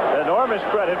enormous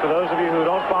credit. For those of you who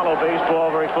don't follow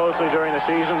baseball very closely during the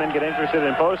season and get interested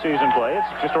in postseason play,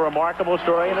 it's just a remarkable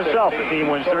story in itself. The team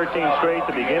wins 13 straight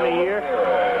to begin the year,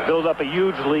 build up a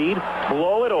huge lead,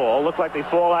 blow it all, look like they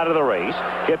fall out of the race,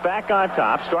 get back on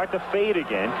top, start to fade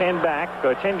again, 10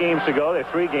 games to go, they're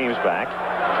 3 games back,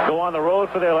 go on the road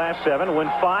for their last 7, win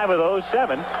 5 of those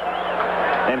 7,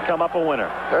 and come up a winner.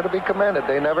 They're to be commended.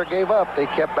 They never gave up. They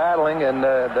kept battling, and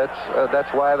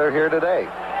that's why they're here today.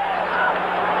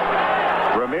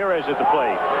 Ramirez at the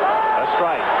plate. A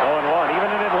strike. 0-1. Even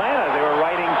in Atlanta, they were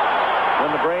writing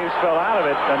when the Braves fell out of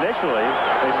it initially.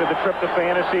 They said the trip to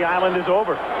Fantasy Island is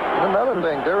over. And another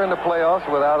thing, they're in the playoffs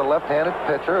without a left-handed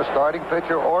pitcher, a starting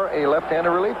pitcher, or a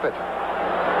left-handed relief pitcher.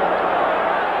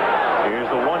 Here's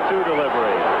the 1-2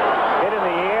 delivery. Hit in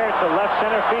the air to left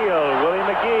center field. Willie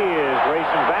McGee is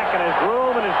racing back in his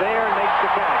room and is there and makes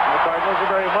the catch. And the Cardinals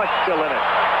are very much still in it.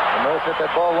 And those hit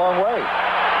that ball a long way.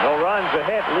 No runs, a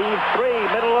hit, lead 3,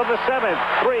 middle of the 7th,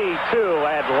 3-2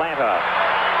 Atlanta.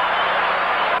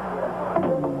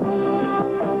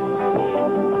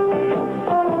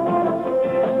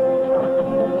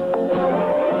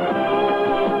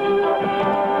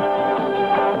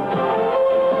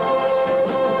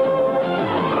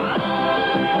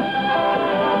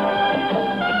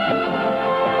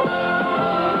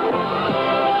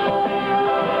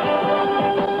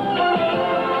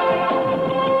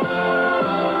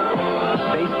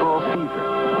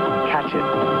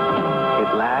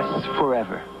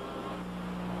 Forever.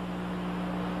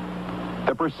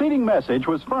 The preceding message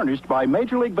was furnished by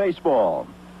Major League Baseball.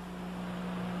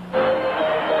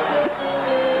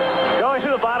 Going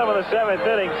to the bottom of the 7th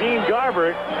inning, Gene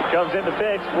Garber comes in to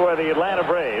pitch for the Atlanta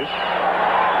Braves.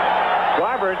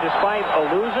 Garber, despite a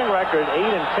losing record,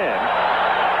 8-10.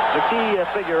 The key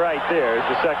figure right there is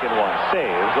the second one,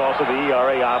 saves. Also the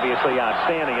ERA obviously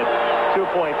outstanding at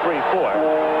 2.34.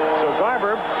 So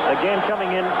Garber, again,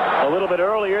 coming in a little bit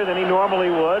earlier than he normally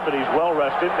would, but he's well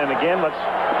rested. And again, let's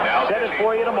set it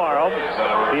for you tomorrow.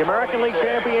 The American League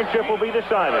Championship will be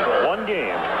decided. 1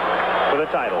 game for the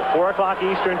title. 4 o'clock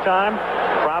Eastern time.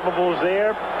 Probables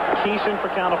there. Keeson for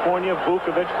California,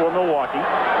 Vukovic for Milwaukee.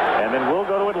 And then we'll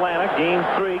go to Atlanta. Game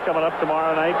 3 coming up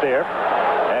tomorrow night there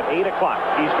at 8 o'clock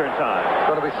Eastern time. It's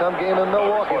going to be some game in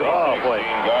Milwaukee. Oh, boy.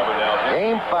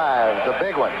 Game 5, the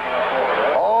big one.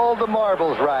 All the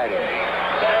marbles riding.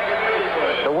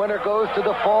 The winner goes to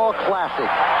the Fall Classic.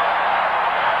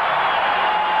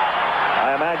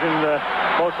 I imagine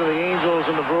most of the Angels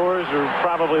and the Brewers are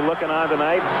probably looking on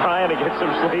tonight, trying to get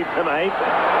some sleep tonight.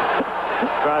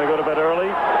 Trying to go to bed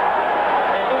early.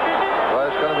 Well,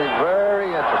 it's going to be very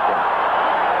interesting.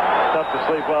 Tough to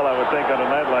sleep well, I would think, on a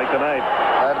night like tonight.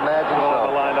 I'd imagine so. On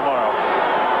the line tomorrow.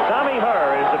 Tommy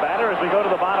Herr is the batter as we go to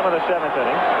the bottom of the 7th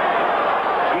inning.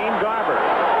 Gene Garber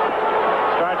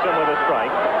starts him with a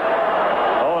strike.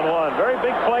 0-1. Very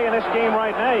big play in this game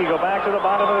right now. You go back to the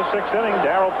bottom of the 6th inning.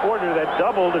 Darryl Porter that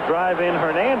doubled to drive in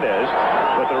Hernandez.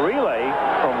 But the relay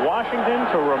from Washington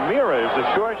to Ramirez, the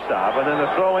shortstop, and then the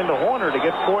throw into Horner to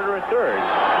get Porter at third.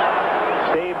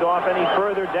 Staved off any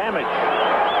further damage.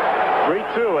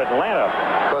 3-2 Atlanta.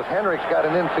 Because Henrik's got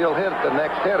an infield hit at the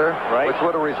next hitter, right, which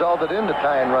would have resulted in the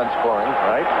tying run scoring.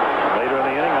 Right. Later in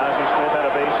the inning, Ozzie Smith had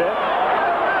a base hit.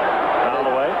 Fouled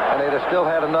away. And they'd have still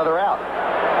had another out.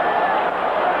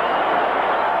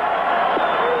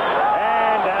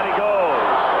 And down he goes.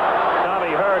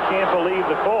 Tommy Herr can't believe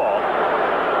the call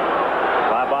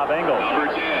by Bob Engel.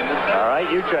 All right,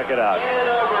 you check it out.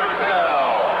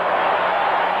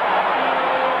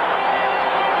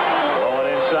 Going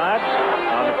inside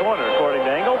on the corner, according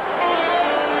to Engel.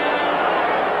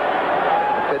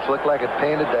 The pitch looked like it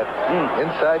painted that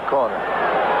inside corner.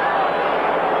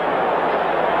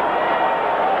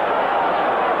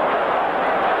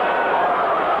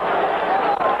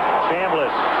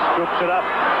 Chambliss scoops it up.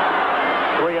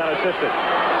 3 unassisted.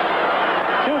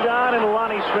 2 down, and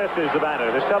Lonnie Smith is the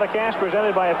batter. This telecast,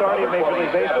 presented by authority of Major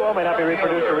League Baseball, may not be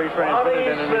reproduced or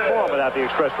retransmitted in any form without the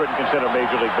express written consent of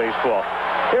Major League Baseball.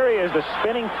 Here he is, the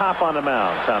spinning top on the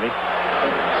mound, Tommy.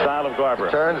 Style of Garber.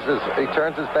 He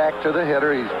turns his back to the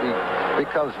hitter. He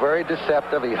becomes very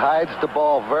deceptive. He hides the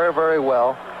ball very, very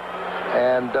well.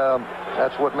 And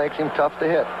that's what makes him tough to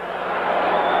hit.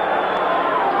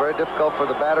 It's very difficult for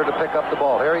the batter to pick up the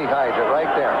ball. Here he hides it right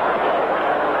there.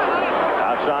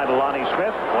 Outside Lonnie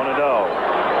Smith, 1-0.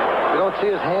 You don't see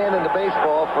his hand in the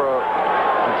baseball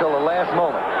until the last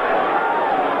moment.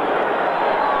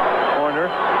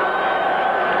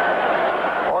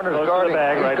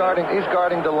 He's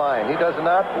guarding the line. He doesn't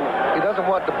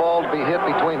want the ball to be hit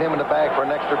between him and the bag for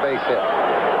an extra base hit.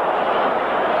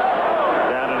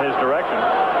 Down in his direction.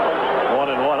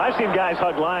 1-1. I've seen guys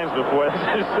hug lines before.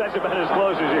 That's about as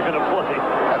close as you're going to play.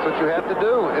 That's what you have to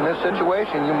do in this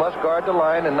situation. You must guard the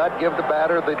line and not give the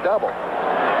batter the double.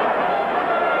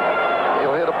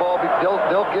 He'll hit a ball.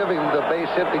 They'll give him the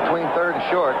base hit between third and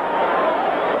short,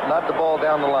 but not the ball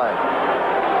down the line.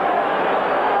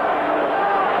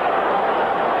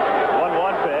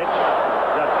 1-1 pitch.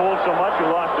 Got pulled so much he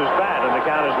lost his bat, and the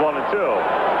count is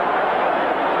 1-2.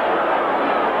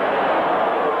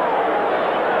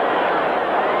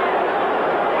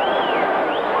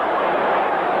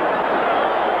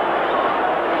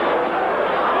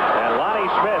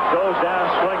 Goes down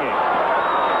swinging.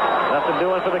 Nothing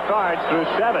doing for the Cards through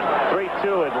 7.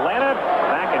 3-2 Atlanta.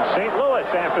 Back in St. Louis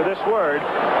after this word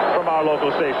from our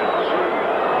local stations.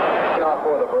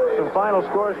 Some final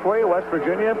scores for you. West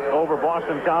Virginia over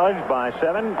Boston College by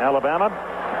 7. Alabama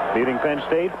beating Penn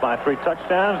State by 3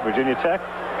 touchdowns. Virginia Tech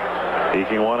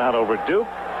eking one out over Duke.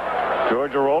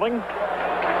 Georgia rolling.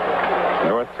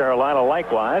 North Carolina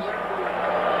likewise.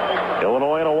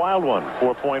 Illinois in a wild one.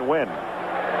 4-point win.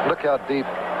 Look how deep.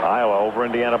 Iowa over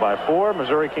Indiana by 4.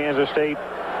 Missouri, Kansas State,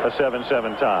 a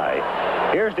 7-7 tie.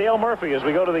 Here's Dale Murphy as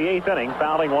we go to the 8th inning,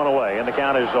 fouling one away, and the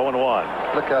count is 0-1.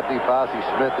 Look how deep Ozzie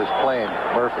Smith is playing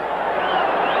Murphy.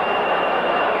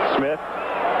 Smith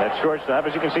at shortstop.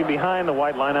 As you can see behind the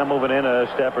white line, I'm moving in a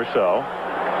step or so.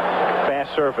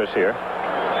 Fast surface here.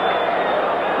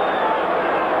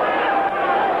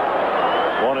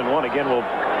 1-1. Again, we'll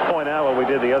point out what we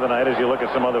did the other night as you look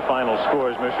at some other final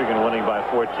scores. Michigan winning by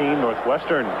 14.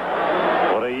 Northwestern,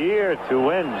 what a year. 2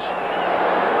 wins.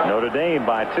 Notre Dame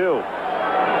by 2.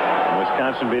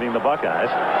 Wisconsin beating the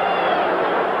Buckeyes.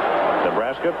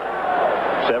 Nebraska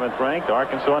 7th ranked.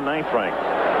 Arkansas 9th ranked.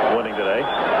 Winning today.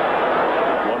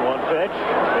 1-1 pitch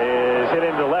is hit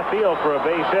into left field for a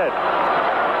base hit.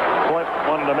 Point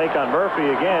wanted to make on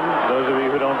Murphy again. Those of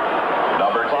you who don't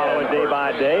follow it day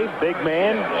by day. Big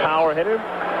man, power hitter.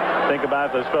 Think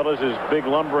about those fellows as big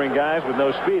lumbering guys with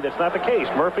no speed. That's not the case.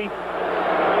 Murphy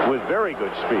with very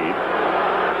good speed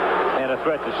and a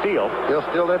threat to steal. He'll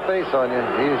steal that base on you.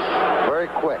 He's very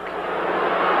quick.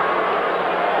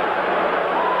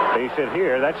 Base hit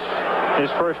here. That's his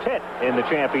first hit in the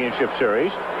championship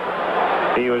series.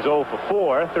 He was 0 for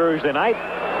 4 Thursday night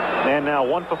and now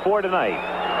 1 for 4 tonight.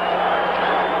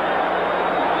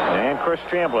 And Chris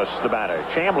Chambliss, the batter.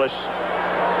 Chambliss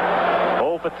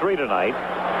 0 for 3 tonight.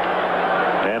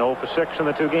 And 0 for 6 in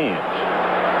the 2 games.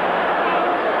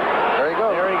 There he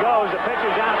goes. There he goes. The pitch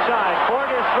is outside.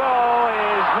 Corner throw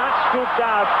is not scooped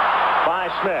out by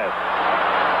Smith.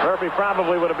 Murphy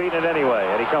probably would have beaten it anyway,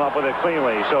 and he come up with it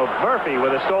cleanly. So Murphy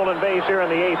with a stolen base here in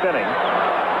the 8th inning.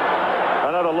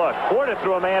 Another look. Porter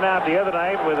threw a man out the other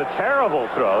night with a terrible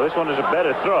throw. This one is a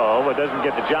better throw, but doesn't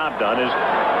get the job done as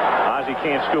Ozzie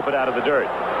can't scoop it out of the dirt.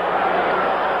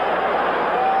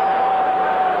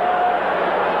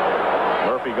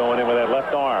 Going in with that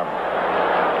left arm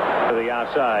to the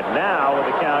outside. Now with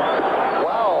the count.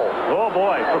 Wow. Oh,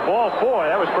 boy. For ball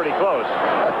 4, that was pretty close.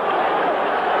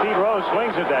 Pete Rose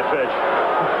swings at that pitch.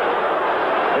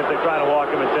 If they try to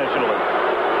walk him intentionally.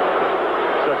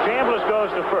 So Chambliss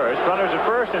goes to first. Runners at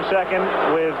first and second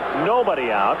with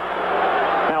nobody out.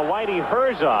 Now Whitey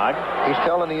Herzog. He's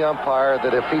telling the umpire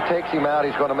that if he takes him out,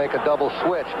 he's going to make a double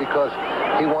switch because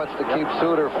he wants to keep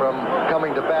Stuper from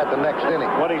coming to bat the next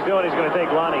inning. What he's doing, he's going to take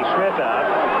Lonnie Smith out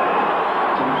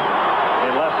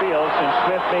in left field since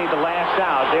Smith made the last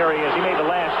out. There he is. He made the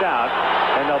last out.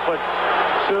 And they'll put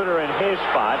Stuper in his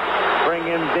spot, bring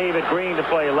in David Green to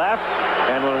play left.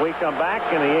 And when we come back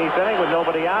in the 8th inning with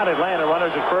nobody out, Atlanta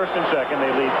runners at first and second.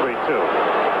 They lead 3-2.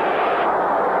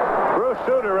 Bruce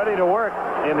Stuper ready to work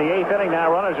in the 8th inning now.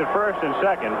 Runners at first and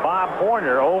second. Bob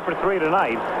Horner 0 for 3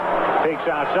 tonight. Takes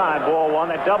outside, ball 1.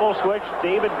 That double switch.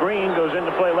 David Green goes in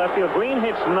to play left field. Green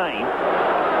hits 9th.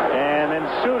 And then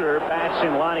Stuper bats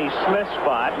in Lonnie Smith's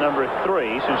spot, number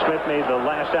 3, since Smith made the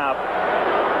last out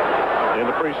in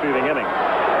the preceding inning.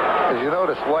 As you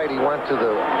notice, Whitey went to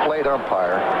the plate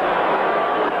umpire.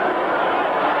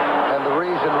 And the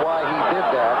reason why he did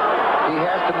that, he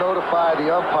has to notify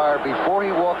the umpire before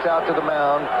he walks out to the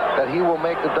mound that he will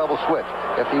make the double switch.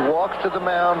 If he walks to the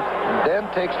mound, then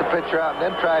takes the pitcher out, and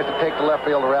then tries to take the left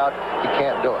fielder out, he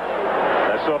can't do it.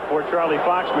 I saw poor Charlie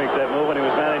Fox make that move when he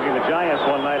was managing the Giants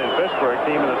one night in Pittsburgh.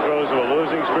 Team in the throes of a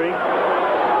losing streak.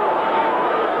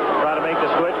 Tried to make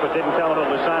the switch, but didn't tell him it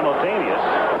was simultaneous.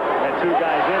 Had 2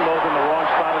 guys in, both in the wrong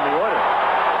spot in the order.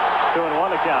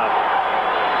 2-1 to count.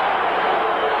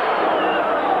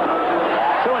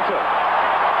 2-2.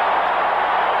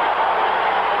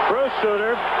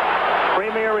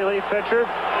 pitcher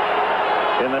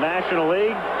in the National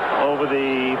League over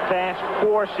the past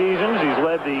 4 seasons. He's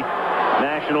led the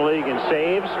National League in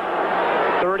saves.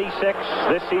 36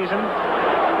 this season,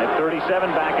 and 37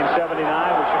 back in '79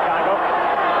 with Chicago.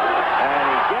 And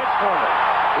he gets one.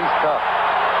 He's tough.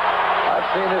 I've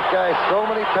seen this guy so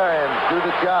many times do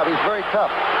the job. He's very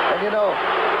tough. And, you know,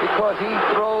 because he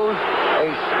throws a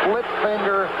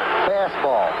split-finger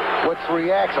fastball, which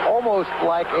reacts almost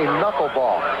like a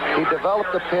knuckleball. He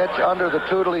developed the pitch under the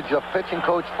tutelage of pitching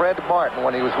coach Fred Martin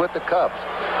when he was with the Cubs.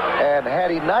 And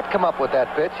had he not come up with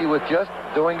that pitch, he was just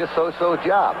doing a so-so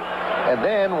job. And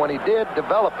then when he did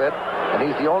develop it, and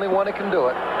he's the only one that can do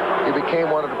it, he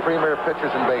became one of the premier pitchers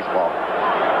in baseball.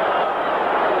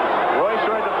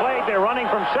 Royster at the plate. They're running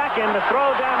from second. The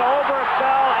throw down to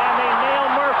Oberkfell, and they nail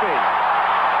Murphy.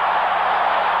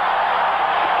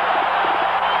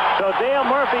 So Dale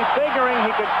Murphy, figuring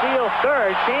he could steal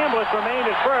third. Chambliss remained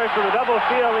at first with a double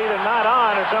steal either not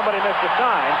on or somebody missed a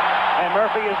sign. And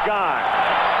Murphy is gone.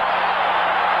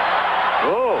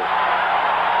 Ooh.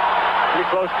 Pretty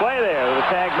close play there. The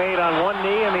tag made on one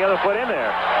knee and the other foot in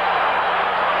there.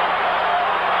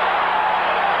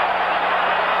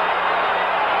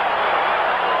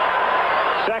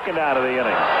 Second out of the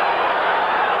inning.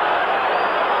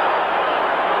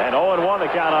 And 0-1 the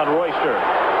count on Royster.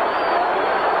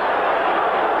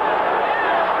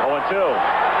 0-2.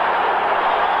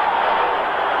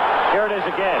 Here it is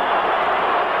again.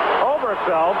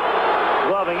 Oberkfell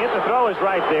gloving it. The throw is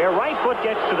right there. Right foot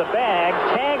gets to the bag.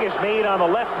 Tag is made on the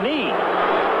left knee.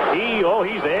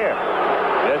 He's there.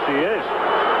 Yes, he is.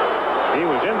 He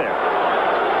was in there.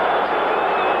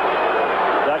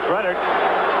 Dutch Rennert,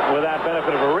 without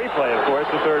benefit of a replay, of course,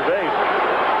 to third base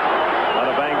on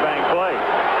a bang-bang play.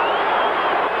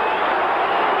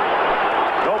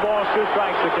 No balls, 2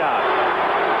 strikes to count.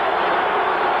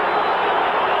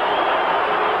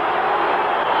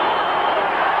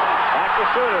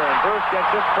 Suter, and Bruce gets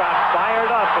this crowd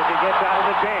fired up as he gets out of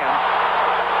the jam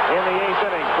in the 8th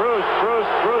inning. Bruce goes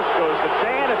to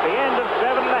stand at the end of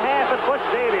 7.5 at Busch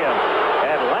Stadium.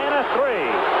 Atlanta 3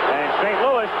 and St.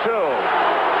 Louis 2.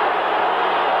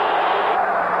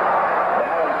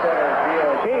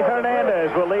 Keith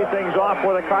Hernandez will lead things off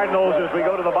for the Cardinals as we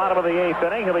go to the bottom of the 8th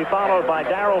inning. He'll be followed by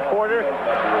Darrell Porter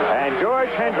and George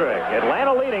Hendrick.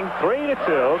 Atlanta leading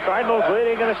 3-2. Cardinals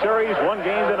leading in the series 1-0.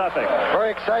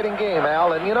 Very exciting game,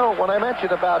 Al. And, you know, when I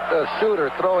mentioned about Suter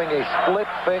throwing a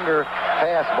split-finger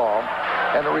fastball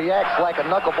and it reacts like a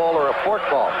knuckleball or a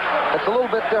forkball, it's a little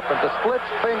bit different. The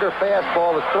split-finger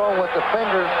fastball is thrown with the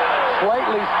fingers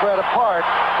slightly spread apart,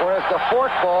 whereas the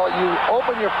forkball, you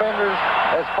open your fingers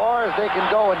as far as they can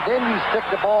go, and then you stick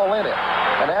the ball in it.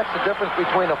 And that's the difference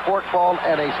between a forkball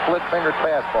and a split-fingered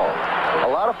fastball. A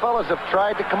lot of fellas have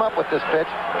tried to come up with this pitch,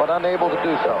 but unable to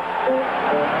do so.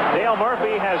 Dale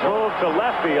Murphy has moved to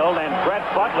left field, and Brett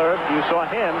Butler, you saw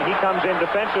him, he comes in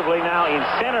defensively now in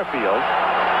center field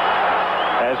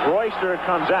as Royster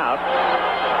comes out.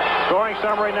 Scoring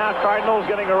summary now, Cardinals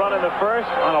getting a run in the first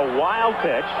on a wild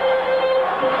pitch.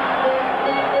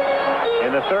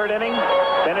 In the 3rd inning,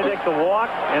 Benedict the walk,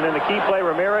 and then the key play,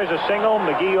 Ramirez a single.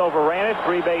 McGee overran it,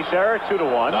 3-base error,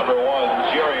 2-1. Number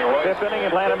 1, Jerry Royce. 5th inning,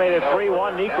 Atlanta made it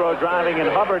 3-1. Niekro driving in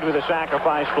Hubbard with a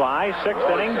sacrifice fly.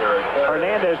 6th inning,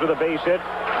 Hernandez with a base hit,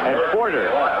 and Porter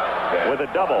with a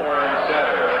double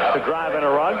to drive in a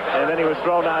run, and then he was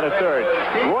thrown out at third.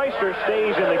 Royster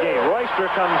stays in the game. Royster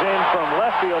comes in from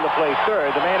left field to play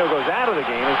third. The man who goes out of the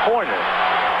game is Horner.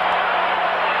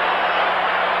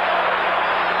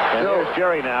 And there's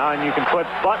Jerry now, and you can put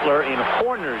Butler in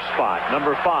Horner's spot,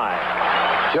 number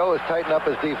 5. Joe has tightened up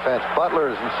his defense. Butler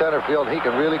is in center field. He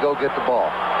can really go get the ball.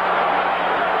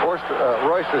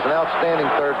 Royster's an outstanding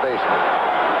third baseman.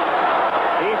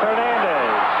 Keith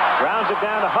Hernandez rounds it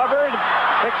down to Hubbard,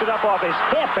 picks it up off his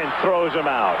hip and throws him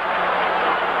out.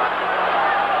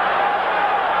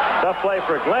 Tough play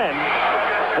for Glenn.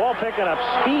 Ball picking up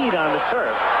speed on the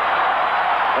turf.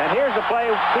 And here's the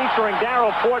play featuring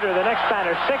Darrell Porter, the next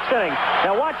batter, 6th inning.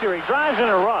 Now watch here, he drives in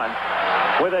a run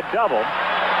with a double.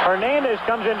 Hernandez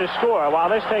comes in to score while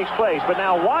this takes place. But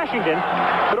now Washington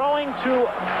throwing to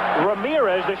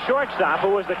Ramirez, the shortstop,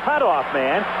 who was the cutoff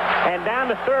man, and down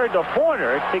to third to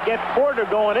Horner to get Porter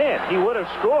going in. He would have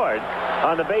scored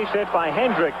on the base hit by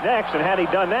Hendrick next, and had he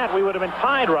done that, we would have been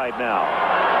tied right now.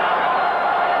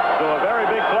 So a very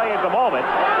big play at the moment.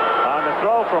 On the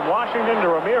throw from Washington to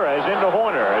Ramirez into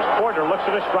Horner as Porter looks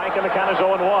at a strike and the count is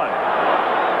 0-1. 1-1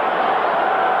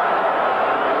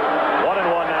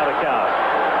 now the count.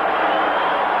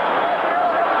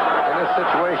 In this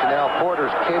situation, Al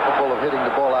Porter's capable of hitting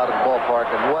the ball out of the ballpark,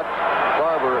 and what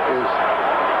Barber is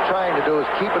trying to do is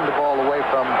keeping the ball away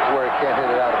from him to where he can't hit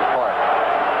it out of the park.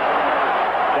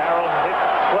 Darrell hit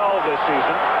 12 this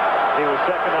season. He was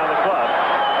second on the club.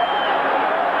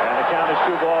 And the count is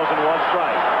 2 balls and 1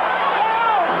 strike.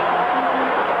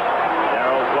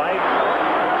 Darrell's right.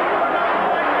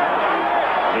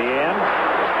 The end.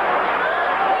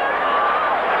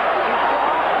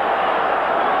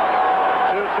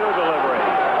 2-2 delivery.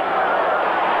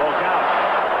 Full count.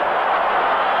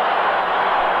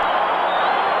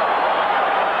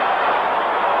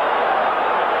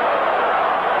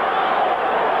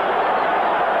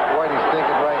 Whitey's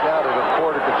thinking right now that if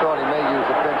Porter gets on, he may use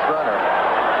a pinch runner.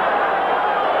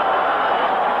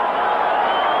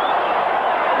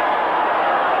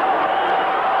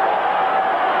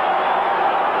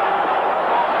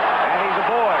 And he's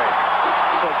aboard.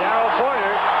 So Darrell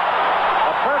Porter,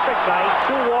 a perfect night,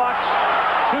 2 walks,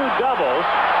 2 doubles.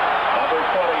 Number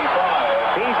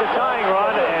 25. He's the tying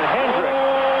run, and Hendrick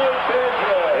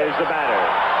is the batter.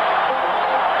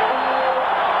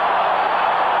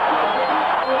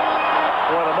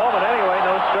 For the moment, anyway,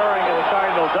 no stirring in the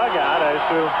Cardinal dugout as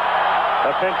to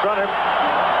a pinch runner.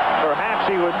 Perhaps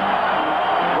he would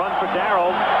run for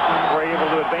Darrell, were able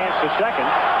to advance to second.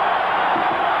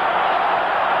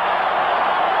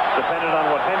 Dependent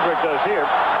on what Hendrick does here.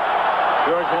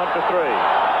 George 1 for 3.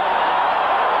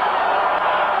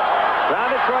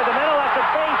 Grounded toward the middle. That's a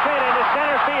base hit into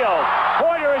center field.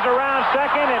 Porter is around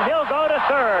second, and he'll go to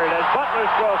third as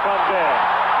Butler's throw comes in.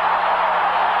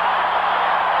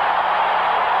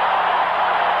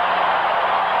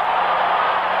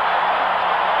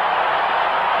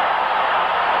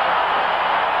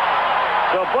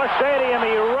 So Busch Stadium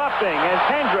erupting as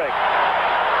Hendrick,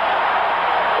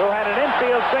 who had an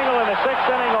infield single in the 6th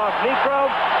inning off Niekro,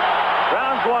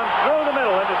 rounds one through the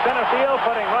middle into center field,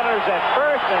 putting runners at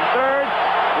first and third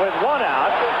with 1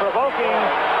 out, provoking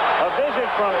a visit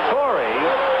from Torrey.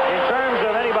 In terms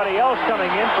of anybody else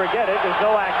coming in, forget it. There's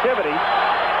no activity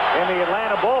in the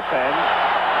Atlanta bullpen.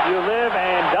 You live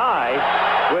and die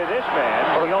with this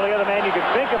man. The only other man you could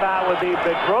think about would be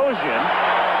Bedrosian.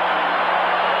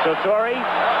 So Torrey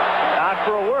out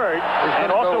for a word,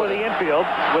 and also with the infield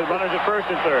with runners at first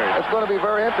and third. It's going to be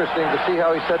very interesting to see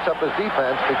how he sets up his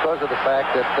defense because of the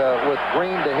fact that with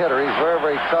Green the hitter, he's very,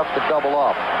 very tough to double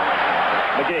off.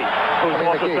 McGee, who's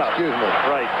also McGee, tough. excuse me.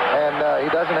 Right. And he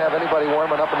doesn't have anybody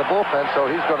warming up in the bullpen, so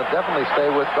he's going to definitely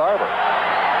stay with Garver.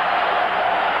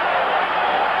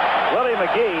 Willie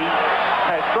McGee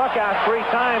has struck out 3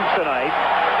 times tonight,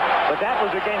 but that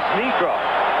was against Niekro.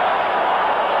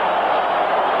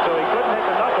 So he couldn't hit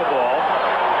the knuckleball.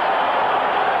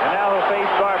 And now he'll face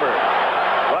Garver.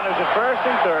 Runners at first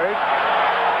and third.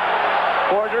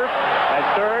 Porter at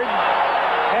third.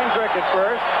 Hendrick at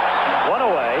first. 1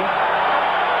 away.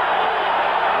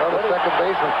 Well, the second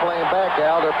baseman's playing back,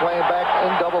 Al. They're playing back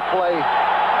in double play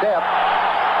depth.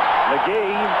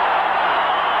 McGee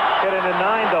hit into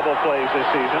 9 double plays this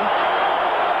season.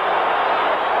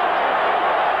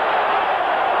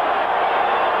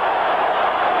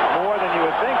 More than you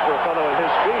would think for a fellow at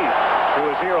his speed, who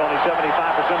was here only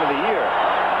 75% of the year.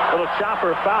 Little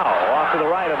chopper foul off to the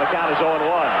right, and the count is 0-1.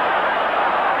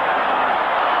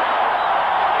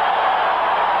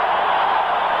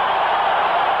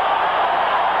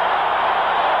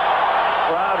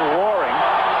 Crowd roaring,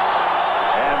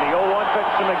 and the 0-1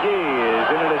 pitch to McGee is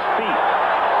in at his feet.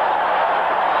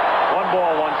 1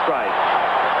 ball, 1 strike.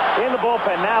 In the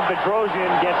bullpen now,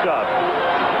 Bedrosian gets up.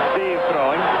 Steve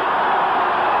throwing.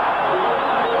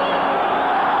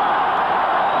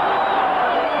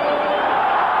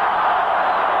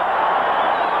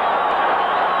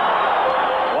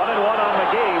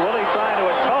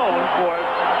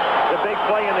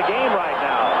 Play in the game right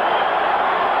now.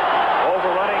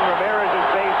 Overrunning Ramirez's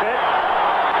base hit.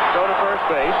 Go to first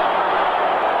base.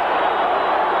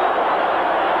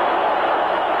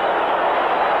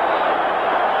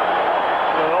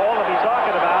 So all they'll be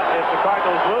talking about if the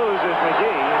Cardinals lose is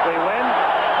McGee. If they win,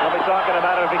 they'll be talking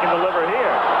about it if he can deliver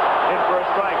here. In for a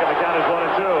strike, and the count is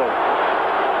 1-2.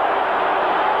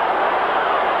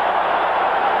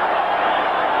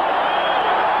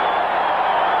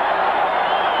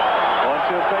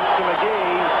 Pitch to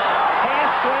McGee.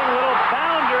 Hand swing, little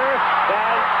bounder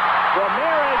that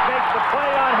Ramirez makes the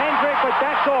play on Hendrick, but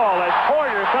that's all as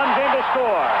Porter comes in to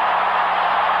score.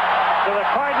 So the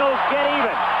Cardinals get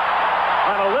even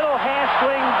on a little hand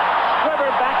swing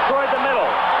squibber back toward the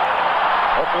middle.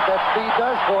 That's what that speed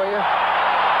does for you.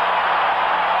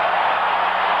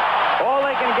 All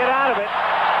they can get out of it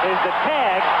is the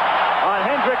tag on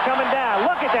Hendrick coming down.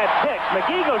 Look look at that pitch.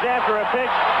 McGee goes after a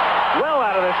pitch well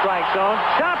out of the strike zone,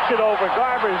 chops it over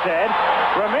Garber's head.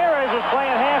 Ramirez is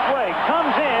playing halfway,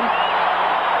 comes in.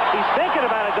 He's thinking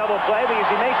about a double play because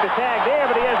he makes the tag there,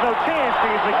 but he has no chance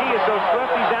because McGee is so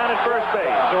swift he's down at first base.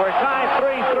 So we're tied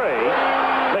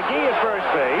 3-3. McGee at first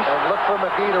base. And look for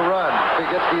McGee to run if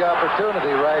he gets the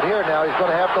opportunity right here. Now he's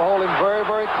going to have to hold him very,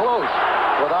 very close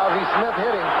with Ozzie Smith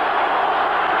hitting.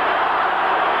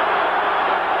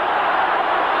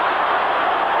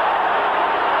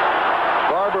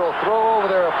 Garber will throw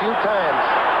over there a few times.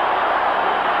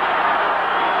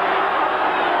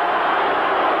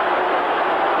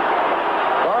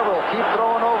 Keep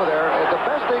throwing over there. The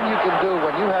best thing you can do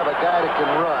when you have a guy that can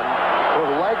run,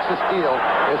 who likes to steal,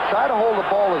 is try to hold the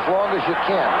ball as long as you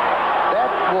can.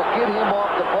 That will get him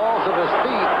off the balls of his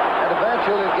feet, and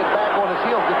eventually he'll get back on his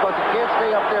heels because he can't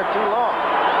stay up there too long.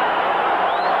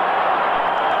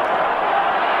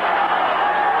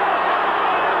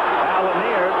 Al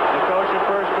Lanier, the coach at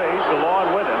first base,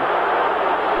 along with him.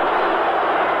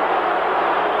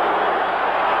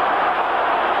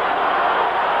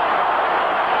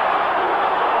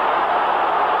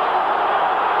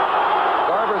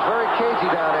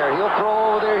 Cagey down there. He'll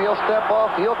throw over there. He'll step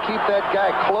off. He'll keep that guy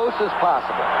close as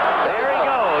possible. There he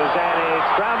goes, and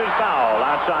it's grounded foul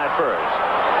outside first.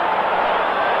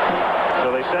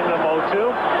 So they send him 0-2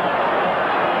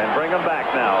 and bring him back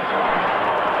now.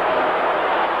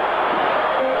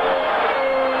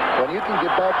 When you can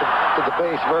get back to the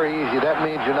base very easy, that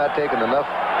means you're not taking enough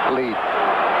lead. 1-2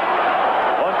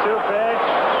 pitch.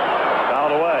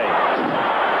 Fouled away.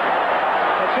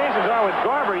 Chances are with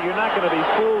Garber, you're not going to be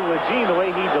fooled with Gene the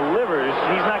way he delivers.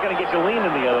 He's not going to get you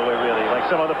leaning the other way, really, like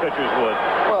some other pitchers would.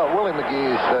 Well, Willie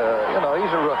McGee's,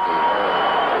 he's a rookie.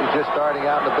 He's just starting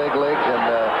out in the big leagues, and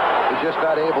he's just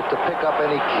not able to pick up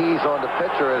any keys on the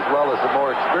pitcher as well as the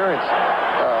more experienced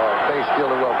base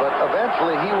stealer will. But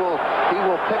eventually, he will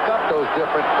pick up those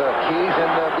different keys and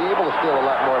be able to steal a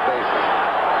lot more bases.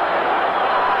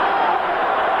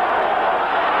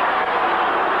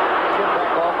 Get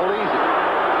back awful easy.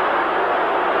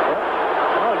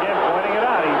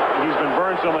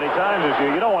 So many times this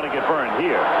year, you don't want to get burned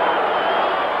here.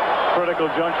 Critical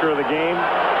juncture of the game,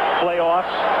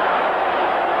 playoffs.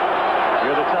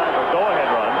 You're the time for go-ahead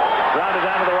run. Grounded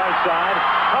down to the right side.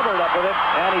 Hubbard up with it,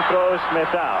 and he throws Smith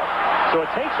out. So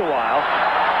it takes a while,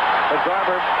 but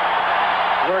Garber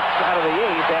works out of the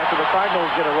eighth after the Cardinals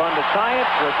get a run to tie it.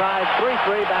 We're tied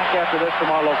 3-3 back after this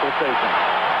from our local station.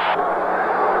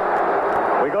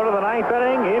 We go to the ninth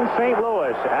inning in St.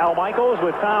 Louis. Al Michaels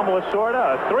with Tom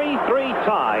Lasorda. A 3-3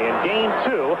 tie in Game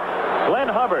 2. Glenn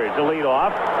Hubbard to lead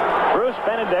off. Bruce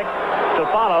Benedict to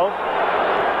follow.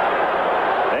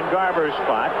 Then Garber's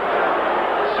spot.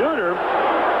 Suter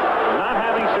not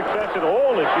having success at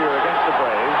all this year against the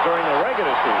Braves during the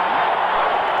regular season.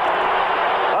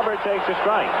 Hubbard takes a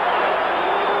strike.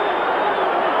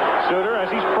 Suter, as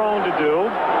he's prone to do,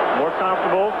 more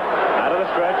comfortable out of the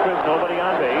stretch with nobody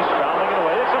on base, fouling it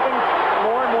away. That's something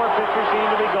more and more pitchers seem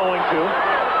to be going to.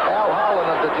 Al Holland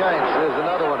of the Giants is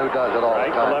another one who does it all the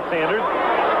time. The left-hander.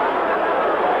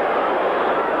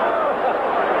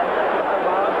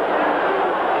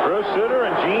 Bruce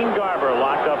Suter and Gene Garber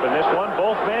locked up in this one.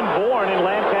 Both men born in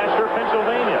Lancaster,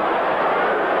 Pennsylvania.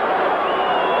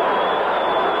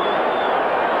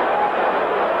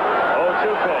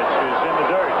 Pitch is in the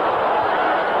dirt.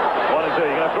 1-2.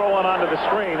 You're going to throw one onto the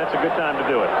screen. That's a good time to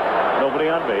do it.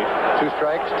 Nobody on base. 2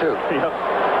 strikes, 2. Yep.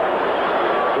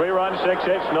 3 runs, 6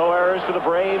 hits, no errors for the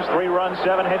Braves. 3 runs,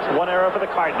 7 hits, 1 error for the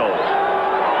Cardinals.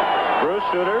 Bruce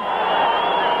Suter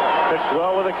pitched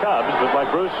well with the Cubs, but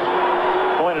like Bruce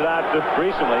pointed out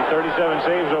recently, 37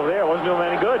 saves over there wasn't doing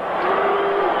him any good. 1-2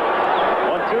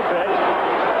 pitch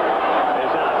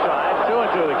is outside.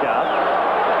 2-2 the count.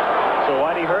 So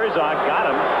Whitey Herzog got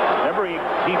him. Remember, he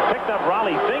picked up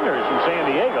Raleigh Fingers from San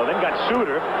Diego, then got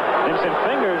Suter, then sent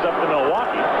Fingers up to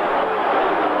Milwaukee.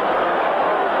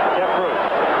 Kept Bruce.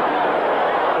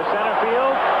 To center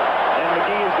field, and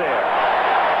McGee is there.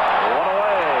 1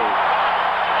 away.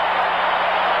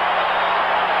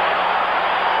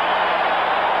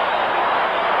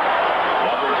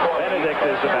 Benedict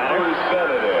is the batter.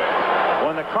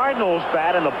 When the Cardinals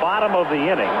bat in the bottom of the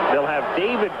inning, they'll have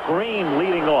David Green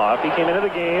leading off. He came into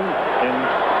the game in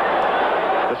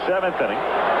the 7th inning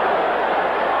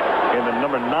in the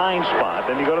number 9 spot.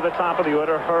 Then you go to the top of the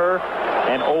order, Herr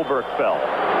and Oberkfell.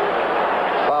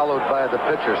 Followed by the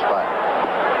pitcher spot.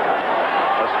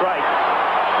 A strike.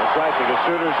 That's right, because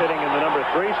Suter's hitting in the number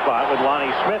 3 spot with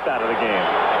Lonnie Smith out of the game.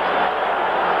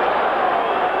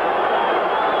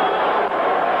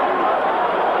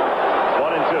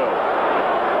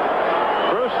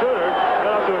 Suter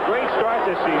going to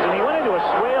this season. He went into a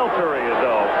swale period,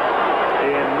 though,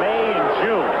 in May and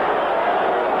June.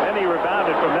 Then he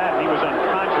rebounded from that, and he was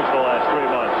unconscious the last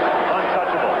 3 months.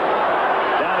 Untouchable.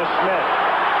 Down to Smith.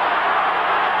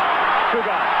 Two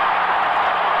guys.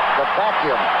 The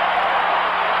vacuum.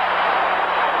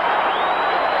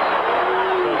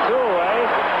 So two away.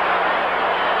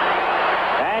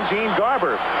 And Gene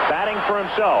Garber batting for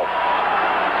himself.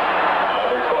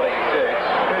 Number 26,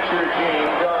 pitcher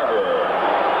Gene Garber.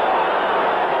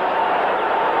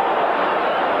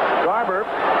 Garber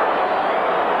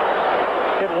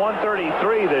hit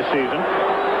 133 this season.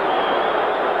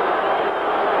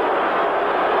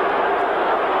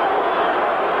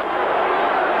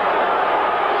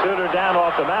 Suter down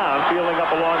off the mound, fielding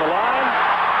up along the line,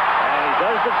 and he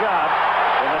does the job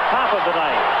in the top of the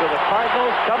ninth. So the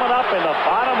Cardinals coming up in the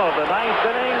bottom of the ninth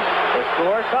inning. The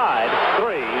score tied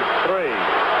 3-3.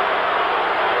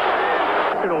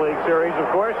 National League Series, of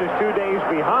course, is 2 days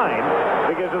behind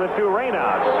because of the two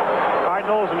rainouts.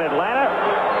 Cardinals in Atlanta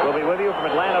will be with you from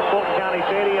Atlanta Fulton County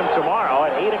Stadium tomorrow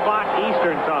at 8 o'clock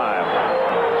Eastern Time.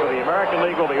 So the American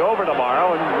League will be over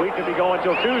tomorrow, and we could be going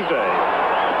till Tuesday.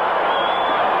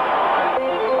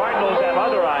 Cardinals have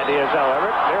other ideas, however.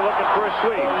 They're looking for a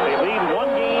sweep. They lead 1-0.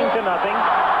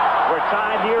 We're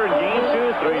tied here in game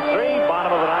 2, 3-3,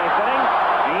 bottom of the ninth inning.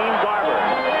 Gene Garber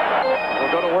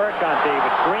will go to work on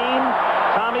David Green,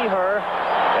 Tommy Herr,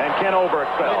 and Ken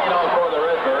Oberkfell. Now for the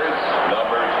Redbirds,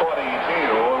 number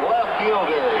 22, left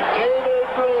fielder David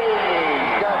Green.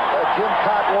 He's got Jim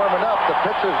Cott warming up. The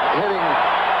pitcher's hitting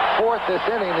fourth this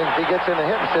inning, and if he gets in a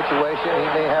hitting situation, he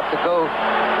may have to go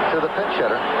to the pinch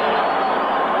hitter.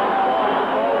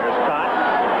 There's Cott.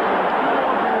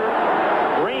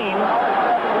 Green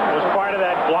was part of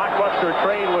that blockbuster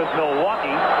trade with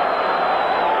Milwaukee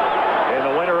in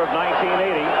the winter of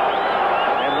 1980.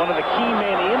 One of the key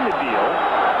men in the deal,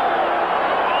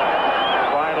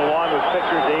 right along with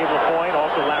pitcher Dave LaPointe,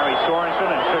 also Larry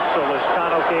Sorensen and Sixto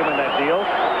Liscano came in that deal.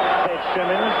 Ted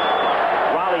Simmons,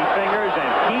 Raleigh Fingers, and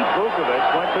Pete Vukovich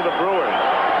went to the Brewers.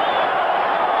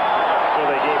 So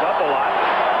they gave up a lot.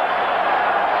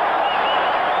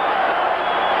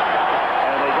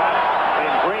 And they got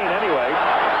in Green anyway,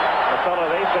 a fellow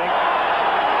they think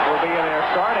will be in their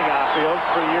starting outfield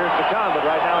for years to come, but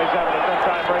right now he's having a tough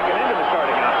time breaking into the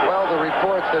starting outfield. Well, the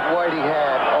reports that Whitey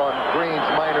had on Green's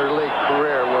minor league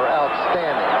career were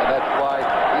outstanding, and that's why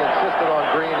he insisted on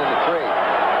Green in the trade.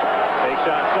 Takes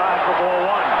outside for ball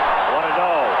 1-0.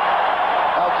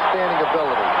 Outstanding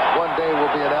ability. One day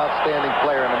will be an outstanding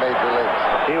player in the major leagues.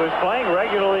 He was playing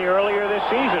regularly earlier this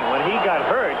season. When he got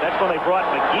hurt, that's when they brought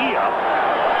McGee up,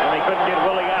 and they couldn't get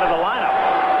Willie out of the lineup.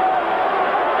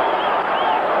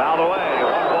 Fouled away.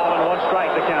 1 ball and 1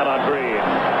 strike to count on Green.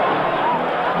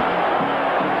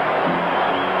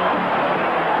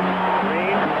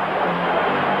 Green,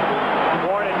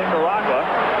 born in Nicaragua.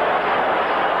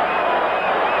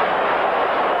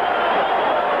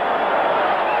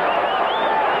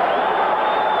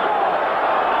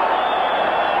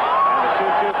 And the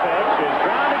 2-2 pitch is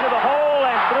grounded to the hole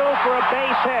and through for a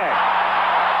base hit.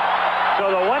 So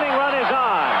the winning run is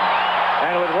on.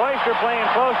 And with Royster playing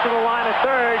close to the line of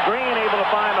third, Green able to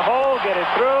find the hole, get it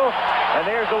through, and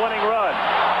there's the winning run.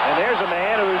 And there's a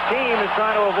man whose team is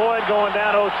trying to avoid going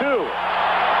down 0-2.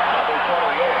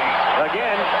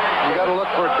 Again, you got to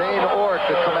look for Dane Orr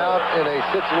to come out in a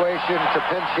situation to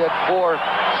pinch hit for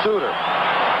Suter.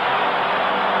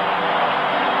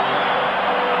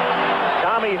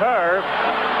 Tommy Herr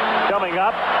coming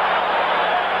up,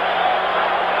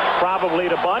 probably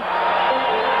to bunt.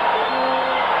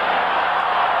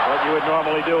 What you would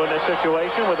normally do in this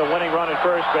situation with a winning run at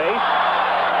first base.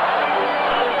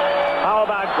 How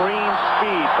about Green's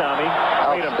speed, Tommy?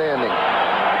 Outstanding.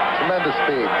 Tremendous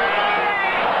speed.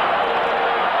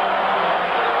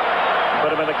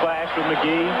 Put him in the clash with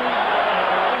McGee.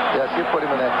 Yes, you put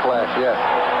him in that clash, yes.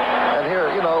 And here,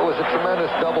 you know, it was a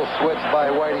tremendous double switch by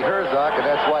Whitey Herzog, and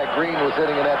that's why Green was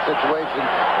hitting in that situation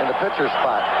in the pitcher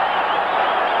spot.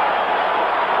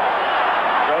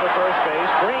 Go to first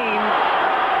base. Green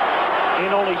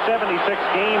in only 76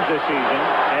 games this season,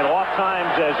 and off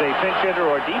times as a pinch hitter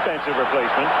or defensive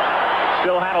replacement,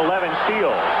 still had 11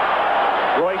 steals.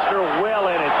 Royster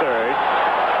well in at third.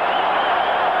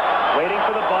 Waiting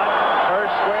for the bunt. Herr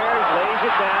squares, lays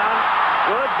it down.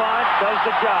 Good bunt, does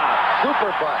the job.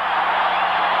 Super bunt.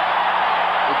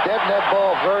 He deadened that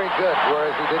ball very good,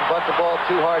 whereas he didn't bunt the ball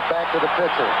too hard back to the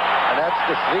pitcher. And that's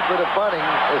the secret of bunting,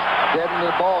 is deadening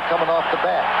the ball coming off the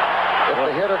bat. If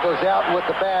the hitter goes out with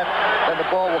the bat, then the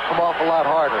ball will come off a lot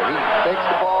harder. He takes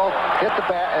the ball, hit the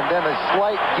bat, and then a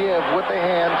slight give with the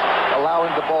hands,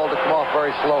 allowing the ball to come off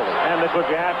very slowly. And that's what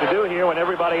you have to do here when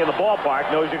everybody in the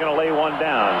ballpark knows you're going to lay one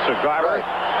down. So Garber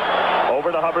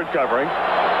over to Hubbard covering.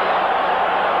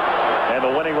 And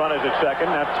the winning run is at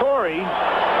second. Now Torrey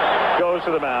goes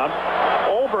to the mound.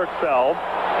 Oberkfell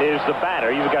is the batter.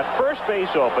 You've got first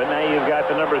base open. Now you've got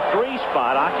the number 3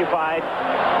 spot occupied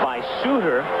by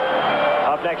Suter.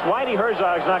 Up next, Whitey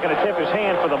Herzog's not going to tip his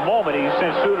hand for the moment. He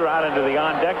sent Suter out into the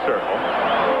on-deck circle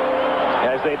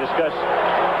as they discuss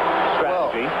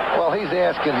strategy. Well, he's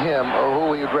asking him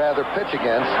who he'd rather pitch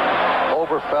against,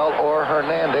 Oberkfell or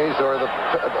Hernandez or the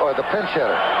pinch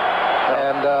hitter.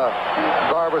 And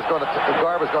Garber's going to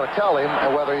tell him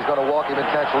whether he's going to walk him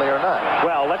intentionally or not.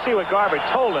 Well, let's see what Garber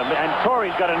told him, and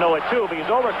Torrey's got to know it too, because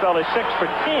Oberkfell is 6 for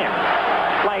 10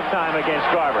 lifetime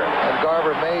against Garber. And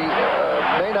Garber may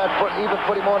not even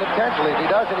put him on intentionally. If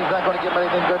he doesn't, he's not going to give him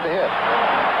anything good to hit.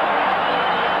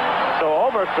 So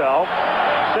Oberkfell,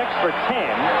 6 for 10.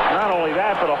 Not only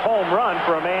that, but a home run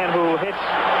for a man who hits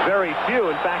very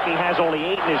few. In fact, he has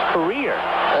only 8 in his career.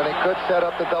 And he could set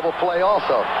up the double play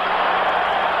also.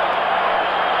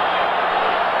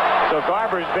 So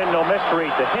Garber's been no mystery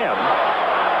to him,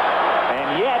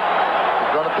 and yet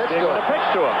he's going to pitch to him.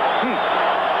 He's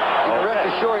rest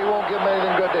assured he won't give him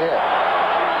anything good to hit.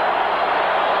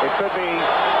 It could be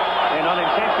an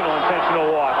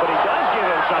intentional walk, but he does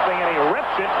give him something, and he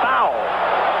rips it foul.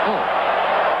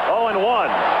 0-1.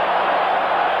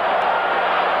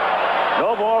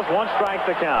 No balls, 1 strike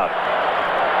to count.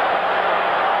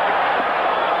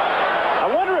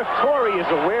 If Torrey is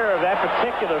aware of that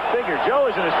particular figure. Joe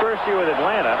is in his first year with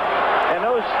Atlanta, and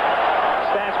those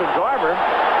stats with Garber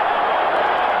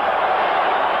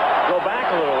go back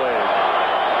a little ways.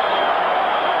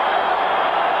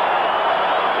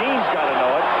 Dean's got to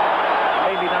know it.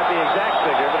 Maybe not the exact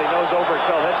figure, but he knows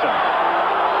Oberkfell hits him.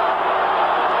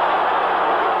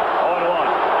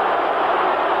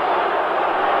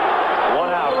 0-1.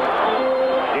 1 out.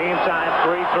 Game time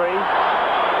 3-3.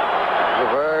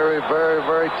 Very,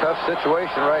 very tough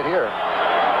situation right here. The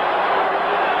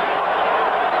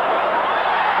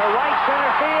right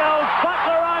center field.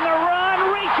 Butler on the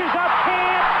run. Reaches up,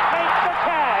 can't make the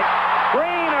catch.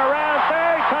 Green around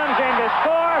third, comes in to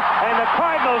score, and the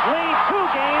Cardinals lead 2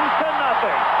 games to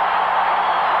nothing.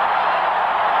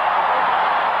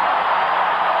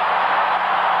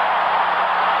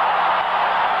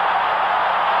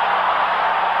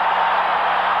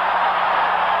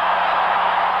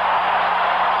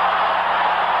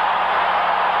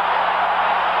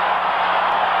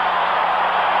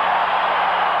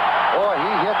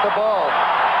 The ball.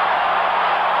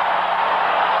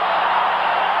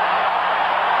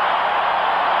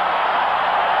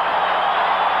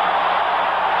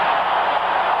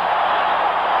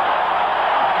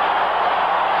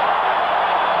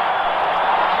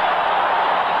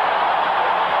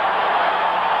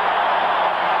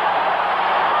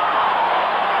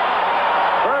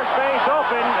 First base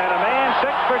open, and a man 6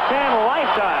 for 10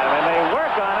 lifetime, and they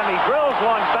work on him. He drills 1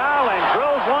 foul and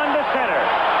drills 1 to center.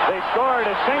 They scored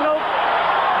a single.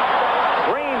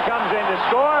 Green comes in to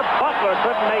score. Butler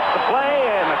couldn't make the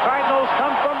play, and the Cardinals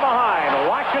come from behind.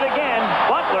 Watch it again.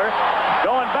 Butler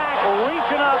going back,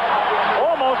 reaching up,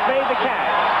 almost made the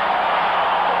catch.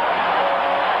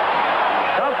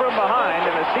 Come from behind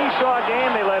in a seesaw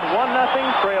game. They led 1-0,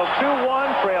 trailed 2-1,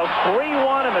 trailed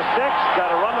 3-1 in the 6th.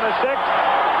 Got a run in the 6th.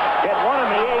 Get 1 in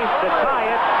the 8th to tie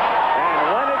it,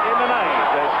 and win it in the 9th.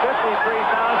 There's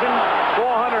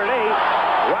 53,408.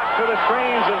 Rock to the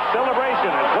strains of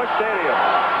celebration at Busch Stadium.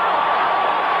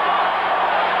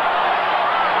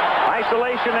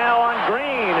 Isolation now on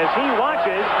Green as he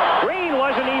watches. Green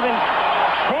wasn't even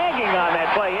tagging on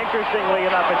that play, interestingly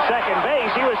enough, at second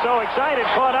base. He was so excited,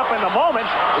 caught up in the moment.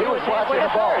 He was watching the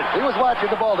ball. He was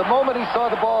watching the ball. The moment he saw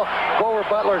the ball go over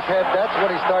Butler's head, that's when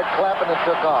he started clapping and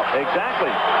took off.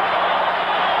 Exactly.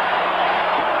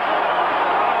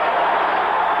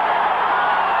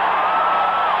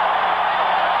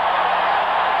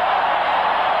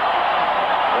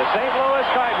 St. Louis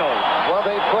Cardinals. Well,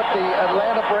 they put the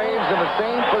Atlanta Braves in the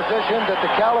same position that the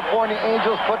California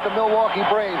Angels put the Milwaukee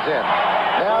Braves in.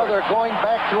 Now they're going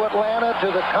back to Atlanta,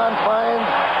 to the confines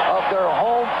of their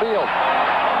home field.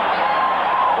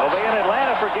 They'll be in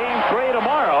Atlanta for Game 3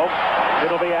 tomorrow.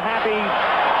 It'll be a happy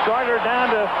starter down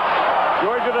to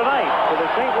Georgia tonight for the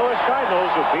St. Louis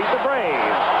Cardinals, who beat the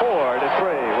Braves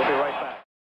 4-3.